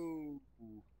 Hello.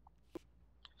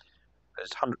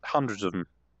 There's hundreds of them.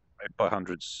 By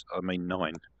hundreds, I mean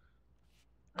 9.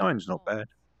 9's not bad.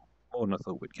 More than I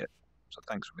thought we'd get. So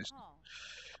thanks for listening.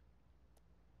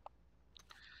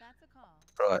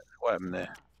 Right, what happened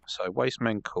there? So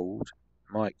Wasteman called,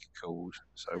 Mike called.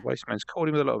 So Wasteman's called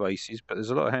him with a lot of aces, but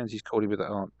there's a lot of hands he's called him with that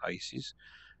aren't aces.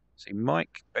 See,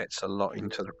 Mike bets a lot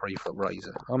into the pre-flop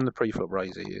raiser. I'm the pre-flop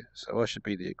raiser here, so I should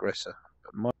be the aggressor.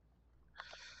 But Mike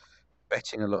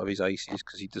betting a lot of his aces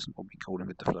because he doesn't want me calling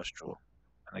with the flush draw.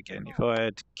 And again, if I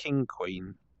had King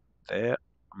Queen there,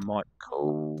 I might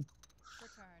call.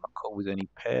 I'll call with any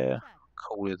pair.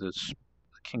 Call with the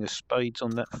King of Spades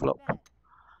on that flop.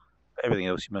 Everything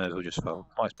else you may as well just fold.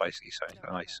 Mike's basically saying he's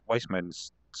got an ace.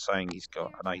 Wasteman's saying he's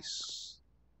got an ace.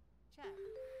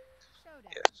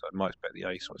 Yeah, so Mike's bet the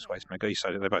ace. What's Wasteman? He's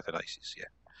saying they both had aces, yeah.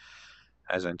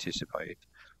 As anticipated.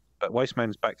 But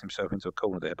Wasteman's backed himself into a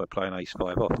corner there by playing ace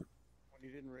 5 off. When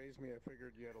you didn't raise me, I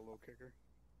figured you had a low kicker.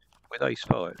 With ace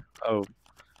 5? Oh,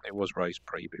 it was raised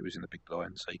pre, but it was in the big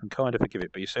blind, so you can kind of forgive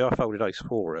it. But you see, I folded ace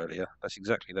 4 earlier. That's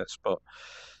exactly that spot.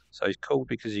 So he's called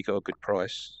because he got a good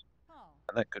price.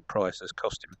 And that good price has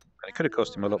cost him. And it could have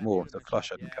cost him a lot more if the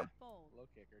flush hadn't come.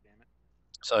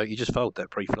 So you just fold that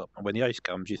pre-flop. And when the ace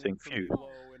comes, you think, phew.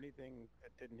 Anything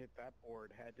that didn't hit that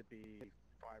board had to be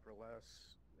 5 or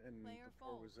less. And the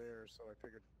 4 was there, so I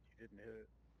figured you didn't hit it.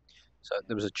 So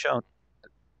there was a chance.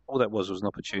 All that was an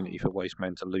opportunity for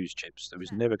Wasteman to lose chips. There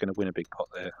was never going to win a big pot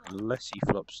there unless he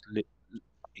flops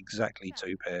exactly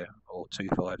 2 pair or 2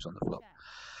 5s on the flop.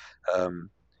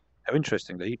 Now,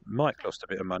 interestingly, Mike lost a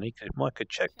bit of money because if Mike had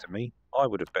checked to me, I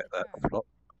would have bet that flop,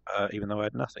 even though I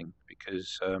had nothing,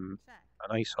 because an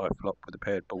ace-high flop with a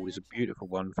paired board is a beautiful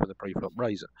one for the pre-flop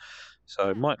raiser.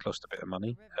 So Mike lost a bit of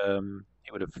money.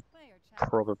 He would have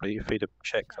probably, if he'd have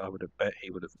checked, I would have bet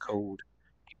he would have called.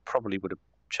 He probably would have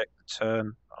checked the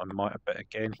turn. I might have bet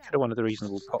again. He could have won a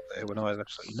reasonable pot there when I had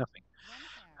absolutely nothing.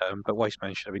 But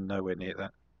Wasteman should have been nowhere near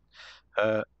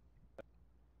that.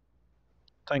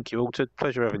 Thank you, Altered.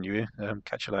 Pleasure having you here.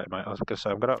 Catch you later, mate. I was going to say,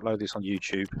 I'm going to upload this on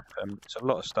YouTube. It's a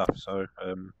lot of stuff, so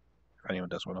if anyone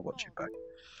does want to watch it back.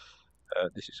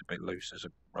 This is a bit loose as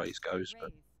a raise goes,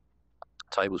 but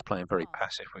table's playing very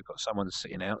passive. We've got someone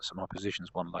sitting out, so my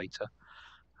position's one later.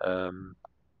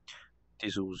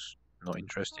 Dizzle's not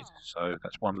interested, so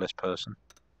that's one less person.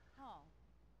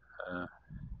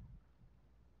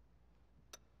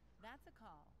 That's a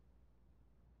call.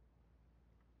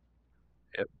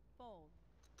 Yep. Fold.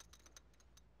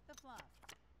 The flop.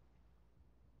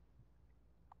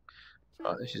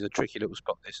 Right, this is a tricky little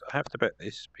spot. This I have to bet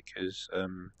this because if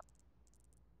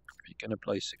you're going to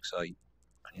play 6-8 and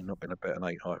you're not going to bet an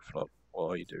 8-high flop, what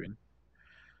are you doing?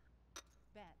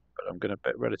 Bet. But I'm going to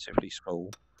bet relatively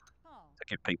small to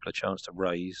give people a chance to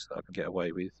raise that I can get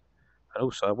away with. And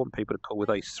also, I want people to call with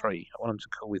ace-3. I want them to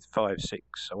call with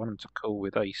 5-6. I want them to call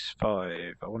with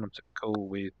ace-5. I want them to call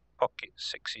with pocket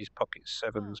 6s, pocket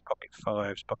 7s, pocket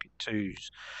 5s, pocket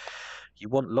 2s. You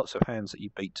want lots of hands that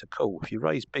you beat to call. If you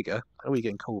raise bigger, all you're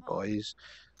getting called by is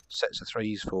sets of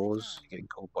 3s, 4s, you're getting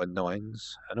called by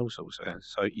 9s, and all sorts of hands.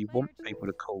 So you want people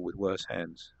to call with worse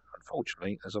hands.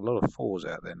 Unfortunately, there's a lot of 4s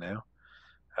out there now.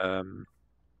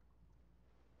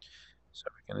 So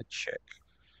we're going to check.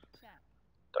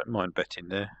 Don't mind betting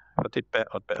there. If I did bet,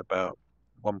 I'd bet about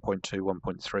 1.2,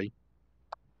 1.3.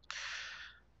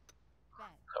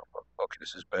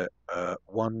 Oculus has bet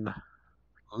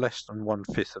less than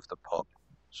 1/5 of the pot.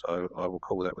 So I will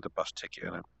call that with a bus ticket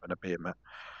and a beer mat.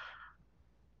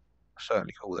 I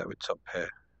certainly call that with top pair.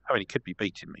 I mean, he could be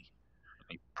beating me.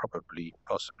 He probably,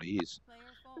 possibly is.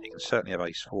 He can certainly have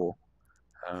ace-4.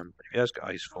 But if he has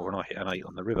got ace-4 and I hit an 8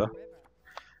 on the river,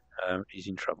 he's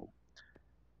in trouble.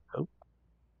 Oh.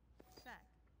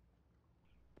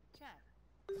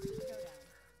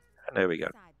 And there we go.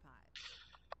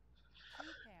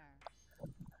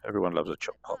 Everyone loves a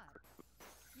chop pot.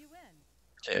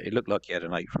 Yeah, it looked like he had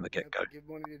an 8 from the get-go. Give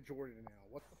money to Jordan now.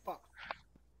 What the fuck?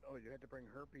 Oh, you had to bring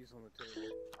herpes on the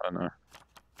table. I know.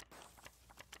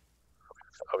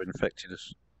 I've infected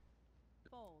us.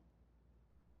 Fold.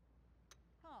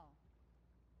 Call.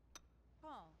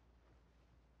 Call.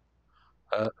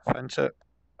 Fanta,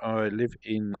 I live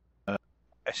in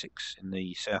Essex in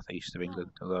the southeast of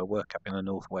England, although I work up in the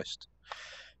northwest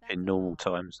in normal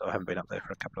times. I haven't been up there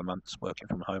for a couple of months, working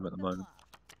from home at the moment.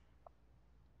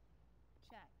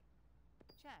 Check.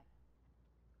 Check.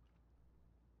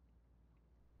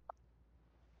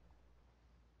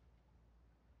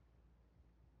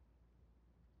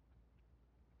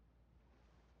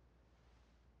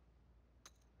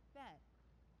 Bet.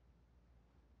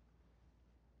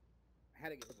 I had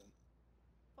to give him.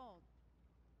 Fold.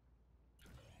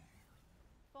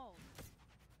 Fold.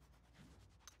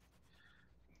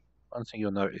 One thing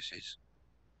you'll notice is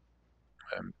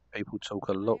people talk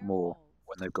a lot more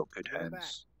when they've got good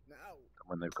hands than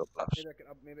when they've got bluffs.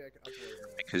 Maybe I can upload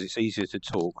it. Because it's easier to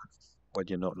talk when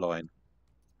you're not lying.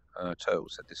 Turtle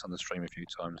said this on the stream a few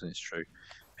times, and it's true.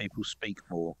 People speak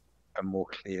more and more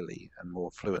clearly and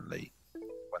more fluently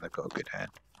when they've got a good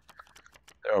hand.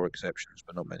 There are exceptions,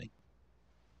 but not many.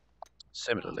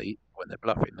 Similarly, when they're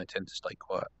bluffing, they tend to stay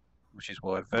quiet, which is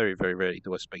why very, very rarely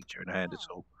do I speak during a hand at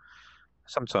all.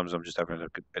 Sometimes I'm just having a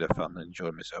good bit of fun and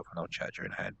enjoying myself, and I'll chat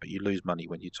during a hand, but you lose money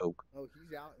when you talk. Oh,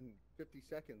 he's out in 50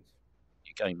 seconds.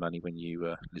 You gain money when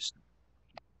you listen.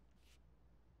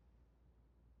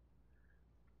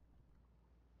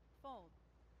 Fold.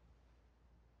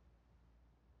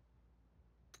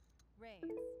 Raise.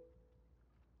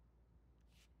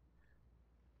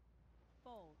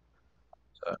 Fold.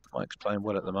 So Mike's playing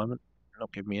well at the moment,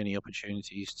 not giving me any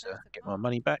opportunities to get my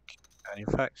money back, and in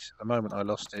fact, the moment I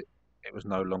lost it, it was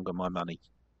no longer my money.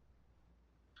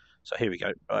 So here we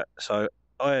go. Right, so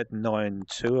I had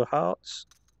 9-2 of hearts.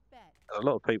 A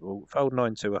lot of people fold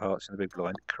 9-2 of hearts in the big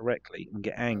blind correctly and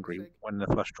get angry when the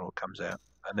flush draw comes out,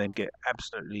 and then get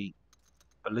absolutely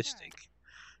ballistic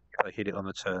if they hit it on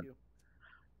the turn.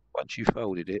 Once you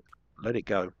folded it, let it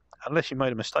go. Unless you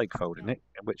made a mistake folding it,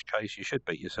 in which case you should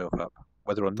beat yourself up,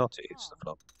 whether or not it hits the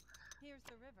flop. Here's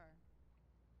the river.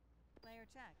 Player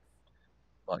checks.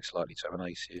 Mike's likely to have an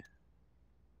ace here.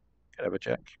 Could have a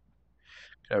jack.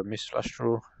 Could have a missed flush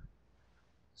draw.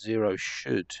 0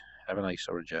 should have an ace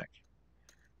or a jack.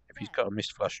 If he's got a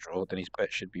missed flush draw, then his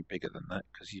bet should be bigger than that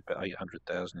because he's bet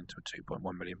 800,000 into a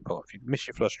 2.1 million pot. If you miss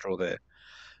your flush draw there,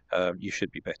 you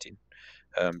should be betting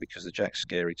because the jack's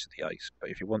scary to the ace. But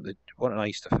if you want an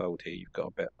ace to fold here, you've got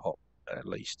to bet pot at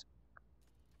least.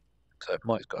 So if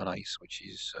Mike's got an ace, which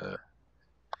is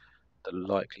the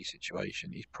likely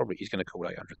situation, he's going to call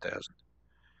 800,000.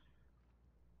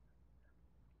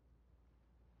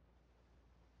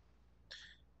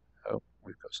 Oh,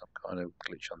 we've got some kind of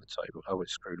glitch on the table. Oh,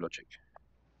 it's screw logic.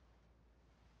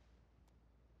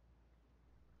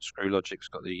 Screw logic's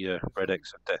got the red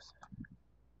X of death.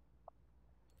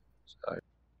 So it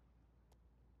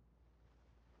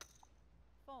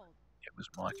was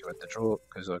Mike who had the draw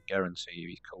because I guarantee you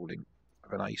he's calling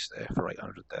with an ace there for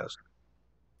 800,000.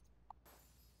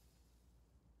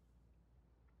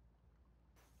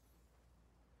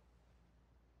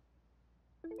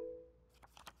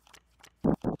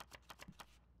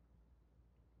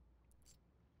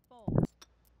 Fold.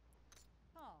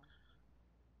 Call.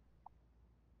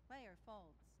 Player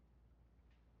folds.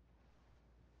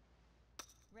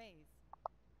 Raise.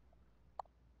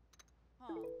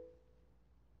 Call.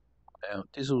 Now,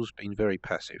 Dizzle's been very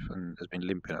passive and has been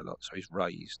limping a lot, so he's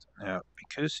raised. Now,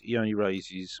 because he only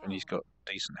raises when he's got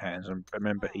decent hands, and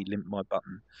remember he limped my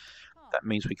button, that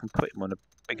means we can put him on a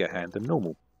bigger hand than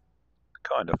normal. The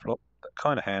kind of flop, the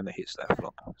kind of hand that hits that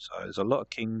flop. So there's a lot of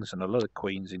kings and a lot of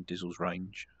queens in Dizzle's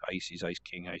range. Aces, ace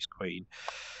king, ace queen,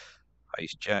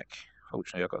 ace jack.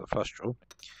 Fortunately, I got the flush draw.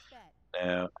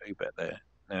 Now, who bet there?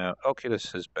 Now,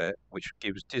 Oculus has bet, which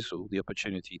gives Dizzle the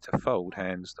opportunity to fold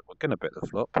hands that were going to bet the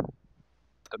flop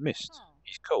that missed.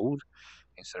 He's called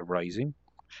instead of raising.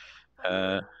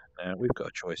 Now, we've got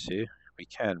a choice here. We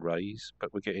can raise,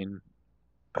 but we're getting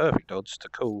perfect odds to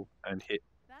call and hit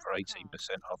for 18%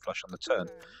 our flush on the turn.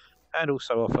 And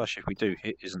also our flush, if we do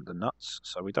hit, isn't the nuts,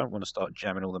 so we don't want to start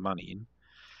jamming all the money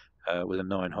in with a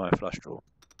 9 high flush draw,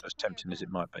 as tempting as it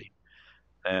might be.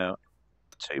 Now,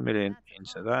 2 million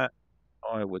into that,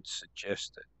 I would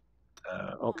suggest that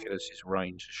Oculus's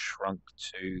range has shrunk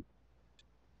to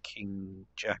king,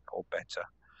 jack or better.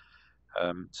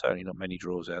 Certainly not many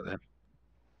draws out there.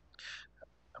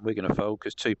 And we're going to fold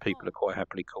because two people are quite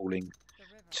happily calling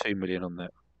 2 million on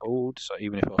that board. So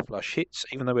even if our flush hits,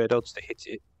 even though we had odds to hit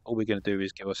it, all we're going to do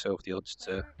is give ourselves the odds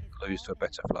to lose to a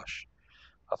better flush.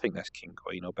 I think that's king,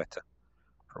 queen or better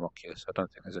from Oculus. I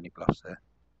don't think there's any bluffs there.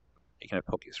 You can have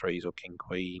pocket threes or king,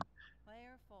 queen.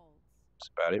 That's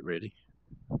about it, really.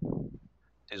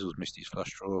 Dizzle's missed his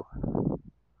flush draw.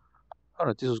 Oh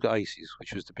no, Dizzle's got aces,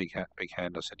 which was the big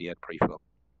hand I said he had pre-flop.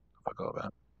 I forgot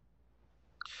about.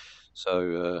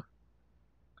 So the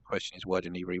question is, why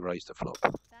didn't he re-raise the flop?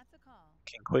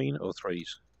 King, queen or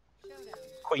threes?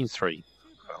 Queen, three.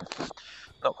 Well,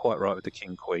 not quite right with the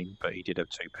king, queen, but he did have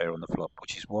 2 pair on the flop,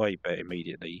 which is why he bet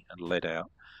immediately and led out.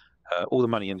 All the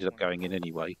money ended up going in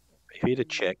anyway. If he'd have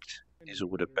checked, Dizzle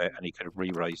would have bet and he could have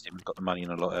re-raised him and got the money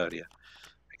in a lot earlier.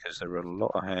 Because there are a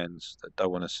lot of hands that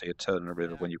don't want to see a turn in the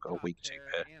river when you've got a weak 2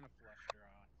 pair. And a flush draw.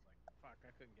 It's like, fuck,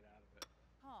 I couldn't get out of it.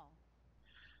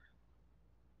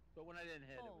 But when I didn't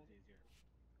hit, it was easier.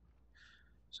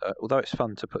 So, although it's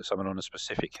fun to put someone on a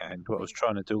specific hand, what I was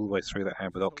trying to do all the way through that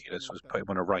hand with Oculus was put him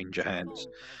on a range of hands.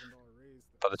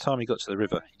 By the time he got to the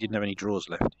river, he didn't have any draws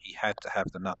left. He had to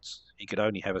have the nuts. He could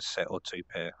only have a set or 2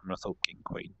 pair. And I thought king,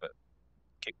 queen, but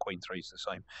king, queen, three is the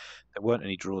same. There weren't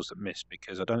any draws that missed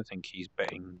because I don't think he's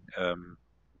betting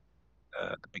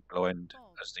the big blind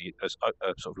as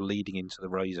sort of leading into the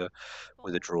razor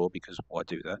with a draw, because why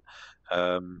do that?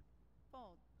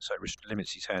 So it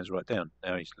limits his hands right down.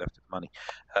 Now he's left with money.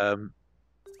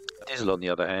 Dizzle, on the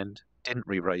other hand, didn't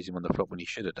re-raise him on the flop when he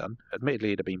should have done. Admittedly,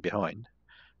 he'd have been behind.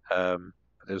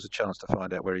 But there was a chance to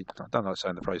find out where he... I don't like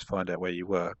saying the phrase find out where you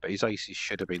were, but his aces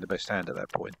should have been the best hand at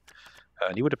that point.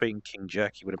 And he would have beaten king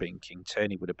jack, he would have beaten king 10,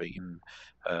 he would have beaten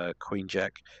queen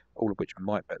jack, all of which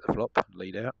might bet the flop and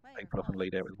lead out. People often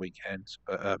lead out with weak hands,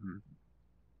 but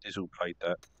Dizzle played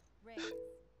that.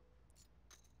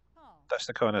 That's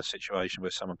the kind of situation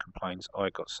where someone complains, I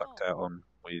got sucked out on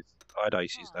with... I had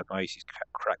aces, and my aces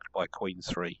cracked by queen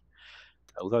 3.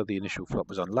 Although the initial flop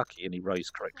was unlucky and he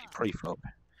raised correctly pre-flop,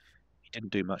 he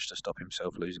didn't do much to stop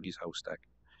himself losing his whole stack.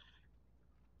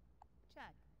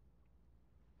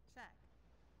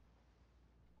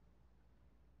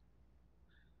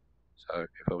 So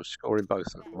if I was scoring both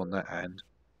of them on that hand,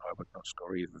 I would not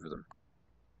score either of them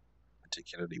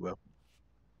particularly well.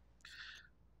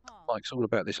 Mike's all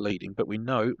about this leading, but we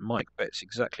know Mike bets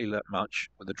exactly that much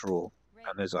with a draw,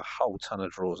 and there's a whole ton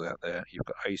of draws out there. You've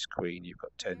got ace queen, you've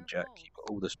got 10 jack, you've got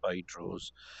all the spade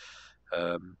draws.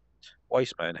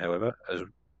 Wasteman, however, has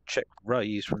check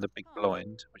raise from the big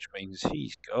blind, which means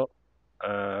he's got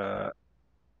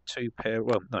 2 pair.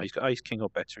 Well, no, he's got ace king or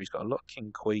better. He's got a lot of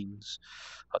king queens.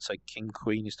 I'd say king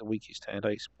queen is the weakest hand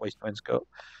ace Wasteman's got.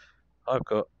 I've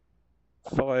got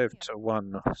 5 to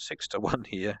 1, 6 to 1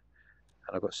 here,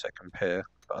 and I've got second pair.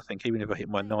 But I think even if I hit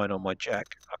my 9 on my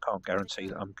jack, I can't guarantee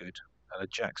that I'm good. And a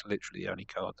jack's literally the only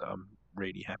card that I'm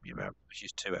really happy about, which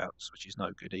is 2 outs, which is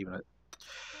no good even at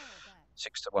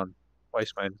 6 to 1.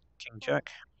 Wasteman, king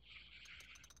jack.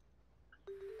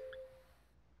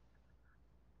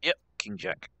 Yep, king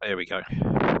jack. There we go.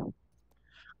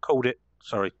 Called it.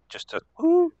 Sorry, just to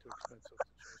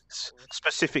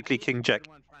specifically king jack.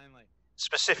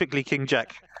 Specifically king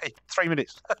jack. Hey, 3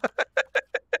 minutes.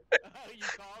 You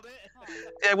called it?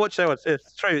 Yeah, watch that one. Yeah,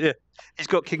 it's true. Yeah, he's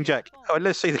got king jack. Oh,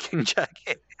 let's see the king jack.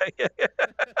 Yeah.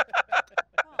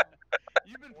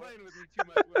 You've been playing with me too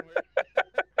much, Winward.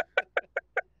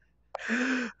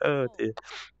 Oh dear.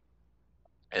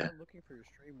 Yeah. I'm looking for your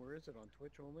stream. Where is it, on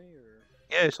Twitch only, or?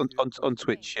 Yeah, it's on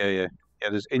Twitch. Yeah.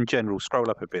 There's in general. Scroll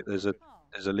up a bit. There's a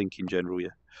link in general.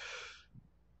 Yeah.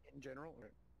 In general.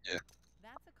 Yeah.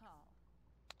 That's a call.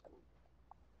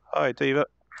 Hi, Diva.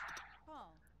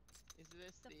 Is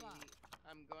this the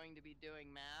I'm going to be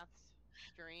doing maths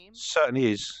stream?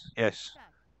 Certainly is. Yes.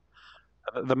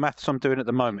 The maths I'm doing at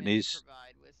the moment is.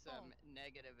 Provide with some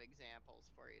negative examples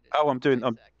for you to Oh, I'm doing. how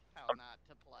not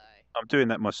to play. I'm doing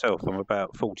that myself. I'm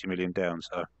about 40 million down,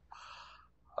 so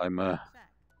I'm. The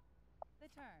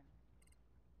turn.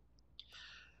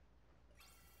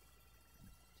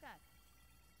 Check.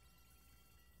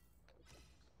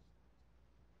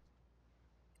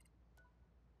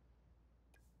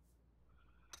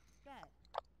 Bet.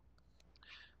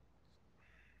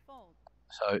 Fold.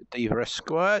 So Diva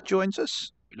Esquire joins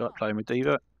us. We like playing with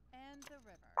Diva. And the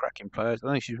river. Cracking players.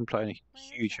 I think she's been playing a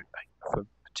huge for a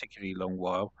particularly long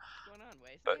while,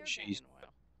 but she's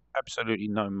absolutely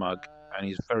no mug and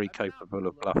is very capable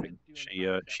of bluffing. She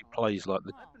plays like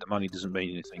the money doesn't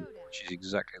mean anything. She's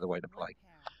exactly the way to play.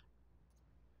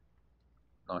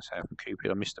 Nice hand from Cupid.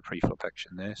 I missed the pre-flop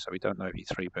action there, so we don't know if he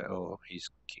 3-bet or he's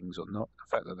kings or not.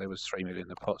 The fact that there was 3 million in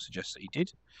the pot suggests that he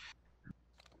did.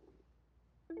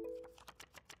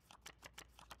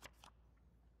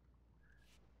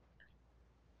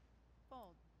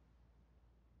 Fold.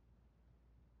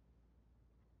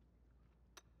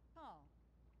 Call.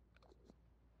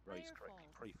 Raised correctly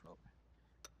pre-flop.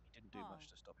 He didn't do much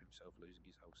to stop himself losing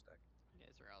his whole stack. You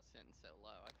guys are all sitting so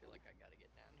low. I feel like I gotta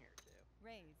get down here too.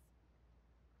 Raise.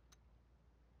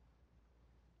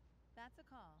 That's a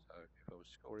call. So if I was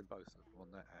scoring both of them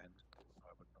on that hand,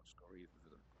 I would not score either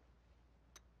of them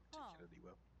particularly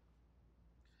well.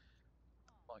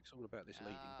 Mike's all about this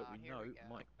leading, but we know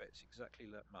Mike bets exactly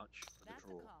that much for the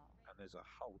draw. And there's a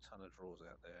whole ton of draws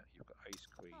out there. You've got ace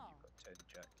queen, you've got 10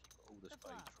 jack, you've got all the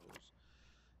spade draws.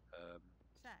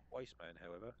 Wasteman,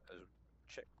 however, has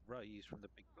checked raise from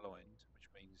the big blind, which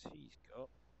means he's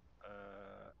got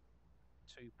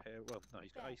 2 pair. Well, no,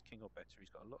 he's got ace king or better.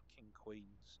 He's got a lot of king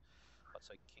queens. I'd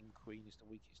say king queen is the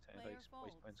weakest hand ace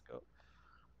Wasteman's got.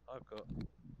 I've got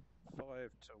 5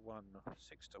 to 1,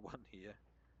 6 to 1 here,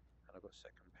 and I've got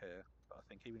second pair. But I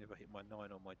think even if I hit my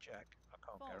 9 on my jack, I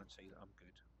can't guarantee that I'm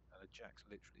good. And a jack's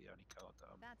literally the only card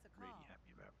that I'm really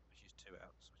happy about, which is 2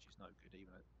 outs, which is no good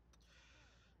even at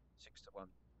 6 to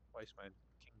 1. Wasteman,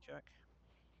 king jack.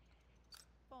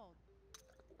 Fold.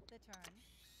 The turn.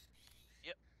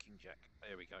 Yep, king jack.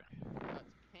 There we go.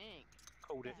 That's pink.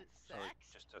 Called it. Is it sex? Sorry,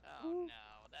 just a oh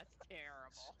no, that's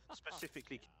terrible.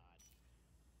 Specifically.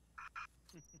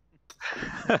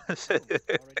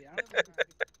 Already out.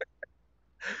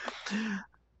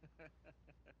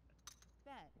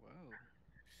 Bet. Whoa.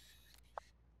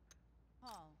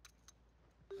 Call.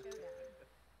 Go down.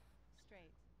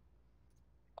 Straight.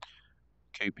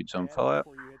 Cupid's on fire.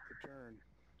 Before you hit the turn.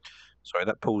 Sorry,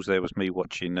 that pause there was me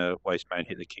watching Wasteman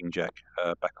hit the king jack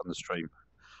back on the stream.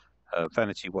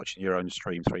 Vanity watching your own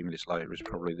stream 3 minutes later is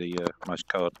probably the most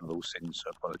cardinal of all sins, so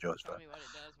I apologise for that. Tell me what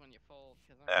it does when you fold,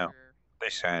 'cause I'm Now, sure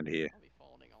this hand here, I'll be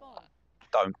folding a lot.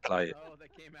 don't play it. Oh,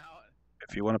 that came out.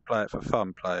 If you want to play it for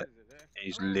fun, play it. It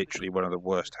is literally one of the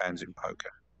worst hands in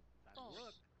poker.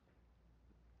 Look.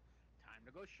 Time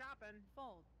to go shopping.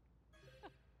 Fold.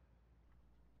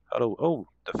 Oh,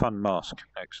 the fun mask.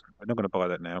 Excellent. We're not going to buy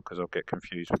that now because I'll get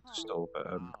confused with the store, but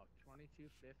Wow,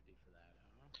 $22.50 for that,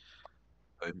 huh?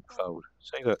 boom, fold.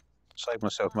 See, look, save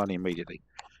myself money immediately.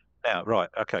 Now, right,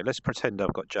 okay, let's pretend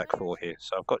I've got Jack 4 here.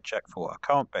 So I've got Jack 4. I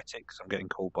can't bet it because I'm getting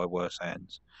called by worse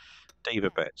hands. Diva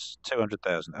bets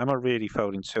 200,000. Am I really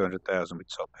folding 200,000 with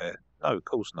top pair? No, of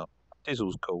course not.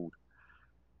 Dizzle's called.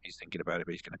 He's thinking about it,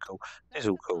 but he's going to call.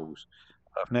 Dizzle calls.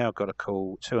 I've now got to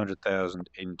call 200,000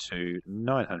 into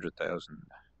 900,000.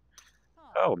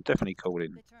 Oh, I'm definitely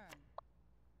calling.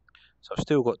 So I've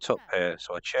still got top pair,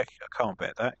 so I check. I can't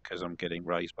bet that because I'm getting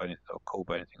raised by anything or called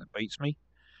by anything that beats me.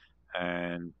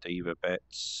 And Diva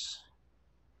bets.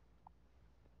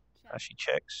 She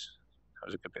checks. That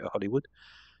was a good bit of Hollywood.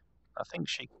 I think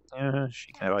she can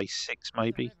have ace 6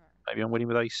 maybe. Maybe I'm winning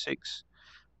with ace 6.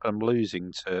 But I'm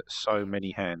losing to so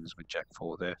many hands with jack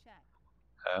 4 there.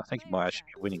 I think it might actually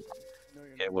be winning. No,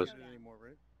 you're Yeah, it not was. doing it anymore,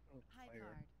 right? Oh, player.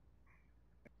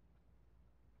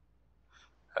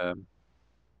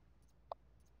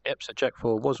 Yep, so jack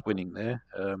 4 was winning there,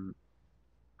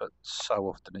 but so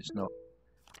often it's not.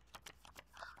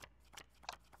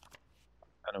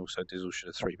 And also Dizzle should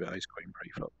have 3-bet ace queen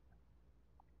pre-flop.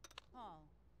 Call.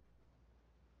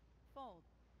 Fold.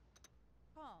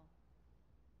 Call.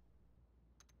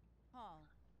 Call.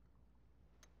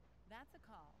 That's a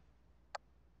call.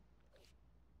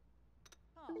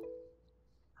 Call.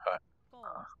 Right.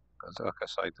 Like I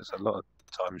say, there's a lot of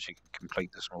times you can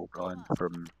complete the small blind for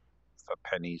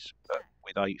pennies, but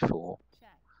with 8-4,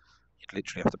 you'd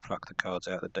literally have to pluck the cards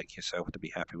out of the deck yourself to be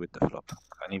happy with the flop.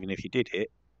 And even if you did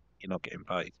hit, you're not getting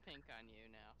paid. It's pink on you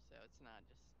now, so it's not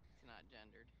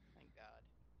gendered. Thank God.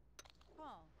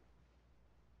 Call. I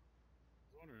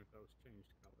was wondering if that was changed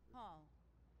color. Call.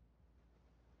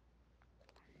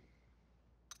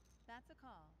 That's a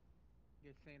call.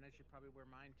 You're saying I should probably wear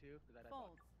mine too?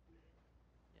 Fold.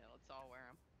 Yeah, let's all wear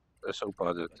them. That's all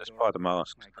by the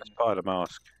mask. That's by the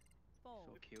mask. Fold.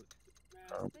 So cute.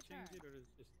 Oh. Change it or does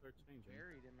it just start changing?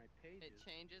 Buried in my pages. It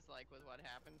changes like with what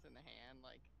happens in the hand,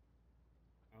 like.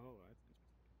 Oh, that's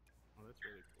interesting. Oh, that's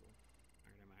really cool.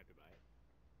 Alright, I might have to buy it.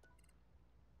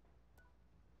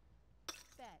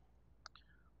 Bet.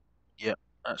 Yep,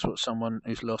 that's what someone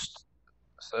who's lost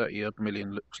 30 odd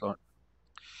million looks like.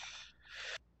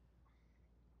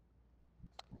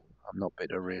 I'm not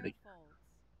bitter really.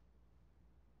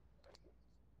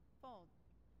 Fold.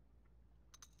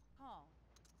 Call.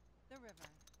 The river.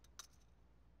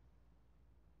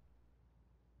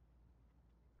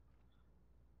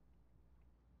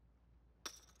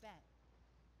 Bet.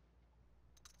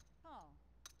 Call.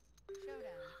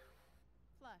 Showdown.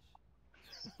 Flush.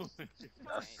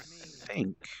 I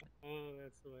think. Oh,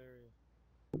 that's hilarious.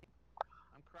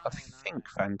 I think,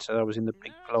 Fanta, I was in the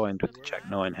big blind with the jack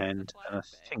 9 hand, and I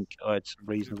think I had some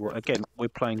reasonable. Again, we're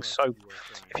playing so.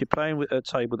 If you're playing with a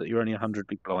table that you're only 100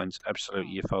 big blinds,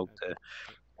 absolutely you fold there.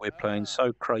 We're playing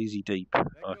so crazy deep.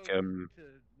 Like to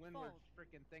Windward's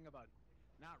freaking thing about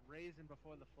not raising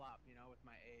before the flop, you know, with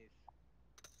my ace.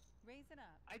 Raise it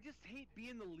up. I just hate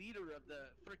being the leader of the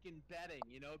freaking betting,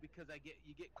 you know, because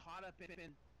you get caught up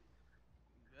in.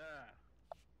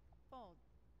 Fold.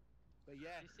 But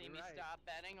yeah, you see me stop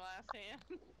betting last hand?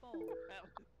 Fold. That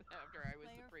was after I was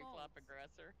Player the pre-flop folds.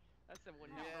 aggressor. That's the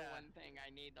number one thing I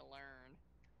need to learn.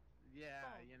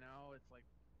 Yeah, you know, it's like.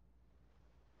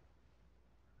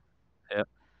 Yep.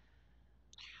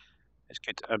 It's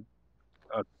good. I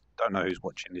don't know who's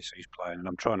watching this, who's playing, and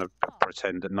I'm trying to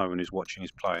pretend that no one who's watching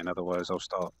is playing. Otherwise, I'll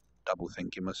start double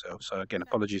thinking myself. So again,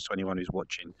 apologies to anyone who's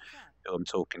watching who I'm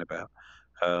talking about.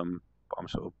 But I'm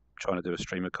sort of trying to do a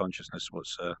stream of consciousness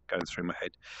what's going through my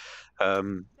head.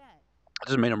 It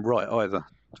doesn't mean I'm right either.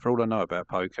 For all I know about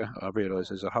poker, I realise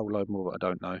there's a whole load more that I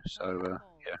don't know. So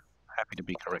yeah, happy to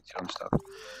be corrected on stuff.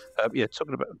 Yeah,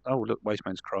 talking about. Oh look,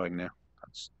 Wasteman's crying now.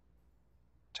 That's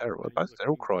terrible. They're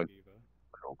all crying.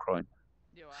 They're all crying.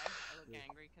 Do I look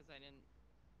angry because I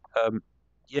didn't.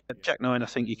 Yeah, jack 9. I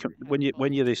think you can when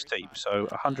you're this deep. So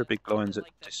 100 big blinds at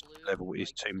this level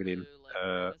is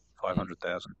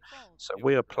 2,500,000. So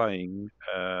we are playing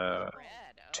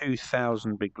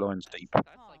 2,000 big blinds deep.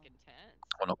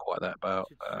 Well, not quite that, about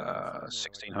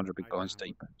 1,600 big blinds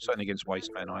deep. Certainly against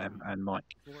Wasteman, I am, and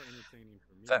Mike.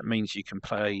 That means you can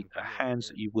play hands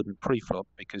that you wouldn't pre-flop,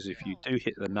 because if you do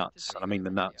hit the nuts, and I mean the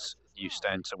nuts, you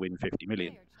stand to win 50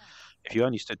 million. If you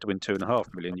only stood to win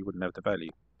 2.5 million, you wouldn't have the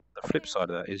value. The flip side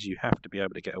of that is you have to be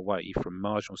able to get away from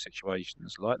marginal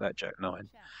situations like that jack 9,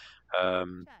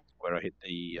 where I hit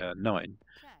the 9,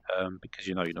 because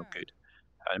you know you're not good.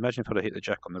 Imagine if I'd hit the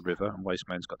jack on the river and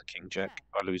Wasteman's got the king jack,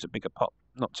 I lose a bigger pot.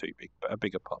 Not too big, but a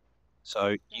bigger pot.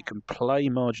 So you can play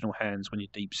marginal hands when you're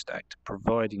deep stacked,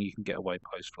 providing you can get away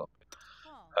post flop.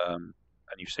 And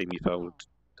you've seen me fold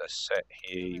a set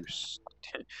here.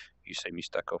 You see me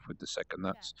stack off with the second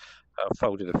nuts. I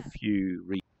folded a few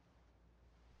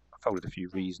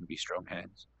reasonably strong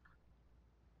hands.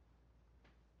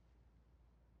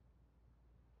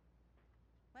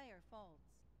 Player folds.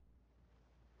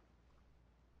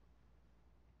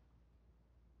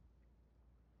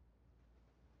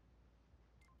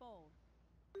 Fold.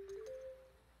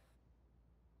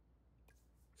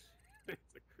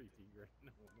 Oh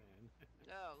man.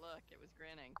 Oh, look, it was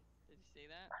grinning. Did you see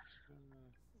that? It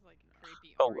was like a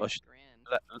creepy Oh, orange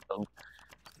grin.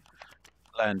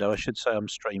 Lando, I should say I'm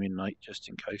streaming, mate, just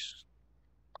in case.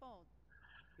 Fold.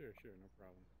 Sure, no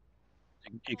problem.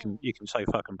 You can say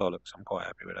fucking bollocks. I'm quite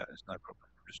happy with that. There's no problem.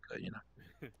 Just letting you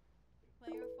know.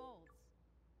 Player folds.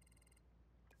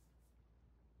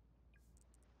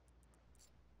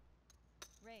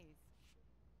 Raise.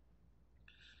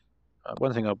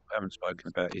 One thing I haven't spoken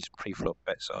about is pre-flop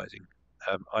bet sizing.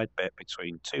 I'd bet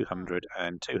between 200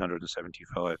 and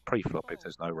 275 pre-flop if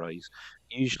there's no raise.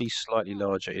 Usually slightly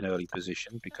larger in early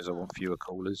position because I want fewer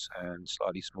callers, and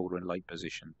slightly smaller in late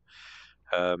position.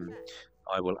 I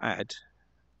will add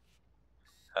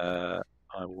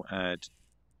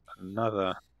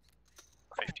another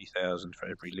 50,000 for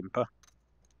every limper.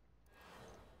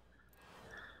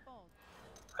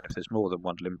 And if there's more than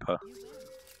one limper,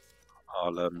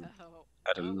 I'll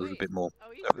add a little bit more.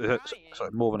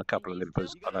 Sorry, more than a couple of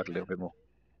limpers. I'll add a little bit more.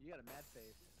 You got a mad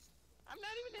face. I'm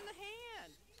not even in the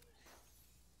hand.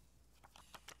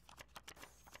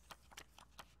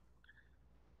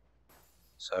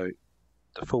 So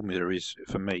the formula is,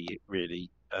 for me, really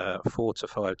 4 to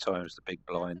 5 times the big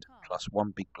blind, plus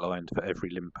 1 big blind for every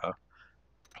limper.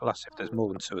 Plus, if there's more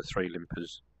than 2 or 3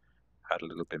 limpers, add a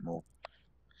little bit more.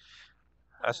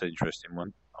 That's an interesting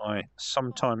one.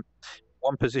 Sometime,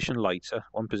 one position later,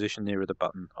 one position nearer the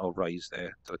button, I'll raise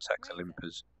there to attack the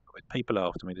limpers. But with people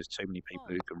after me, there's too many people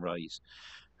who can raise.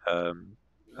 And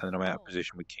then I'm out of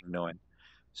position with King 9.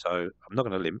 So I'm not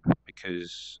going to limp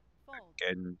because,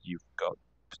 again, you've got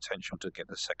potential to get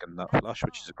the second nut flush,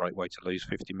 which is a great way to lose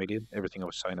 50 million. Everything I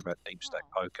was saying about deep stack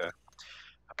poker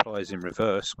applies in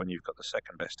reverse when you've got the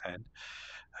second best hand.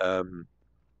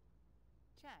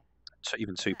 So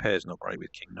even 2 pairs not great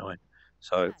with King 9.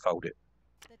 So fold it.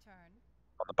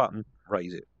 On the button,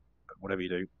 raise it. But whatever you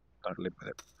do, don't limp with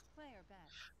it.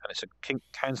 And it's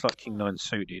hands like King 9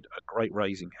 suited are great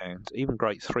raising hands, even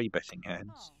great 3-betting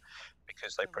hands,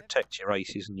 because they protect your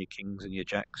aces and your kings and your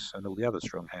jacks and all the other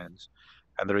strong hands.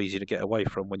 And they're easy to get away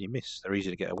from when you miss. They're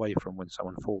easy to get away from when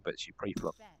someone 4-bets you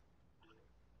pre-flop.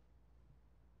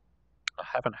 I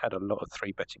haven't had a lot of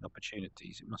 3-betting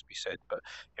opportunities, it must be said, but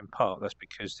in part that's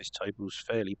because this table's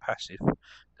fairly passive.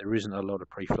 There isn't a lot of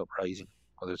pre-flop raising,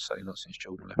 although certainly not since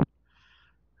Jordan left.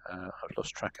 I've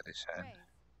lost track of this hand.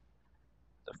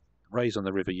 The raise on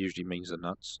the river usually means the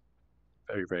nuts.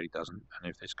 Very rarely doesn't,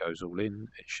 and if this goes all in,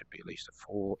 it should be at least a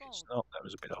 4. It's not. That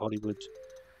was a bit of Hollywood.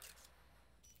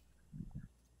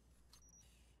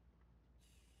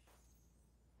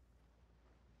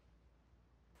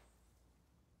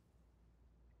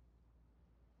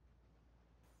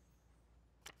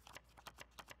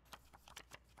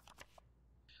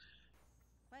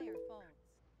 Player folds.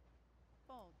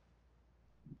 Fold.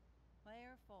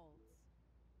 Player folds.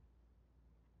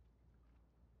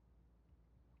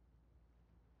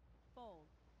 Fold.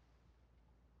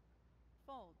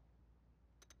 Fold.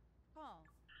 Call.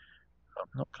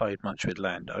 I've not played much with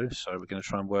Lando, so we're going to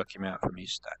try and work him out from his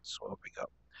stats. What have we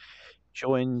got?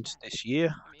 Joined this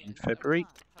year in February.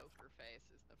 Poker face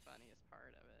is the funniest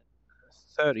part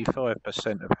of it.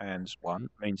 35% of hands won,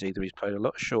 means either he's played a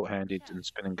lot of short-handed and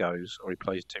spin and goes, or he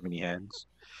plays too many hands.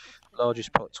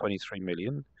 Largest pot, 23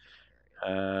 million.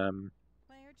 40,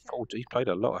 he's played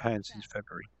a lot of hands since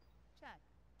February.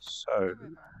 So,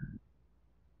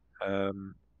 4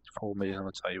 million on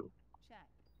the table.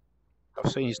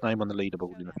 I've seen his name on the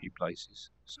leaderboard in a few places.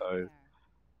 So,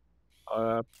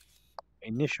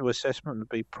 initial assessment would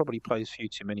be probably plays few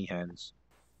too many hands.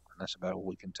 And that's about all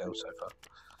we can tell so far.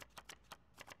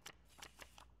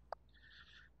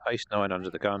 Ace 9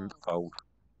 under the gun, fold.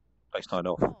 Ace 9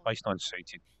 off. Ace 9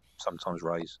 suited, sometimes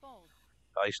raise.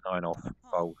 Ace 9 off,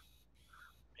 fold.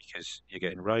 Because you're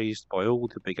getting raised by all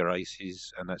the bigger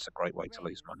aces, and that's a great way to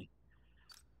lose money.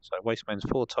 So Wasteman's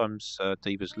 4 times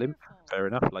Diva's limp. Fair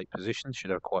enough, late position,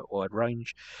 should have quite wide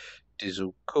range.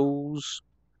 Dizzle calls.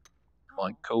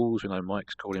 Mike calls, we know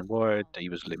Mike's calling wide.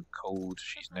 Diva's limp called.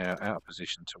 She's now out of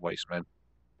position to Wasteman.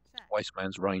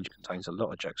 Wasteman's range contains a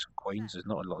lot of jacks and queens. There's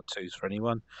not a lot of 2s for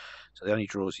anyone. So the only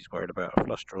draws he's worried about are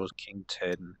flush draws, king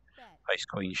 10, ace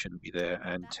queen shouldn't be there,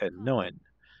 and 10-9.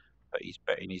 But he's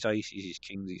betting his aces, his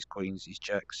kings, his queens, his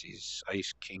jacks, his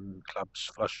ace, king, clubs,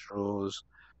 flush draws,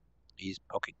 his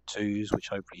pocket 2s, which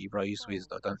hopefully he raised with.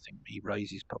 I don't think he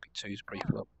raises pocket 2s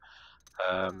pre-flop.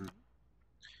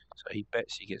 So he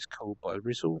bets, he gets called by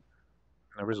Rizzle.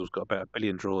 Now Rizzle's got about 1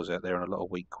 billion draws out there and a lot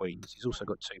of weak queens. He's also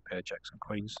got 2 pair jacks and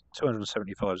queens.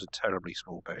 275 is a terribly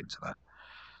small bet into that.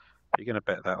 You're going to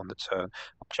bet that on the turn.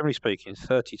 Generally speaking,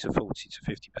 30 to 40 to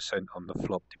 50% on the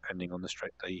flop, depending on the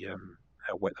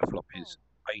how wet the flop is.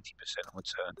 80% on the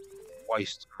turn.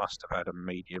 Waste must have had a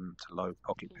medium to low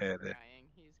pocket pair there.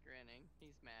 He's grinning.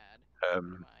 He's mad.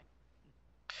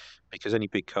 Because any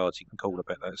big cards he can call a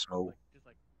bet that small.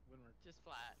 Just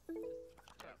flat. Just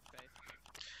white space.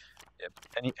 Yep.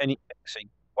 See,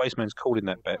 Wasteman's calling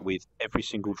that bet with every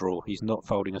single draw. He's not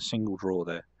folding a single draw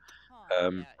there.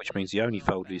 Which means he only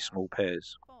folded his small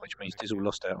pairs, which means Dizzle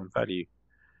lost out on value.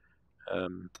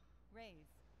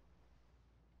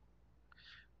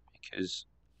 Because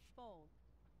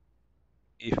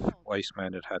if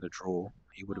Wasteman had a draw,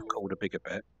 he would have called a bigger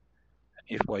bet. And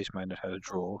if Wasteman had a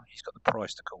draw, he's got the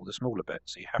price to call the smaller bet.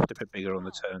 So you have to bet bigger on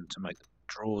the turn to make the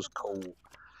draws call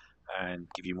and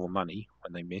give you more money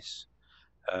when they miss.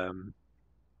 And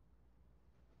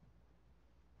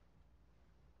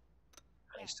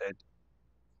instead,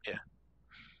 yeah,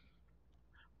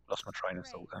 lost my train of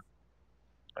thought there.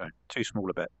 All right, too small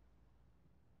a bet.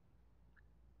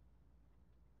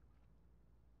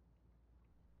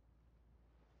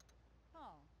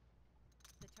 Call.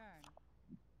 The turn.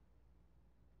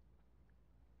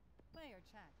 Player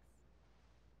checks.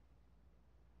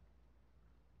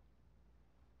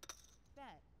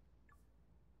 Bet.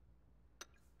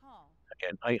 Call.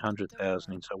 Again,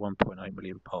 800,000 into a 1.8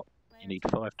 million pot. You need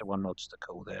 5-1 odds to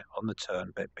call there. On the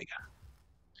turn, bet bigger.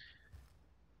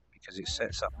 Because it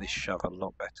sets up this shove a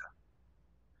lot better.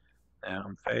 Now,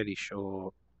 I'm fairly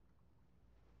sure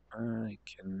I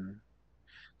can...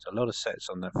 There's a lot of sets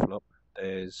on that flop.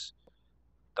 There's...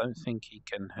 Don't think he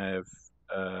can have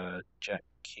Jack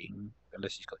King,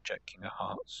 unless he's got Jack King of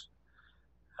Hearts.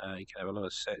 He can have a lot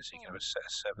of sets. He can have a set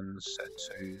of sevens, set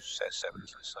twos, set of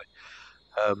sevens, let's say.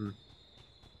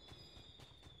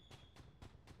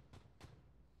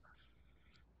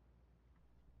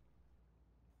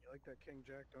 You like that King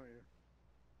Jack, don't you?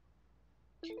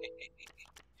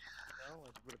 No, I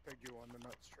would have pegged you on the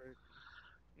nut straight.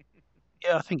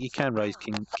 Yeah, I think he can raise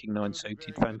King 9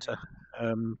 suited Fanta,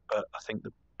 but I think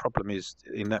the problem is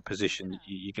in that position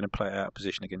you're going to play out of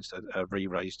position against a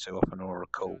re-raise too often or a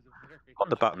call. On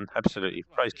the button, absolutely,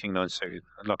 raise King 9 suited,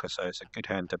 and like I say, it's a good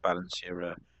hand to balance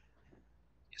your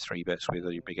 3 bets with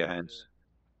or your bigger hands.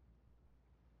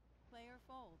 Player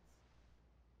folds.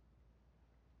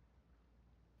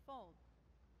 Fold.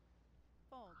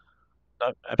 Fold.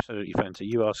 No, absolutely, Fanta.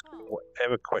 You ask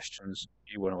whatever questions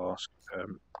you want to ask.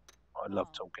 I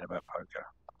love talking about poker,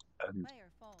 and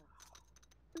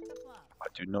I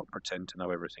do not pretend to know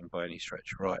everything by any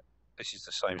stretch. Right, this is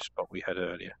the same spot we had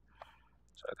earlier,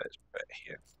 so let's bet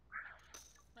here.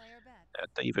 Now,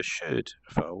 Diva should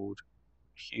fold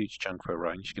a huge chunk of her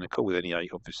range. She's going to call with any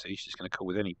 8, obviously. She's going to call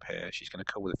with any pair. She's going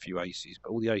to call with a few aces, but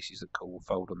all the aces that call will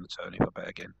fold on the turn if I bet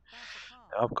again.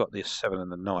 Now, I've got the 7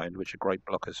 and the 9, which are great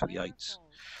blockers for the 8s,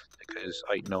 because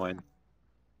 8, 9,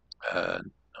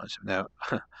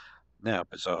 now,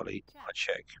 bizarrely, I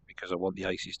check because I want the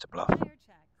aces to bluff.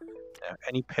 Now,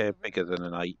 any pair bigger than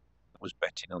an 8 was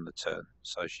betting on the turn.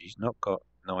 So she's not got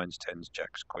 9s, 10s,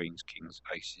 jacks, queens, kings,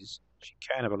 aces. She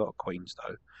can have a lot of queens,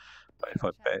 though. But if I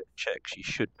bet check, she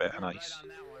should bet an ace.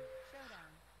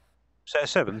 Set of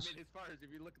 7s? As far as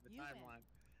if you look at the timeline.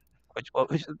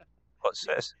 What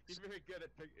set? He's very good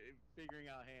at figuring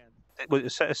out hands. Was it a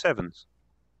set of 7s?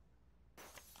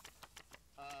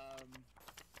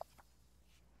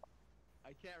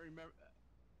 I can't remember.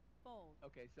 Fold.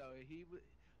 Okay, so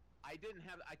I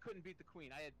couldn't beat the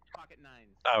queen. I had pocket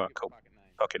 9s. Oh, right, cool.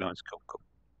 Pocket 9s, cool.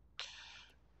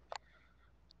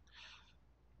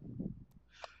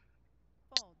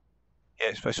 Fold.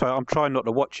 Yeah, so I'm trying not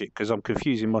to watch it because I'm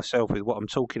confusing myself with what I'm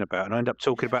talking about, and I end up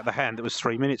talking about the hand that was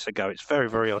 3 minutes ago. It's very,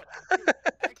 very odd.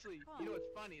 Actually, you know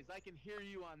what's funny is I can hear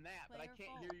you on that, but I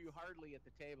can't hear you hardly at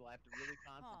the table. I have to really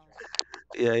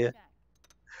concentrate. Yeah.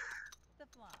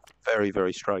 Very,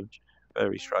 very strange.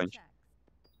 Very strange.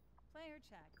 Player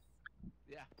checks.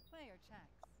 Yeah. Player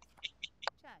checks.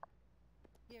 Check.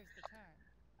 Here's the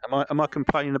turn. Am I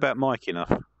complaining about Mike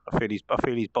enough? I feel he's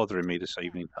bothering me this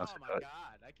evening. Oh my God!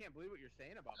 I can't believe what you're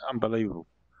saying about Mike. Unbelievable.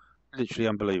 Literally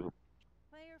unbelievable.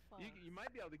 Player fold. You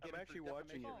might be able to get I'm actually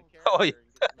watching it. Oh, yeah.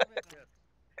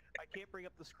 I can't bring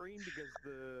up the screen because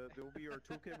the OBR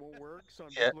toolkit won't work, so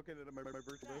I'm Yeah. just looking at my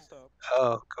virtual desktop.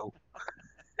 Oh, cool.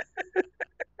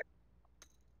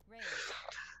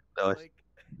 Nice.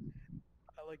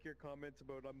 I like your comments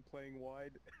about I'm playing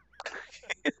wide.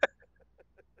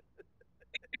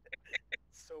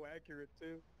 So accurate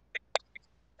too.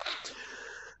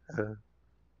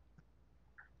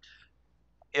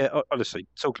 Yeah, honestly,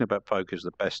 talking about poker is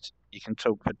the best. You can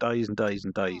talk for days and days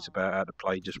and days about how to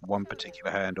play just one particular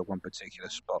hand or one particular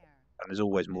spot, and there's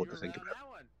always more to think about. That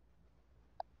one.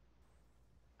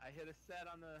 I hit a set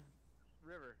on the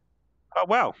river. Oh,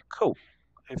 wow, cool.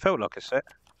 It felt like a set.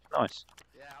 Nice.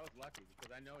 Yeah, I was lucky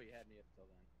because I know he had me up till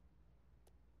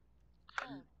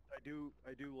then.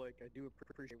 I do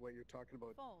appreciate what you're talking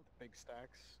about. Big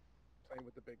stacks, playing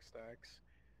with the big stacks.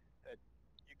 That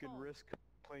you can risk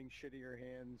playing shittier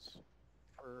hands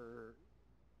for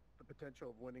the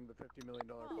potential of winning the $50 million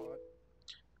pot.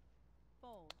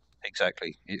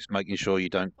 Exactly. It's making sure you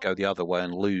don't go the other way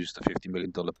and lose the $50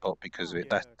 million pot because of it.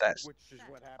 That's which is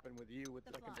what happened with you with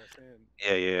second best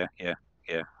hand.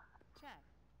 Yeah. Check.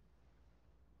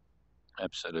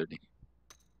 Absolutely.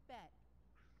 Bet.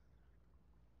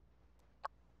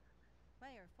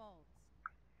 Player folds.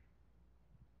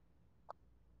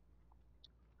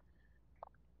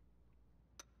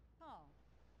 Call.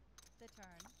 The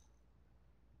turn.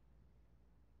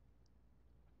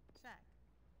 Check.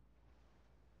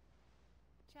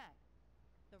 Check.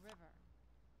 The river.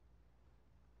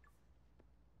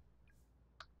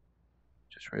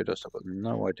 Just realised I've got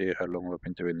no idea how long I've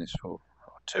been doing this for.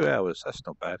 2 hours, that's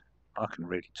not bad. I can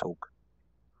really talk.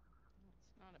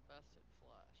 It's not a busted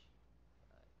flush.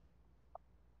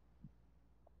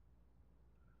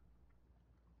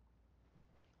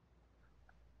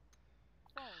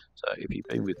 So if you've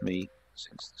been with me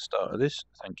since the start of this,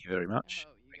 thank you very much.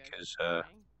 Oh, you because guys are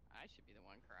crying? I should be the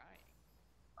one crying.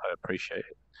 I appreciate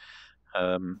it. We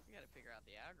gotta figure out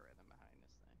the algorithm behind this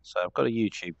thing. So I've got a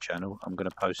YouTube channel. I'm going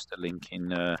to post the link in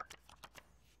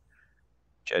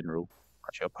general.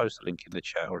 Actually, I'll post the link in the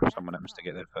chat, or if someone happens to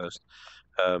get there first.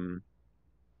 I'll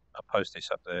post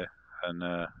this up there, and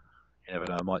you never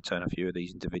know, I might turn a few of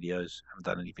these into videos. I haven't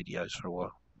done any videos for a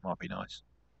while. Might be nice.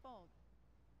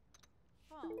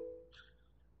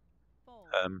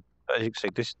 But as you can see,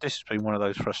 this has been one of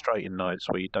those frustrating nights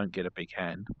where you don't get a big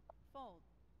hand,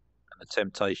 and the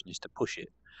temptation is to push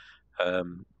it.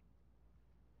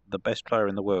 The best player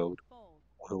in the world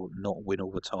will not win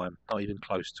all the time, not even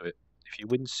close to it. If you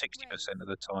win 60% of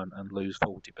the time and lose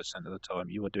 40% of the time,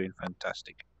 you are doing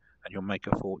fantastic, and you'll make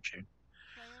a fortune.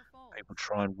 People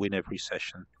try and win every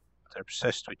session. They're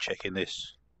obsessed with checking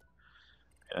this.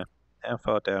 Yeah, how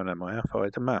far down am I? How far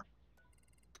is the map?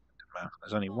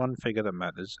 There's only one figure that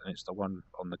matters, and it's the one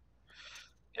on the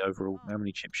overall. How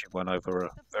many chips you won over a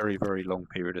very, very long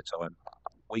period of time.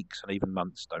 Weeks and even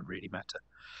months don't really matter.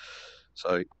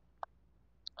 So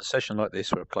a session like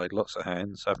this where I've played lots of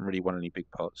hands, I haven't really won any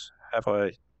big pots. Have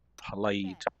I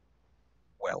played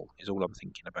well is all I'm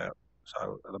thinking about.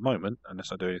 So at the moment,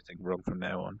 unless I do anything wrong from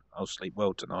now on, I'll sleep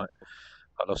well tonight.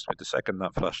 I lost with the second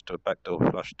nut flush to a backdoor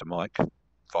flush to Mike.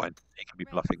 Fine, he can be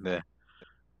bluffing there.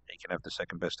 He can have the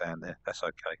second best hand there. That's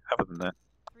okay. Other than that,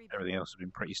 everything else has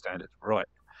been pretty standard. Right.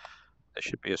 There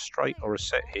should be a straight or a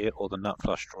set here, or the nut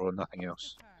flush draw, and nothing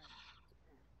else.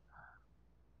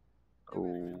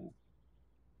 Oh.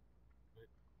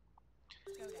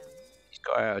 He's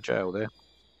got out of jail there.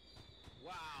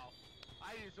 Wow.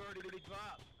 I just already give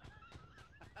up.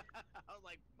 I was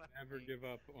like, never give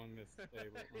up on this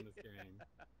table, on this game.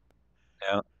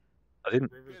 Yeah. I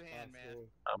didn't. Good hand, man.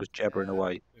 I was jabbering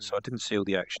away, so I didn't see all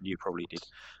the action. You probably did,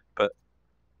 but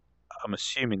I'm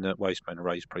assuming that Wasteman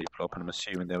raised pre-flop, and I'm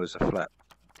assuming there was a flat.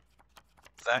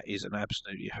 That is an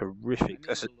absolutely horrific.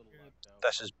 That's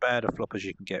as bad a flop as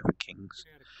you can get for kings,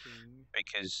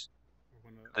 because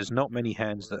there's not many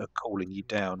hands that are calling you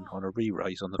down on a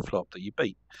re-raise on the flop that you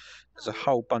beat. There's a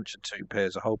whole bunch of two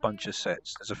pairs, a whole bunch of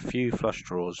sets. There's a few flush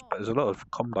draws, but there's a lot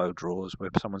of combo draws where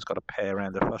someone's got a pair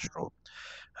and a flush draw.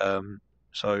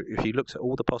 So if you looked at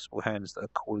all the possible hands that are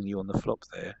calling you on the flop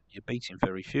there, you're beating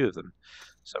very few of them.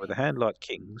 So with a hand like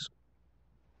kings,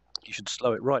 you should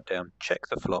slow it right down. Check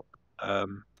the flop.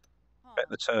 Bet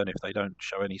the turn if they don't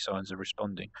show any signs of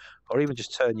responding, or even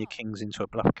just turn your kings into a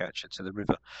bluff catcher to the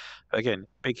river. But again,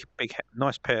 big,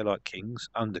 nice pair like kings,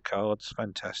 undercards,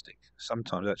 fantastic.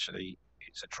 Sometimes actually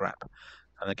it's a trap.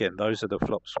 And again, those are the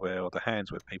flops where, or the hands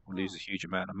where people lose a huge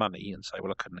amount of money and say,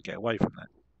 well, I couldn't get away from that.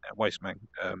 Wasteman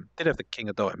did have the king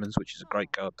of diamonds, which is a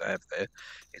great card to have there.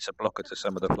 It's a blocker to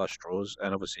some of the flush draws,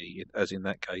 and obviously, as in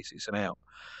that case, it's an out.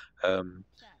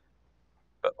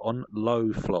 But on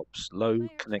low flops, low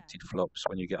connected flops,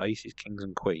 when you get aces, kings,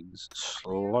 and queens,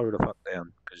 slow the fuck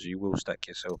down, because you will stack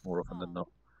yourself more often than not.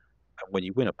 And when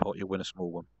you win a pot, you'll win a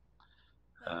small one.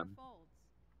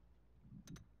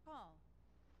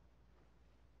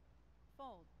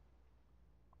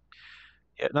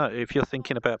 Yeah, no. If you're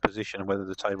thinking about position and whether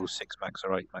the table's 6 max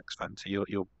or 8 max fancy,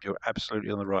 you're absolutely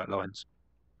on the right lines.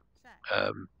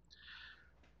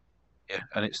 Yeah,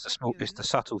 and it's the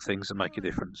subtle things that make a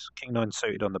difference. King 9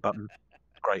 suited on the button,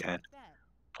 great hand,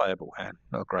 playable hand,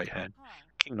 not a great hand.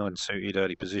 King 9 suited,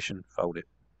 early position, fold it.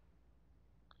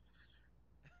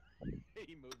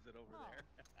 He moves it over there.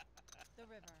 The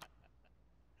river.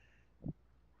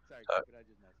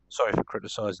 Sorry for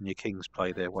criticising your king's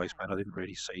play there, Wasteman. I didn't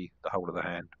really see the whole of the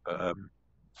hand, but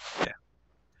yeah.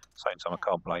 Same time, I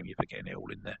can't blame you for getting it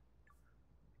all in there.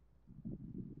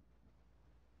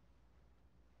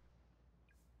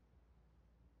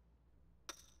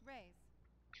 Raise.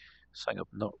 Something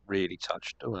I've not really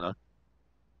touched, do I know?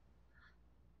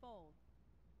 Fold.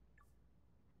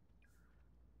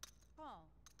 Call.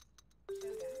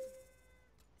 Showdown.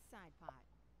 Side pot.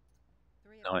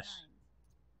 3 of Nice. nines.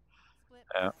 Split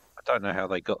I don't know how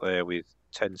they got there with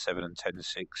 10-7 and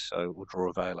 10-6, so we'll draw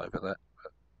a veil over that.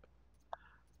 But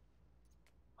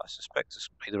I suspect it's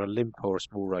either a limp or a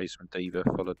small raise from Diva,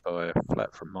 followed by a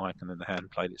flat from Mike, and then the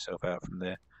hand played itself out from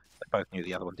there. They both knew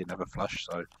the other one didn't have a flush,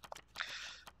 so...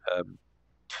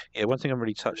 yeah, one thing I haven't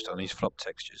really touched on is flop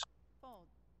textures.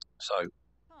 So,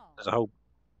 there's a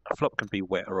flop can be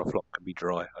wet or a flop can be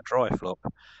dry. A dry flop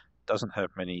doesn't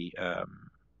have many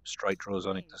straight draws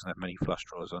on it, doesn't have many flush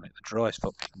draws on it. The driest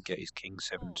flop you can get is King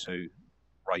 7-2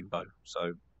 Rainbow,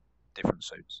 so different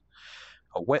suits.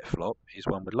 A wet flop is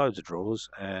one with loads of draws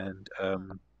and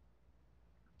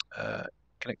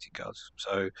connected cards.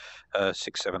 So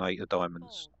 6, 7, 8 are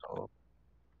diamonds, or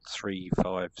 3,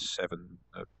 5, 7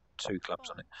 2 clubs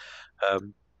on it.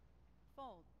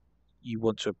 You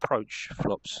want to approach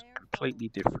flops completely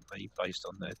differently based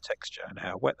on their texture and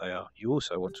how wet they are. You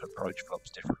also want to approach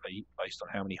flops differently based on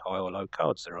how many high or low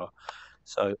cards there are.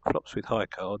 So flops with high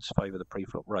cards favour the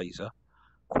pre-flop raiser.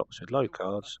 Flops with low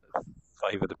cards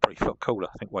favour the pre-flop cooler.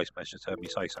 I think Wasteman just heard me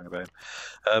say something about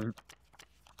him.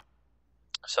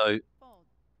 So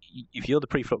if you're the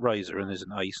pre-flop raiser and there's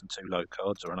an ace and 2 low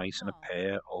cards, or an ace and a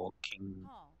pair, or king,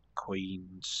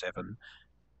 queen, 7,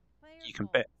 you can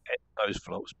bet those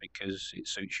flops because it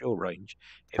suits your range.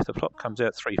 If the flop comes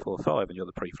out 3, 4, 5 and you're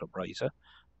the pre-flop raiser,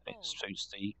 it suits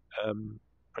the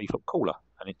pre-flop cooler,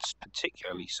 and it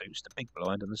particularly suits the big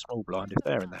blind and the small blind if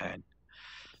they're in the hand.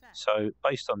 So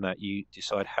based on that, you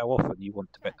decide how often you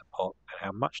want to bet the pot and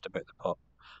how much to bet the pot.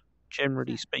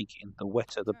 Generally speaking, the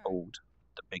wetter the board,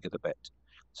 the bigger the bet.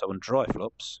 So on dry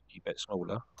flops, you bet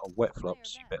smaller. On wet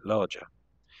flops, you bet larger.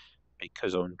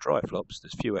 Because on dry flops,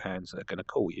 there's fewer hands that are going to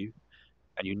call you,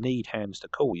 and you need hands to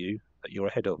call you that you're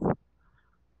ahead of. And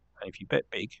if you bet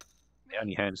big, the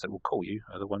only hands that will call you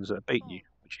are the ones that are beating you,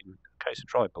 which in the case of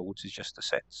dry boards is just the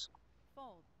sets.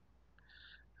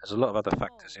 There's a lot of other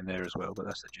factors in there as well, but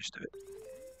that's the gist of it.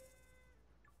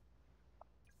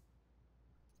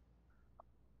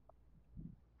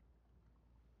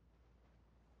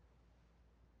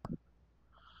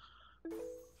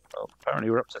 Well, apparently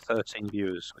we're up to 13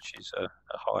 viewers, which is a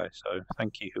high, so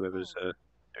thank you whoever's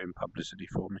doing publicity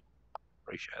for me.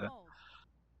 Appreciate that.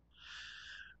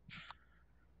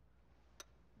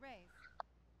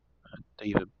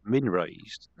 Diva min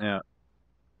raised. Now,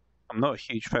 I'm not a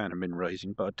huge fan of min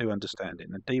raising, but I do understand it.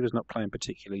 And Diva's not playing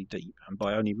particularly deep, and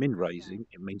by only min raising,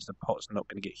 it means the pot's not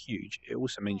going to get huge. It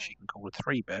also means she can call a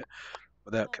 3-bet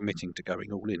without committing to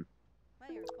going all in.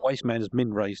 Wasteman has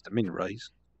min raised to min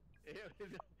raise. It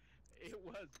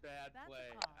was bad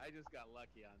play. I just got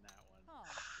lucky on that one.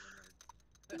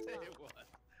 It was.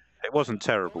 It wasn't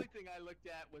terrible. The only thing I looked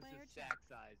at was the stack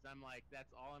size. I'm like,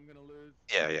 that's all I'm gonna lose.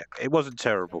 Yeah. It wasn't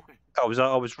terrible. I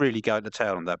was really going to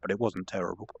town on that, but it wasn't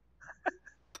terrible.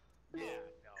 Yeah,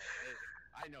 no,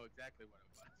 I know exactly what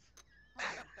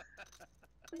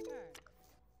it was.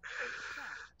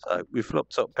 So we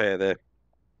flopped top pair there.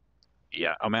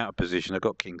 Yeah, I'm out of position. I've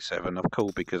got King 7. I've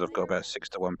called because I've got about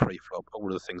 6-1 pre-flop. All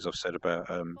of the things I've said about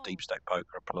deep stack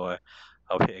poker apply.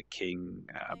 I've hit a king.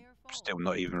 I'm still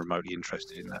not even remotely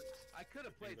interested in that. I could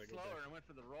have played slower and went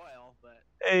for the royal, but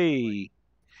hey.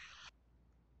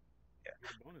 Yeah.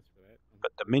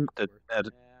 But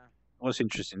what's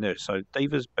interesting there? So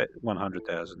Diva's bet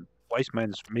 100,000.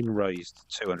 Wasteman's min raised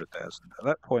 200,000. At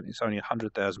that point, it's only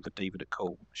 100,000 for Diva to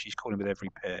call. She's calling with every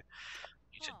pair.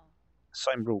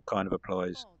 Same rule kind of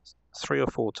applies. 3 or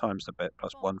 4 times the bet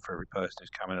plus 1 for every person who's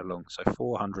coming along. So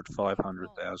 400,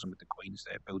 500,000 with the queens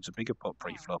there builds a bigger pot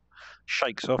pre-flop.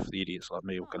 Shakes off the idiots like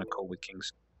me who are going to call with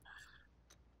kings.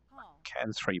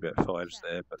 Can 3-bet 5s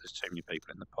there, but there's too many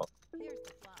people in the pot.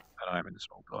 And I am in the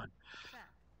small blind.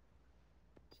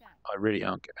 I really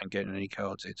aren't getting any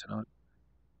cards here tonight.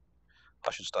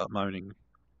 I should start moaning.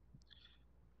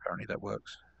 Apparently that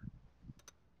works.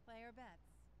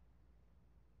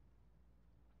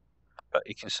 But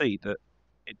you can see that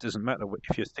it doesn't matter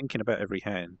if you're thinking about every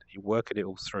hand, you're working it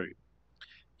all through.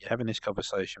 You're having this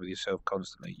conversation with yourself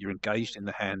constantly. You're engaged in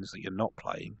the hands that you're not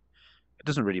playing. It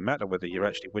doesn't really matter whether you're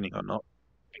actually winning or not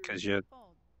because you're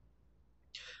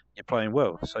playing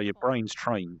well. So your brain's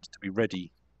trained to be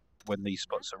ready when these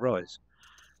spots arise.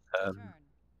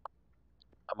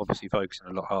 I'm obviously focusing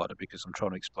a lot harder because I'm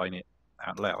trying to explain it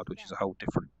out loud, which is a whole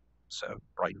different set of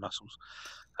brain muscles.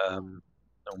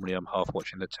 Normally I'm half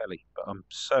watching the telly, but I'm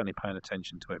certainly paying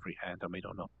attention to every hand I'm in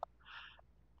or not.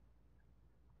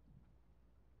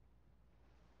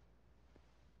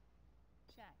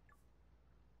 Check.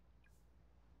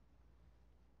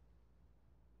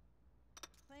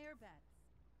 Player bets.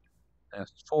 Now,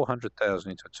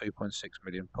 400,000 into a 2.6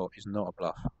 million pot is not a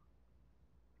bluff.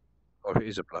 Or if it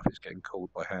is a bluff, it's getting called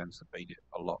by hands that beat it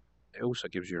a lot. It also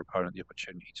gives your opponent the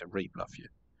opportunity to rebluff you.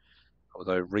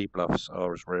 Although rebluffs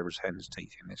are as rare as hen's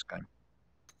teeth in this game,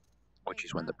 which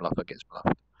is when the bluffer gets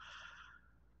bluffed.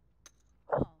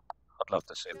 I'd love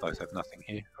to see them both have nothing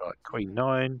here. Right, Queen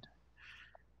 9.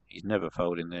 He's never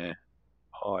folding there.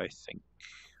 I think.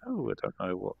 Oh, I don't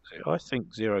know what. I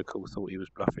think Zero Cool thought he was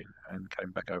bluffing and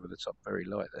came back over the top very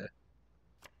light there.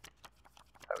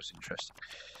 That was interesting.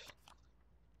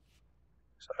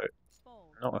 So,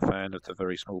 not a fan of the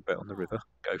very small bet on the river.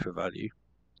 Go for value.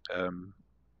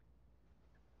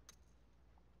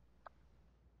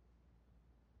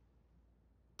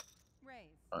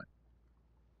 Right.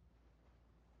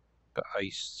 Got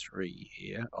ace 3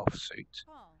 here, offsuit.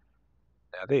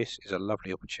 Now this is a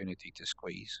lovely opportunity to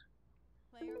squeeze.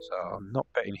 So I'm not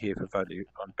betting here for value,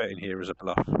 I'm betting here as a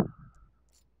bluff. I'm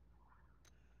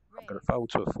going to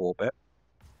fold to a 4-bet.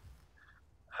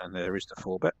 And there is the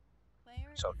 4-bet.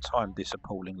 So I've timed this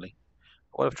appallingly.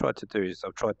 What I've tried to do is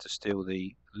I've tried to steal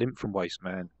the limp from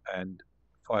Wasteman and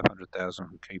 500,000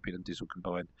 from Cupid and Dizzle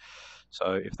combined.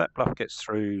 So if that bluff gets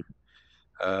through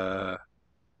about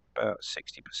 60%,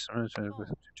 try and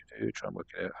work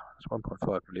it out. It's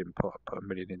 1.5 million pot, I put $1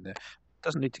 million in there.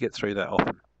 Doesn't need to get through that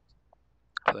often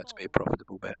for that to be a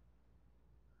profitable bet.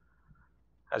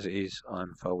 As it is,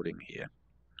 I'm folding here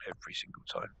every single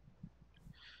time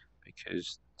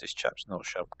because this chap's not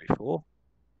shoved before.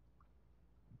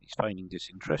 He's feigning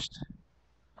disinterest.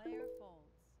 I'm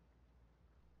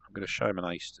going to show him an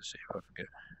ace to see if I can get.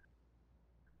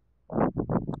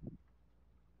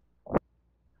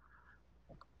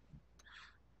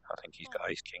 I think he's got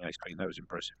ace king, ace queen. That was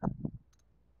impressive.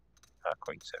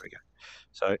 Queens, there we go.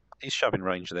 So his shoving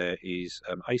range there is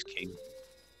ace king,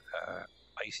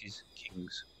 aces,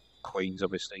 kings, queens,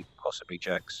 obviously, possibly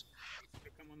jacks.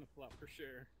 Come on the flop for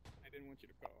sure. I didn't want you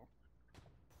to call.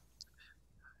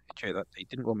 Did you hear that? He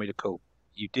didn't want me to call.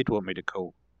 You did want me to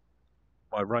call.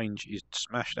 My range is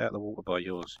smashed out of the water by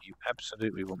yours. You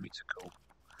absolutely want me to call.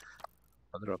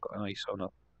 Whether I've got an ace or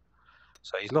not.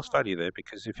 So he's lost value there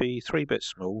because if he 3-bets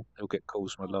small, he'll get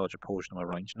calls from a larger portion of my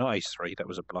range. Not ace 3, that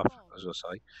was a bluff, as I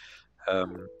say. Your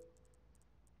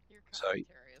commentary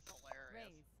is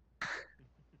hilarious.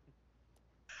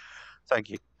 Thank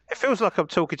you. It feels like I'm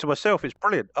talking to myself. It's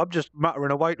brilliant. I'm just muttering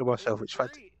away to myself. It's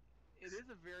fantastic. It is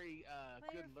a very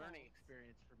good learning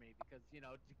experience for me because, you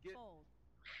know, to get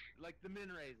like the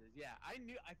min raises. Yeah, I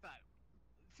thought.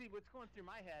 See, what's going through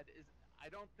my head is I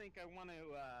don't think I want to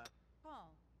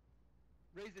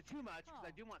raise it too much because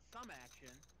I do want some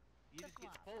action. You just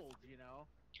get folds, you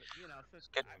know. But, you know, so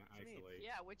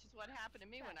yeah, which is what happened to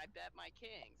me when I bet my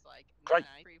kings. Like, great.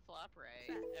 Pre-flop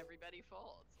raise, everybody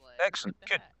folds. Like, excellent,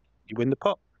 good. You win the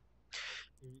pot.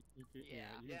 You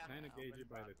kind of gauge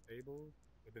it by the table,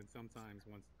 but then sometimes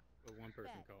once one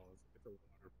person calls, it's a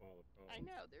waterfall of calls. I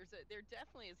know there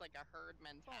definitely is like a herd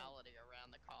mentality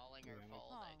around the calling or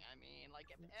folding. I mean,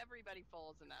 like if everybody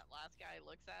folds and that last guy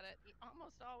looks at it, he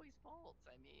almost always folds.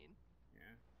 I mean,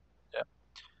 yeah.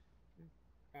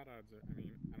 Pot odds are, I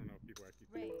mean, I don't know if people actually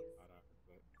think about pot odds,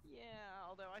 but yeah.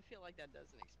 Although I feel like that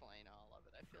doesn't explain all of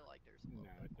it. I feel like there's a little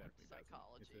bit more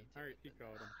psychology. Alright, he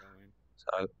called. I'm calling.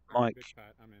 So Mike,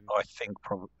 I think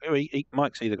probably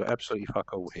Mike's either got absolutely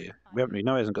fuck all here. We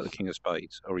know he hasn't got the king of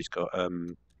spades, or he's got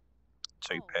 2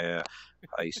 pair,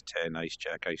 ace 10, ace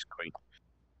jack, ace queen.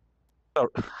 Oh,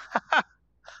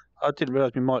 I didn't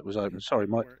realise my mic was open. Sorry,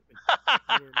 Mike.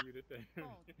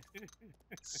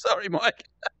 Sorry, Mike.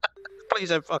 Please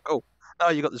have fuck all. No,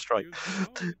 you got the straight.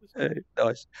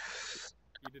 Nice.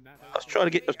 I was trying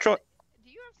to get. Do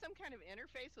you have some kind of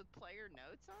interface with player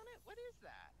notes on it? What is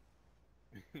that?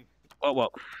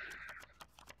 What?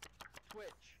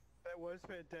 Twitch. That was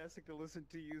fantastic to listen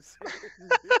to you say.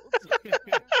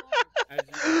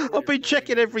 I've been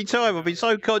checking every time. I've been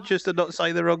so conscious to not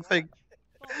say the wrong thing.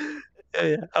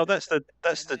 Yeah. Oh, that's the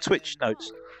Twitch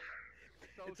notes.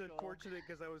 It's unfortunate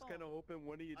because I was kind of hoping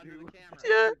one of you two would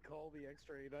call the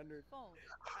extra 800.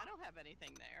 I don't have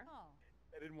anything there.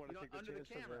 I didn't want to take the chance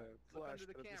of a flash,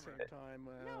 but at the same time.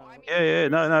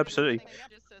 No, absolutely.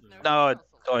 No,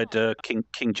 I had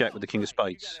King Jack with the king of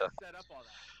spades. So.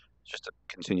 just a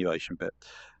continuation bet.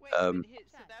 Wait, but so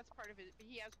that's part of it.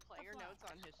 He has player notes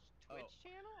on his Twitch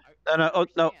channel?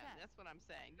 No. That's what I'm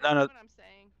saying. No. What I'm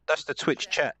saying? That's the Twitch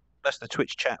chat. That's the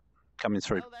Twitch chat coming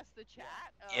through. Oh, that's the chat?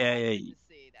 Oh, Yeah, I didn't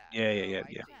see that. Yeah. I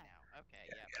see now. Okay,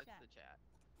 yeah, that's the chat.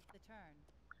 The turn.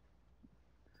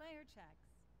 Player checks.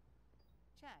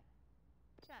 Check.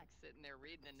 Check. Sitting there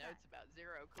reading the notes about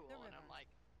Zero Cool, and I'm like,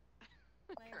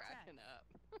 cracking up.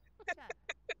 Check.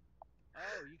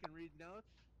 Oh, you can read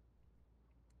notes?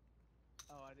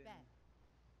 Oh, I didn't.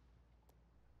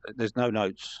 There's no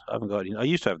notes. I haven't got any. I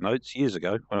used to have notes years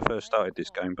ago when I first started this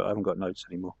game, but I haven't got notes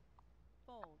anymore.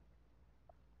 Fold.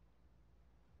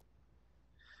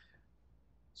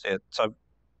 So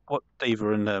what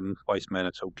Diva and Wasteman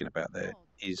are talking about there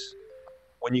is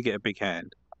when you get a big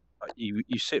hand, you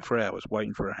sit for hours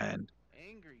waiting for a hand.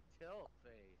 Angry tilt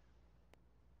face.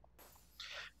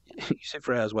 You sit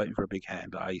for hours waiting for a big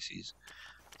hand, like aces.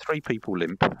 3 people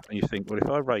limp, and you think, well, if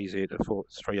I raise it at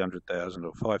 300,000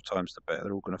 or 5 times the bet,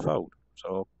 they're all going to fold.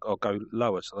 So I'll go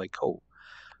lower so they call.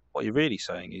 What you're really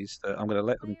saying is that I'm going to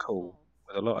let them call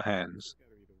with a lot of hands.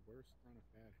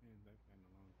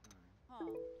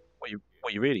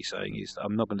 What you're really saying is that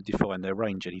I'm not going to define their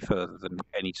range any further than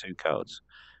any 2 cards.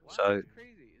 Wow, So that's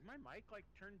crazy. Is my mic like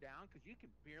turned down? Because you can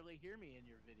barely hear me in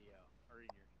your video or in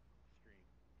your stream.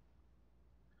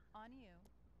 On you.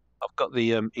 I've got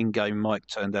the in-game mic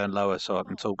turned down lower so I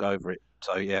can talk over it.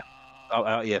 So yeah,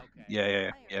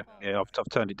 yeah. I've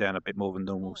turned it down a bit more than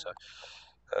normal. So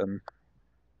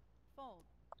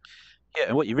yeah,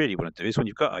 and what you really want to do is when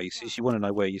you've got aces, you want to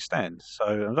know where you stand. So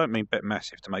I don't mean bet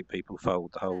massive to make people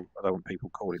fold. I don't want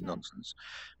people calling nonsense,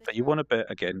 but you want to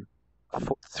bet again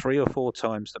 3 or 4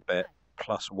 times the bet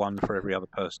plus 1 for every other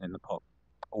person in the pot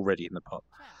already in the pot.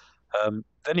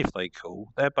 Then if they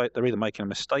call, they're either making a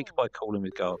mistake by calling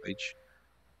with garbage,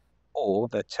 or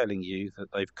they're telling you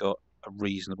that they've got a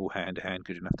reasonable hand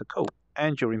good enough to call,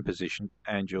 and you're in position,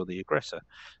 and you're the aggressor.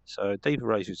 So Diva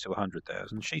raises to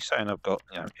 100,000. She's saying I've got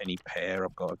any pair,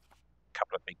 I've got a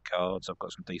couple of big cards, I've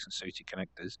got some decent suited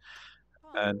connectors,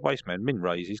 and Wasteman min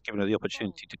raises, giving her the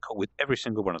opportunity to call with every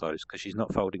single one of those because she's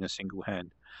not folding a single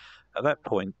hand. At that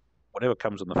point, whatever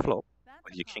comes on the flop,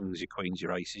 with your kings, your queens,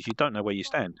 your aces, you don't know where you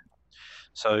stand.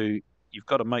 So you've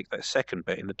got to make that second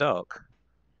bet in the dark.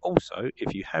 Also,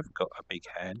 if you have got a big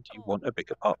hand, you want a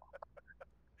bigger pot.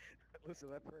 Listen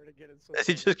to that part again. As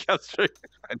he just comes through.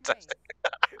 Fantastic.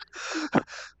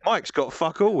 Mike's got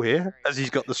fuck all here, as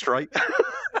he's got the straight.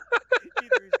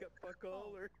 Either he's got fuck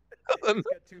all or he's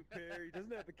got 2 pair. He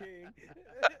doesn't have a king.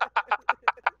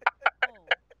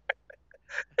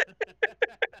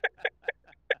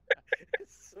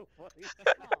 It's so funny. Here's the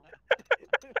flop.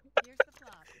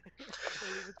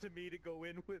 Leave it to me to go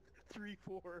in with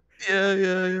 3-4.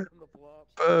 Yeah. On the flop.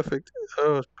 Perfect.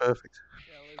 Oh, it's perfect.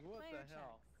 Yeah, like what the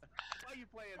hell? Why are you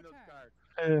playing those cards?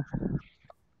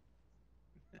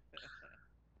 Yeah.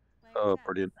 Oh,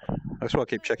 brilliant. That's why I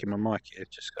keep checking my mic here.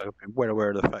 Just I've been well aware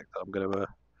of the fact that I'm going to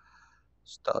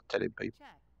start telling people.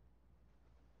 Check.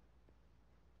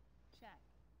 Check.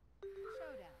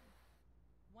 Showdown.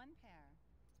 1 pair.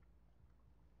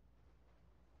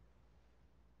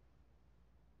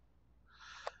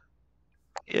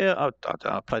 Yeah, I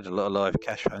played a lot of live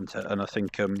Cash Hunter, and I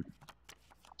think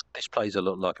this plays a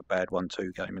lot like a bad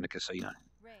 1-2 game in a casino.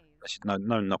 This is no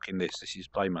knocking this. This is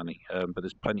play money, but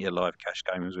there's plenty of live cash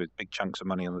games with big chunks of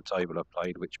money on the table I've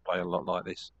played, which play a lot like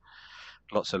this.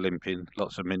 Lots of limping,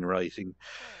 lots of min raising,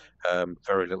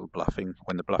 very little bluffing.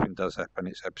 When the bluffing does happen,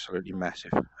 it's absolutely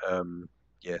massive.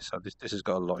 Yeah, so this has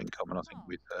got a lot in common, I think,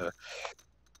 with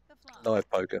live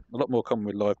poker. A lot more common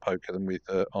with live poker than with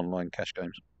online cash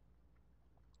games.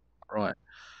 Right.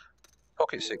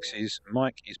 Pocket sixes.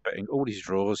 Mike is betting all his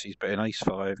draws. He's betting ace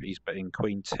 5. He's betting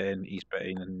queen 10. He's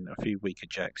betting a few weaker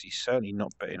jacks. He's certainly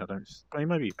not betting.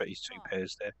 Maybe he bet his 2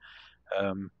 pairs there.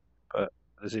 But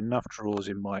there's enough draws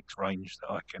in Mike's range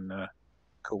that I can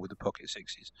call with the pocket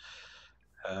sixes.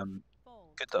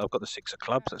 Good that I've got the 6 of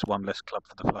clubs. That's 1 less club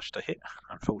for the flush to hit.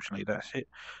 Unfortunately, that's it.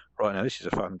 Right now, this is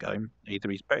a fun game.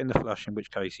 Either he's betting the flush, in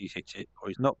which case he's hit it, or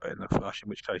he's not betting the flush, in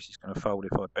which case he's going to fold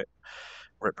if I bet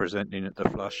representing the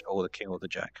flush or the king or the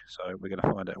jack. So we're going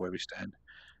to find out where we stand,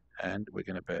 and we're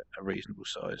going to bet a reasonable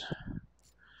size.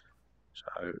 So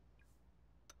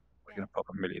we're going to pop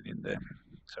 $1 million in there.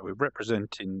 So we're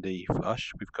representing the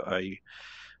flush. We've got a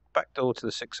backdoor to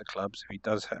the 6 of clubs if he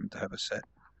does happen to have a set.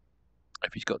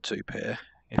 If he's got 2 pair.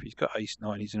 If he's got ace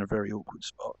 9, he's in a very awkward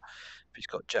spot. If he's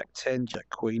got jack 10, jack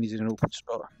queen, he's in an awkward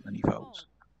spot, and he folds.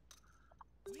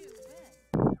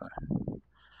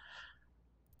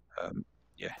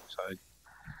 Yeah, so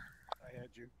I had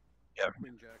you. Yeah.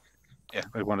 Queen jack. Yeah,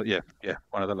 one of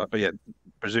one of the but yeah,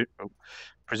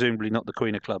 presumably not the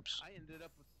Queen of Clubs. I ended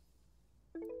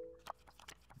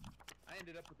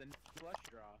up with a flush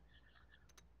draw.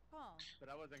 But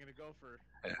I wasn't going to go for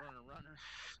runner.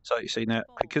 So you see now,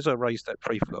 because I raised that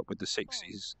pre-flop with the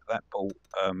sixes, that bought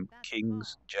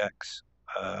kings, jacks,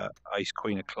 ace,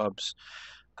 queen of clubs.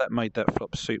 That made that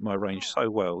flop suit my range so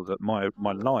well that my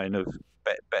line of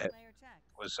bet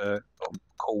was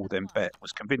call then bet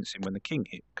was convincing when the king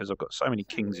hit, because I've got so many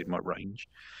kings in my range,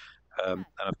 and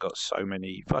I've got so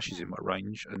many flushes in my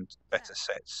range and better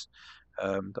sets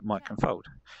that Mike can fold.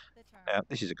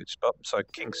 This is a good spot. So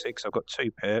king six, I've got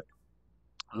two pair.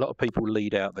 A lot of people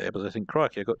lead out there, but they think,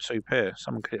 crikey, I've got two pair.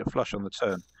 Someone could hit a flush on the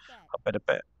turn. I better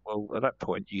bet. Well, at that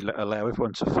point, you allow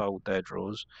everyone to fold their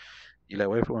draws. You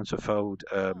allow everyone to fold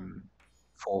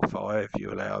 4-5.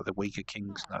 You allow the weaker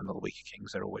kings. No, not the weaker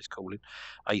kings. They're always calling.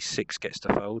 Ace-6 gets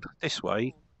to fold. This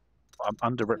way, I'm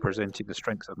underrepresenting the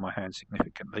strength of my hand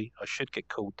significantly. I should get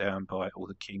called down by all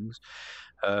the kings.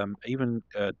 Even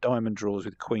diamond draws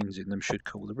with queens in them should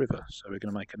call the river. So we're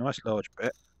going to make a nice large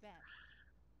bet.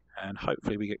 And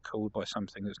hopefully we get called by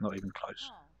something that's not even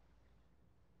close.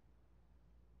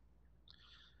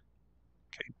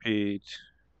 Cupid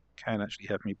can actually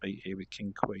have me beat here with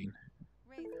king queen,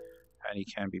 and he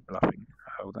can be bluffing.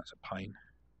 Oh, that's a pain.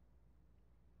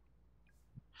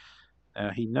 Now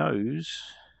he knows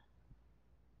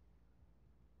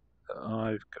that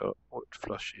I've got what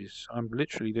flushes. I'm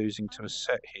literally losing to a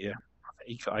set here. I think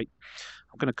he got 8.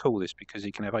 I'm going to call this because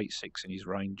he can have 8-6 in his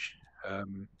range.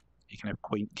 He can have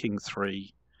king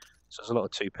 3. So there's a lot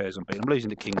of two pairs I'm beating. I'm losing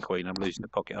to king queen. I'm losing to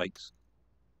pocket 8s.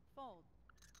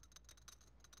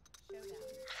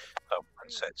 Oh, and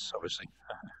sets, obviously.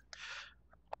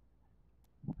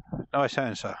 Nice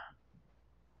answer.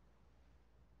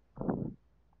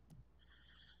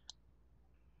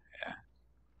 Yeah.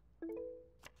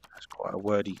 That's quite a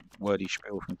wordy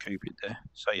spiel from Cupid there.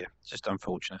 So yeah, just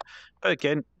unfortunate. But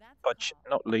again, Budge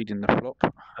not leading the flop.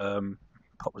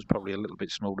 Pot was probably a little bit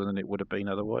smaller than it would have been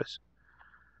otherwise.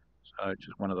 So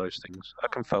just one of those things. I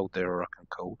can fold there or I can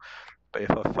call. But if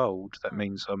I fold, that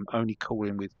means I'm only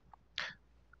calling with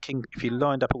king. If you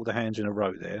lined up all the hands in a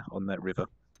row there on that river,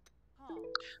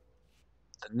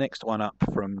 the next one up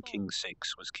from king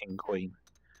 6 was king queen.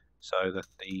 So that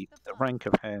the rank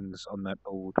of hands on that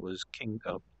board was king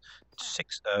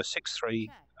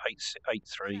 6-3,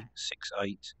 8-3,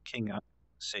 6-8, king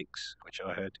 6, which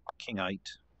I had king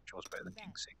 8, which was better than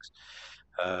king 6,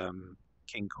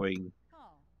 king queen,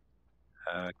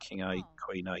 king 8,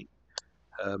 queen 8.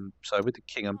 So with the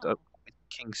king, with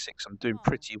king 6, I'm doing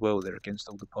pretty well there against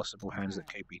all the possible hands that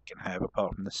Cupid can have,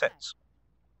 apart from the sets.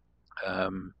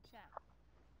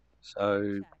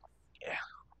 So yeah,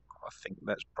 I think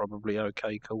that's probably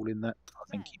okay calling that. I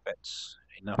think he bets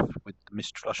enough with the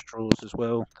missed flush draws as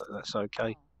well. That's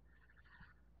okay.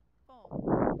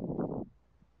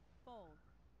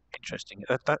 Interesting.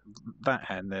 That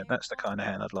hand there, that's the kind of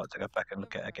hand I'd like to go back and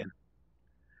look at again.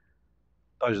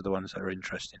 Those are the ones that are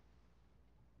interesting.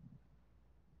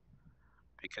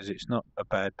 Because it's not a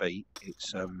bad beat,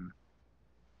 it's an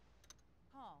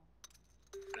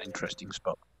interesting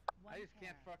spot. I just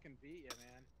can't fucking beat you,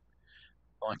 man.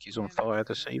 Mike is on fire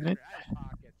this evening.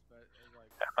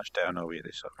 How much down are we at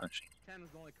this up, actually? 10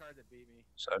 was the only card that beat me.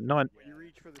 So 9. When you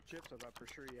reach for the chips, I thought for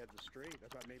sure you had the straight. I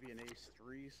thought maybe an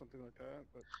ace-3, something like that.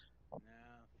 But no,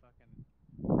 fucking.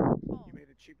 You made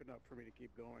it cheap enough for me to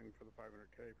keep going for the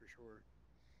 500K for sure.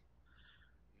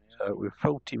 So we're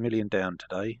 40 million down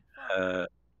today.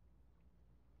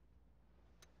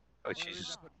 Which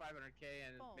is. Put 500K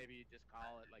and maybe you just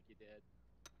call it like you did.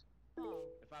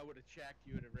 If I would have checked,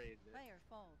 you would have raised it.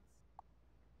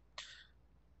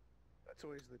 That's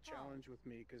always the challenge with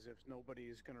me, because if nobody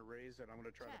is going to raise it, I'm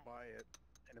going to try to buy it.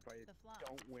 And if I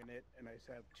don't win it and I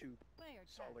have 2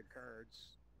 solid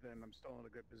cards, then I'm still in a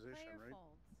good position, right?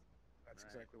 That's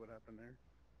exactly what happened there.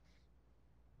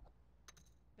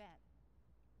 Bet.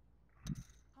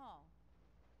 Call.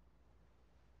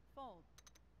 Fold.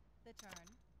 The turn.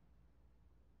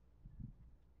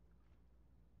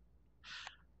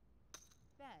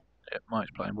 Bet. Yeah,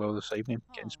 Mike's playing well this evening,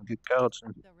 getting some good cards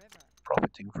and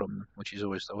profiting from them, which is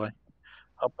always the way.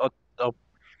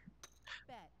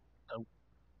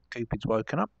 Cupid's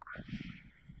woken up.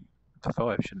 The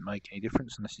 5 shouldn't make any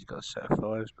difference unless he's got a set of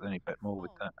 5s, but then he bet more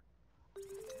with that.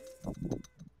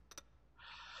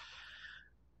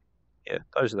 Yeah,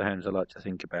 those are the hands I like to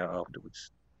think about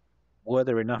afterwards. Were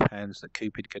there enough hands that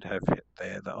Cupid could have hit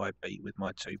there that I beat with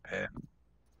my 2 pair?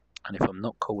 And if I'm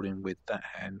not calling with that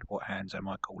hand, what hands am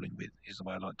I calling with is the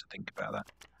way I like to think about that.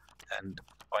 And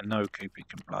I know Cupid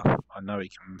can bluff. I know he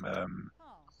can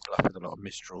bluff with a lot of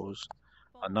misdraws.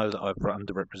 I know that I've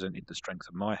underrepresented the strength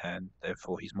of my hand,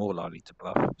 therefore he's more likely to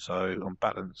bluff. So on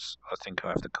balance, I think I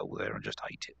have to call there and just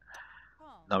hate it,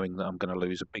 knowing that I'm going to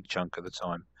lose a big chunk of the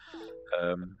time.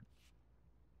 I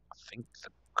think the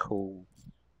call,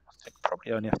 I think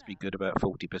probably only have to be good about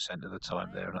 40% of the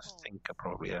time there, and I think I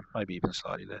probably am, maybe even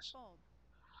slightly less.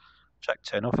 Jack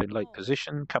 10 off in late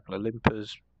position, couple of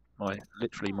limpers,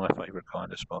 literally my favourite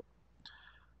kind of spot.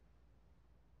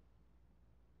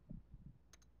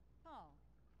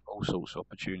 All sorts of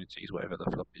opportunities, whatever the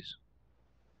flop is.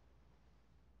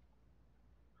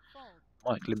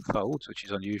 Mike limp folds, which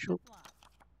is unusual.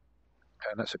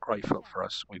 And that's a great flop for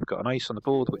us. We've got an ace on the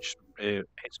board, which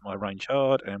hits my range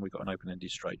hard, and we've got an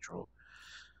open-ended straight draw.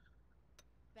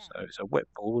 So it's a wet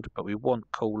board, but we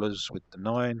want callers with the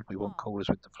 9, we want callers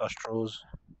with the flush draws.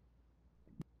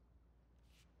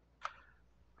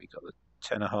 We got the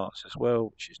 10 of hearts as well,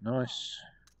 which is nice.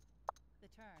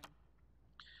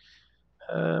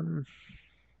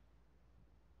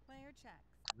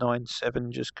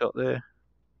 9-7 just got there.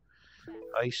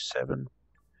 Ace 7.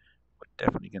 We're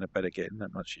definitely going to bet again,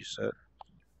 that much is certain.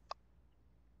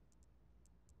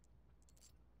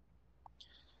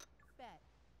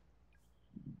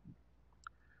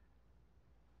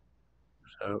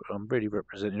 So I'm really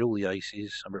representing all the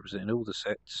aces, I'm representing all the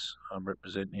sets, I'm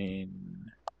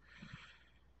representing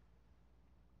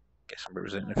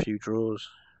a few draws.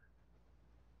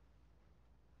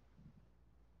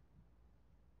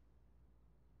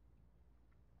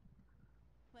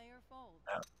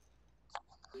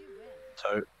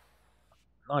 So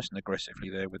nice and aggressively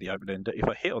there with the open ender. If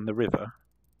I hit on the river,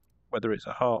 whether it's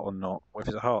a heart or not, or if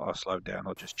it's a heart I'll slow down,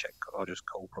 I'll just check, I'll just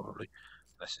call probably,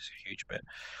 unless it's a huge bet.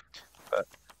 But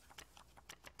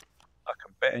I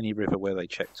can bet any river where they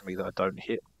check to me that I don't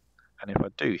hit, and if I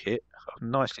do hit, I've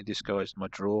nicely disguised my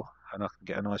draw and I can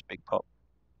get a nice big pop,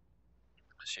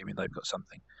 assuming they've got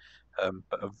something.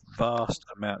 But a vast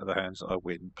amount of the hands that I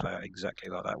win play out exactly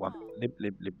like that one. Limp,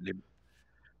 limp, limp, limp,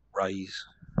 raise,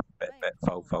 bet, bet,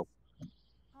 fold, fold.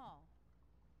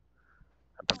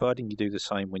 And providing you do the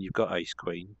same when you've got ace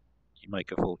queen, you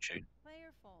make a fortune.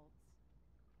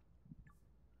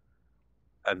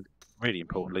 And really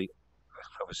importantly,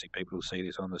 obviously people will see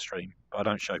this on the stream, but I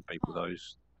don't show people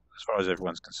those. As far as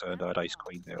everyone's concerned, I had ace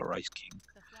queen there or ace king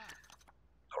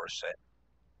or a set,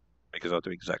 because I'll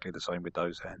do exactly the same with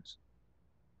those hands.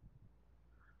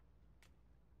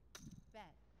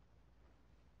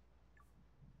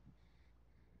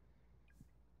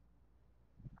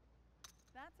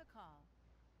 That's a call.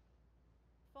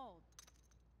 Fold.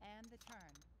 And the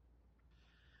turn.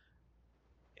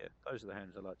 Yeah, those are the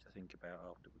hands I like to think about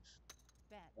afterwards.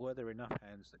 Bet. Were there enough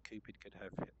hands that Cupid could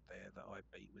have hit there that I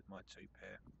beat with my 2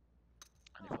 pair?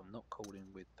 And if I'm not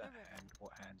calling with that hand,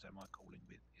 what hands am I calling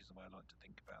with, is the way I like to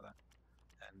think about that.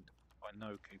 And I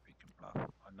know Cupid can bluff.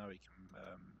 I know he can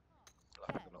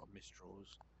bluff with a lot of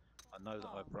misdraws. I know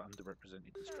that I've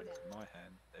underrepresented the strength of my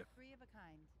hand. They're 3 of a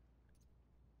kind.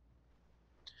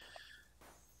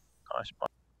 nice. Do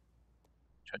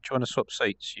you want to swap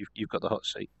seats? You've got the hot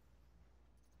seat.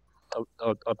 I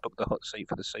booked the hot seat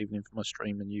for this evening for my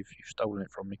stream, and you've stolen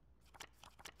it from me.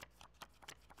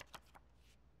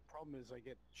 Problem is, I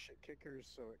get shit kickers,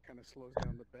 so it kind of slows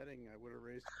down the betting. I would have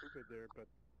raised Cupid there, but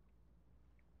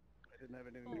I didn't have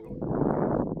anything to go with.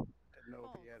 Didn't know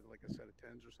if he had like a set of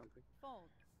 10s or something. Fold.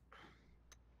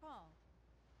 Call.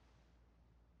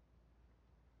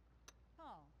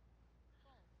 Call.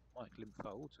 Mike limp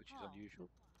folds, which is unusual.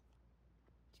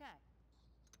 Check.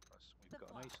 Plus, we've got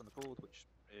an ace on the board, which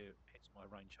hits my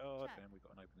range hard, and we've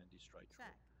got an open-ended straight draw.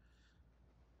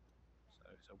 So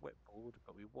it's a wet board,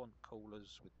 but we want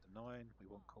callers with the 9, we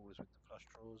want callers with the flush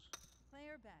draws.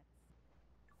 Player bets.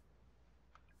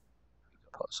 We've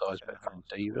got pot size bet from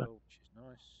Diva, well, which is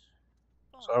nice.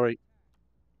 Sorry.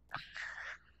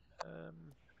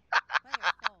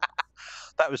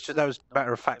 That was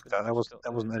matter of fact. That wasn't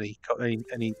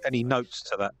any notes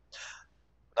to that.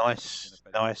 Nice.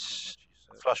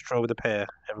 Flush draw with a pair.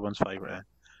 Everyone's favourite hand.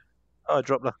 Oh,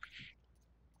 Dropler.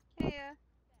 Yeah.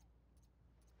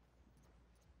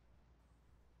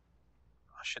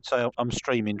 I should say I'm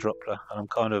streaming Dropler, and I'm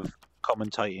kind of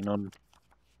commentating on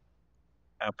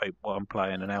what I'm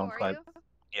playing and how I'm playing.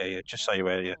 Yeah. Just say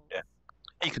where. Yeah.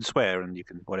 You can swear and you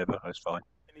can whatever. That's fine.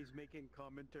 And he's making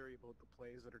commentary about the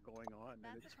plays that are going on,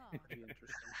 and it's pretty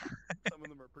interesting. Some of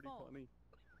them are pretty funny.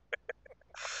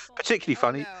 Particularly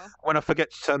funny when I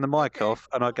forget to turn the mic off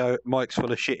and I go, "Mike's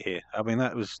full of shit here." I mean,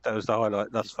 that was the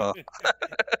highlight thus far.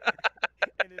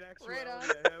 And in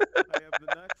actuality, I have the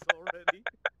nuts already.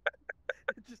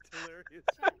 It's just hilarious.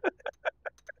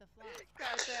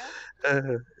 Gotcha.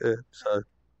 So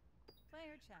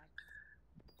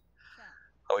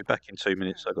I'll be back in 2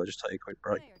 minutes, so I've got to just take a quick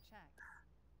break.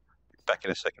 Back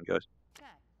in a second, guys.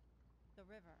 Check. The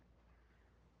river.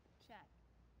 Check.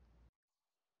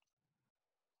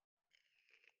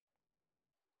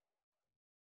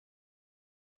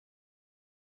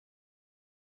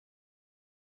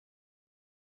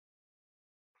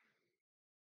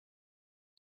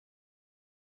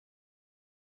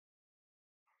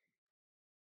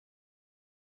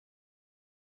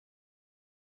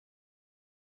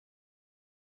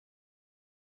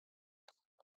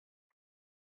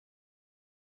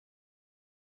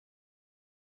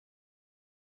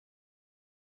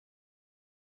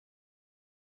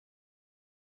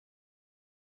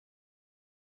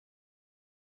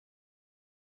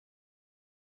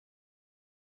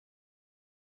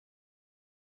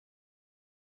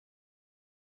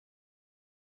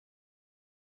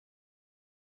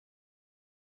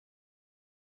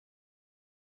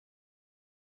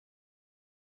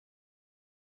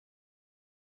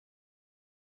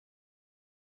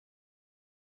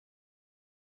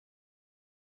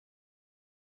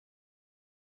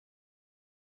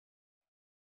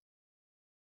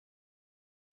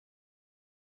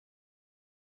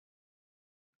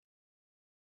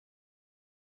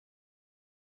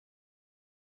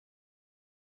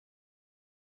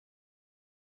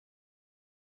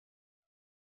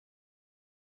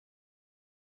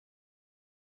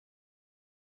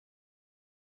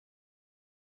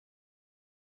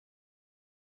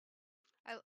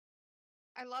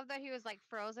 I love that he was like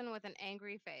frozen with an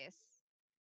angry face.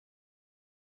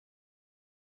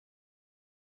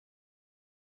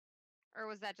 Or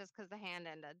was that just because the hand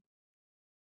ended?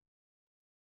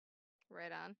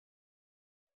 Right on.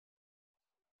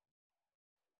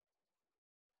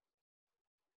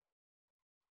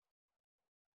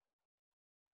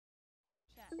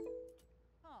 Check.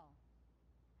 Call.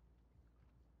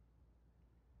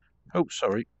 Oh,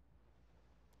 sorry.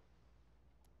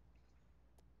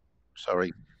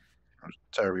 Sorry. I was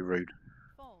terribly rude.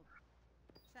 Fold.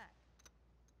 Check.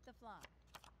 The flop.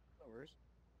 No worries.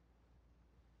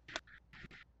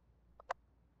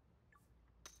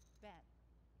 Bet.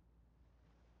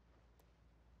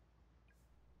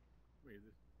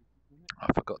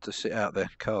 I forgot to sit out there.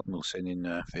 Cardinal sitting in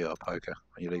VR poker.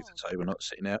 When you leave the table, not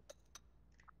sitting out.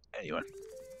 Anyway.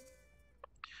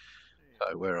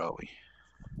 So, where are we?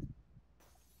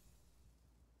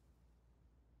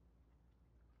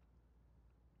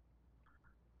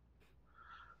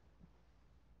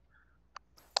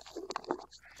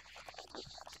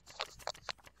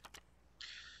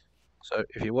 So,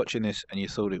 if you're watching this and you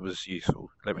thought it was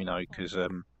useful, let me know, because I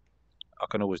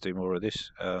can always do more of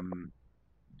this. Yeah,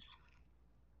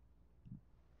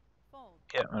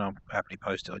 and I'll happily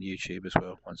post it on YouTube as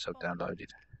well once I've downloaded.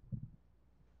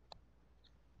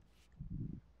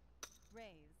 Raise.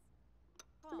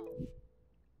 Call.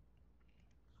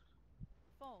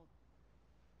 Fold.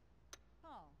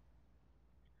 Call.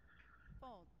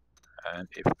 Fold. And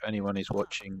if anyone is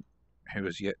watching who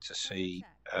has yet to see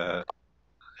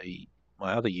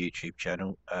my other YouTube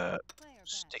channel,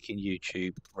 stick in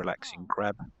YouTube Relaxing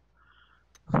Grab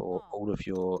for all of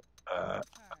your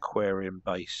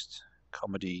aquarium-based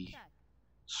comedy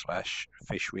 /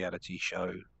 fish reality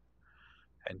show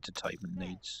entertainment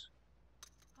needs.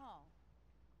 Call.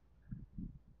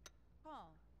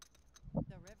 Call.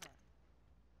 The river.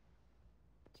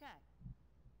 Check.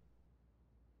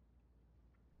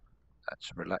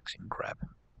 That's Relaxing Grab.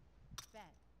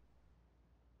 Bet.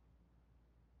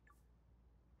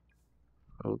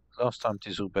 Well, last time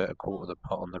Dizzle bet a quarter of the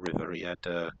pot on the river, he had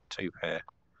 2 pair.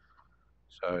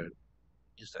 So,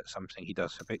 is that something he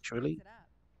does habitually?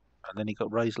 And then he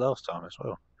got raised last time as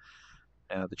well.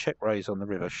 Now, the check raise on the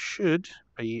river should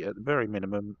be, at the very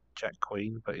minimum, Jack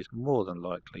Queen, but it's more than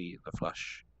likely the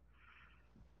flush,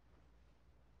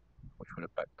 which would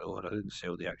have backdoored. I didn't see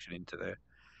all the action into there.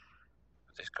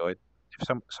 But this guy, if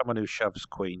someone who shoves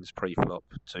queens pre-flop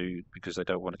because they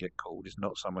don't want to get called is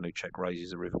not someone who check raises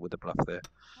the river with a bluff there.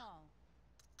 Call.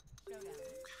 Showdown.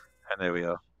 And there we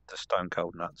are, the stone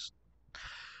cold nuts.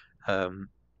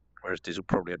 Whereas Dizzle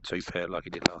probably had 2 pair like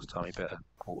he did last time. He bet a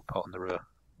quarter pot on the river.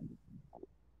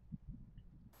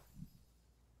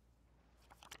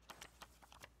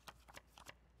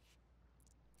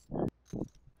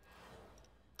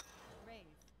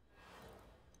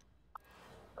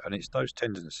 And it's those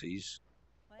tendencies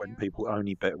when people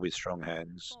only bet with strong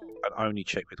hands and only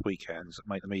check with weak hands that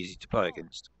make them easy to play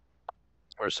against.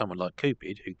 Whereas someone like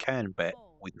Cupid, who can bet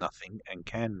with nothing and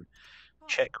can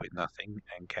check with nothing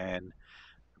and can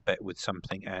bet with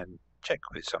something and check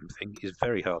with something, is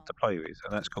very hard to play with,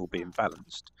 and that's called being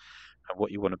balanced. And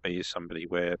what you want to be is somebody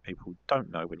where people don't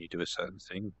know when you do a certain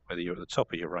thing, whether you're at the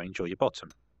top of your range or your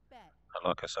bottom. And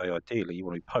like I say, ideally you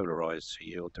want to be polarized, so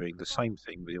you're doing the same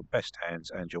thing with your best hands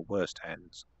and your worst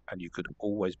hands, and you could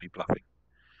always be bluffing.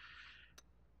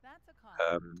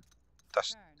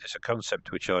 It's a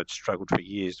concept which I'd struggled for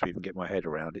years to even get my head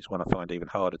around. It's one I find even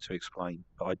harder to explain.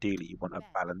 But ideally, you want a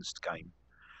balanced game.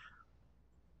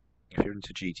 If you're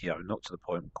into GTO, not to the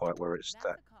point quite where it's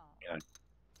that, you know,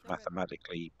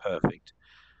 mathematically perfect,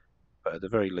 but at the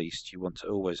very least, you want to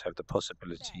always have the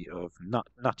possibility of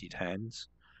nutted hands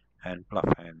and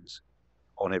bluff hands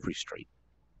on every street.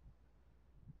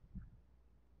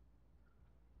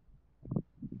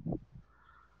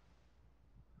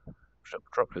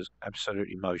 Dropper's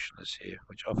absolutely motionless here,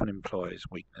 which often implies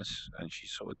weakness, and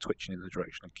she's sort of twitching in the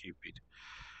direction of Cupid.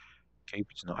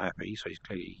 Cupid's not happy, so he's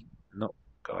clearly not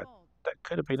got. That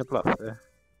could have been a bluff there.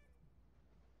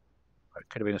 It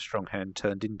could have been a strong hand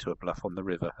turned into a bluff on the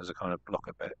river as a kind of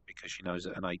blocker bet because she knows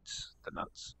that an eight's the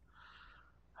nuts.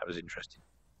 That was interesting.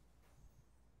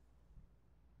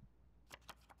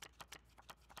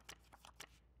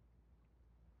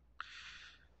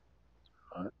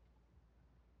 Right.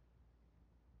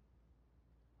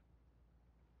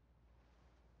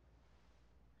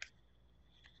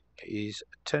 It is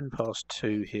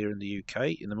 2:10 here in the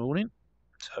UK in the morning,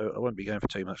 so I won't be going for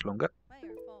too much longer.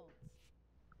 Player folds.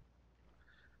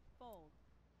 Fold.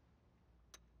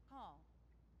 Call.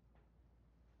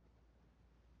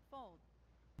 Fold.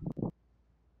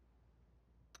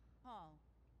 Call.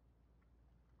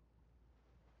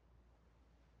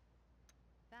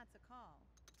 That's a call.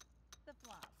 The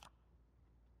flop.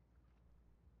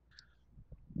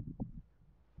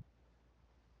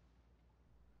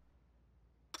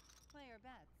 Player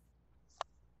bets.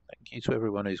 Thank you to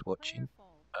everyone who's watching.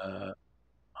 I'd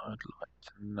like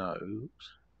to know.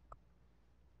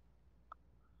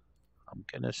 I'm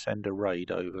going to send a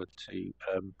raid over to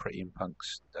Pretty and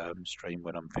Punk's stream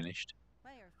when I'm finished.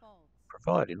 Player folds.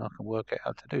 Providing I can work out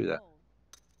how to do that. Fold.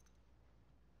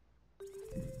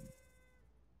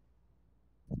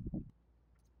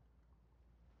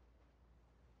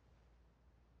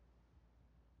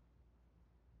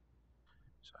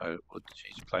 So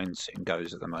she's playing sit and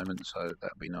goes at the moment, so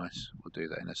that'd be nice. We'll do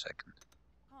that in a second.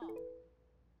 Call.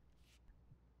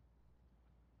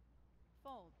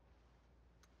 Fold.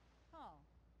 Call.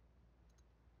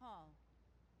 Call.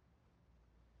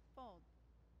 Fold.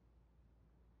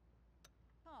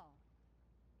 Call.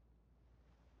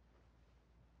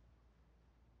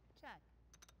 Check.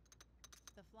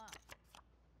 The flop.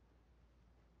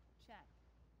 Check.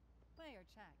 Player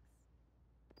checks.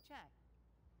 Check.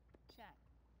 Check.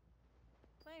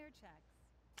 Player checks.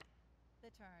 The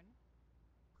turn.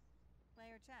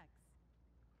 Player checks.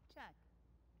 Check.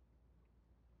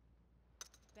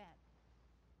 Bet.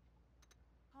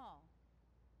 Call.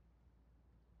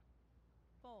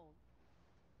 Fold.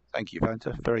 Thank you,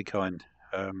 Fanta. Very kind.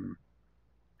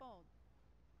 Fold.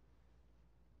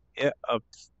 Yeah, I've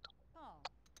Call.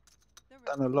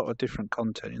 done a lot of different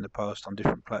content in the past on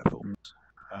different platforms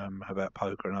about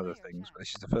poker and other things, but this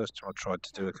is the first time I tried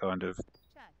to do a kind of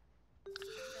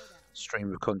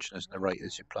stream of consciousness narrate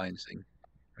as you're playing thing.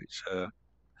 It's a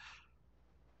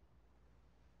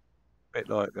bit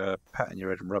like patting your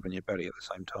head and rubbing your belly at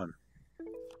the same time.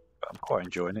 But I'm quite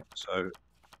enjoying it, so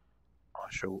I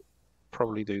shall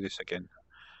probably do this again.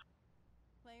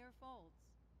 Player folds.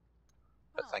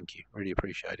 But thank you, really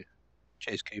appreciate it.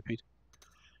 Cheers, Cupid.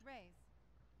 Raise.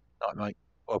 Night, mate.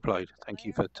 Well played. Thank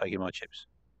you for taking my chips.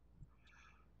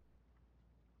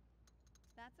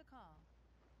 That's a call.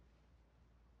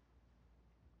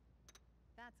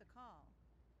 That's a call.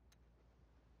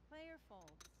 Player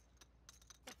folds.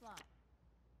 The flop.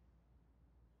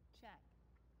 Check.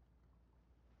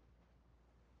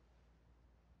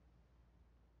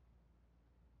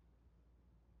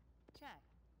 Check.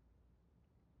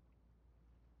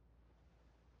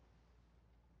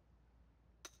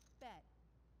 Bet.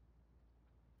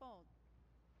 Fold.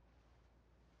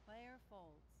 Player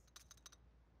folds.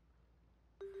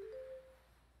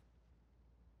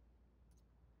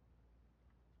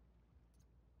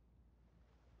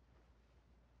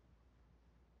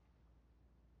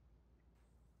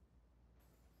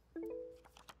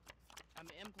 I'm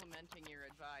implementing your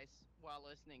advice while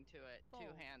listening to it 2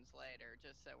 hands later,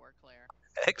 just so we're clear.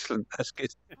 Excellent. That's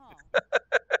good.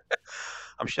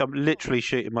 I'm literally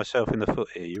shooting myself in the foot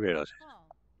here. You realise it? Call.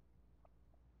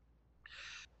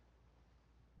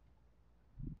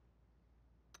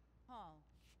 Call.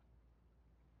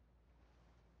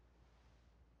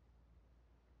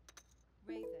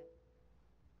 Raise it.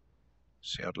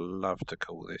 See, I'd love to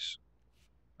call this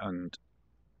and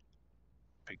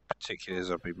be particular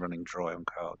as I've been running dry on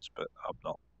cards, but I'm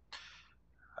not.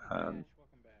 Welcome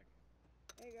back.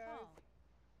 Hey guys.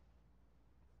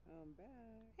 I'm back.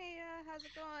 Hey, how's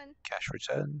it going? Cash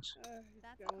returns. It's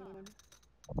going.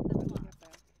 Let me get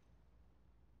back.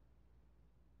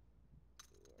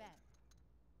 Bet.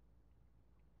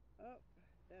 Oh,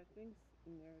 that thing's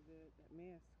in there, that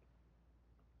mask.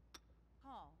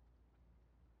 Call.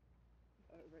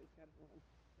 Oh, everybody's got one.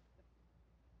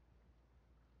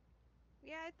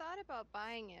 Yeah, I thought about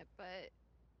buying it, but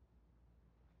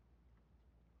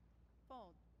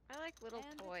Fold. I like little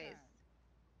And toys.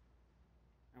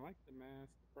 I like the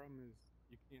mask. The problem is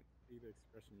you can't see the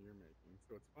expression you're making,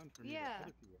 so it's fun for me Yeah. to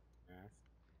other people with the mask.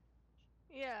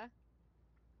 Yeah.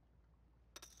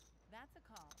 That's a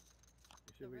call.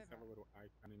 You should at least have a little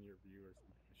icon in your view or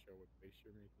something to show what face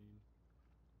you're making.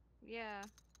 Yeah.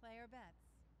 Player bets.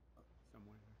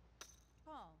 Somewhere.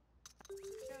 Call.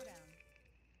 Showdown.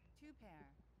 2 pair.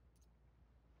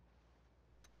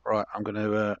 Right, I'm going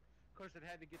to Of course, it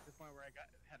had to get to the point where I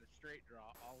had a straight draw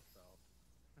also.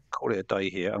 call it a day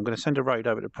here. I'm going to send a raid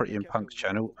over to Pretty and Punk's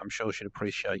channel. I'm sure she'd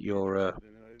appreciate your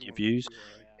views.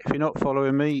 If you're not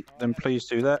following me, then please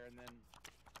do that.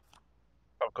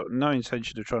 I've got no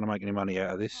intention of trying to make any money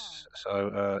out of this,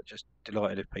 so just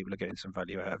delighted if people are getting some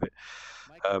value out of it.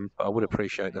 But I would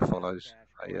appreciate the follows.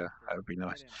 Yeah, that would be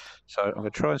nice. So I'm going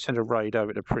to try and send a raid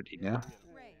over to Pretty now.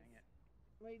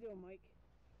 What are you doing, Mike?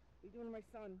 What are you doing to my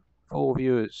son? 4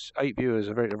 viewers, 8 viewers,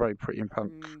 a very Pretty and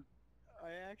Punk.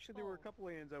 There were a couple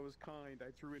of hands I was kind. I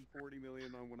threw in 40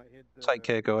 million on when I hit the... Take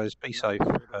care, guys. Be safe.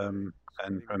 And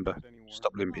remember,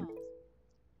 stop limping.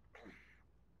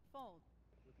 Fold.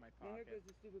 With my Now here pocket.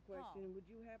 goes a stupid question. Would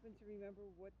you happen to remember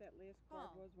what that last card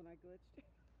was when I glitched?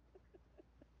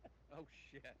 Oh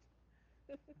shit.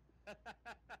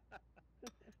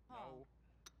 No.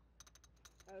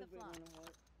 I was waiting on a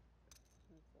heart.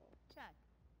 That's all. Check.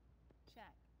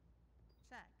 Check.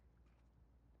 Check.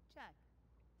 Check.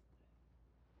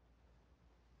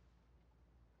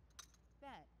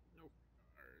 Bet. Nope.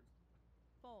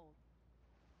 Fold.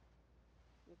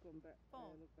 Look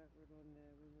backward on the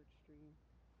reward stream.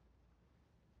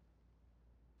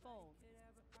 Fold.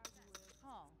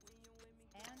 Call.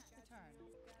 And the turn.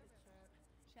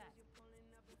 Check.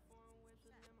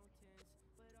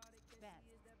 Bet.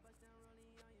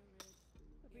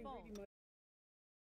 Fold.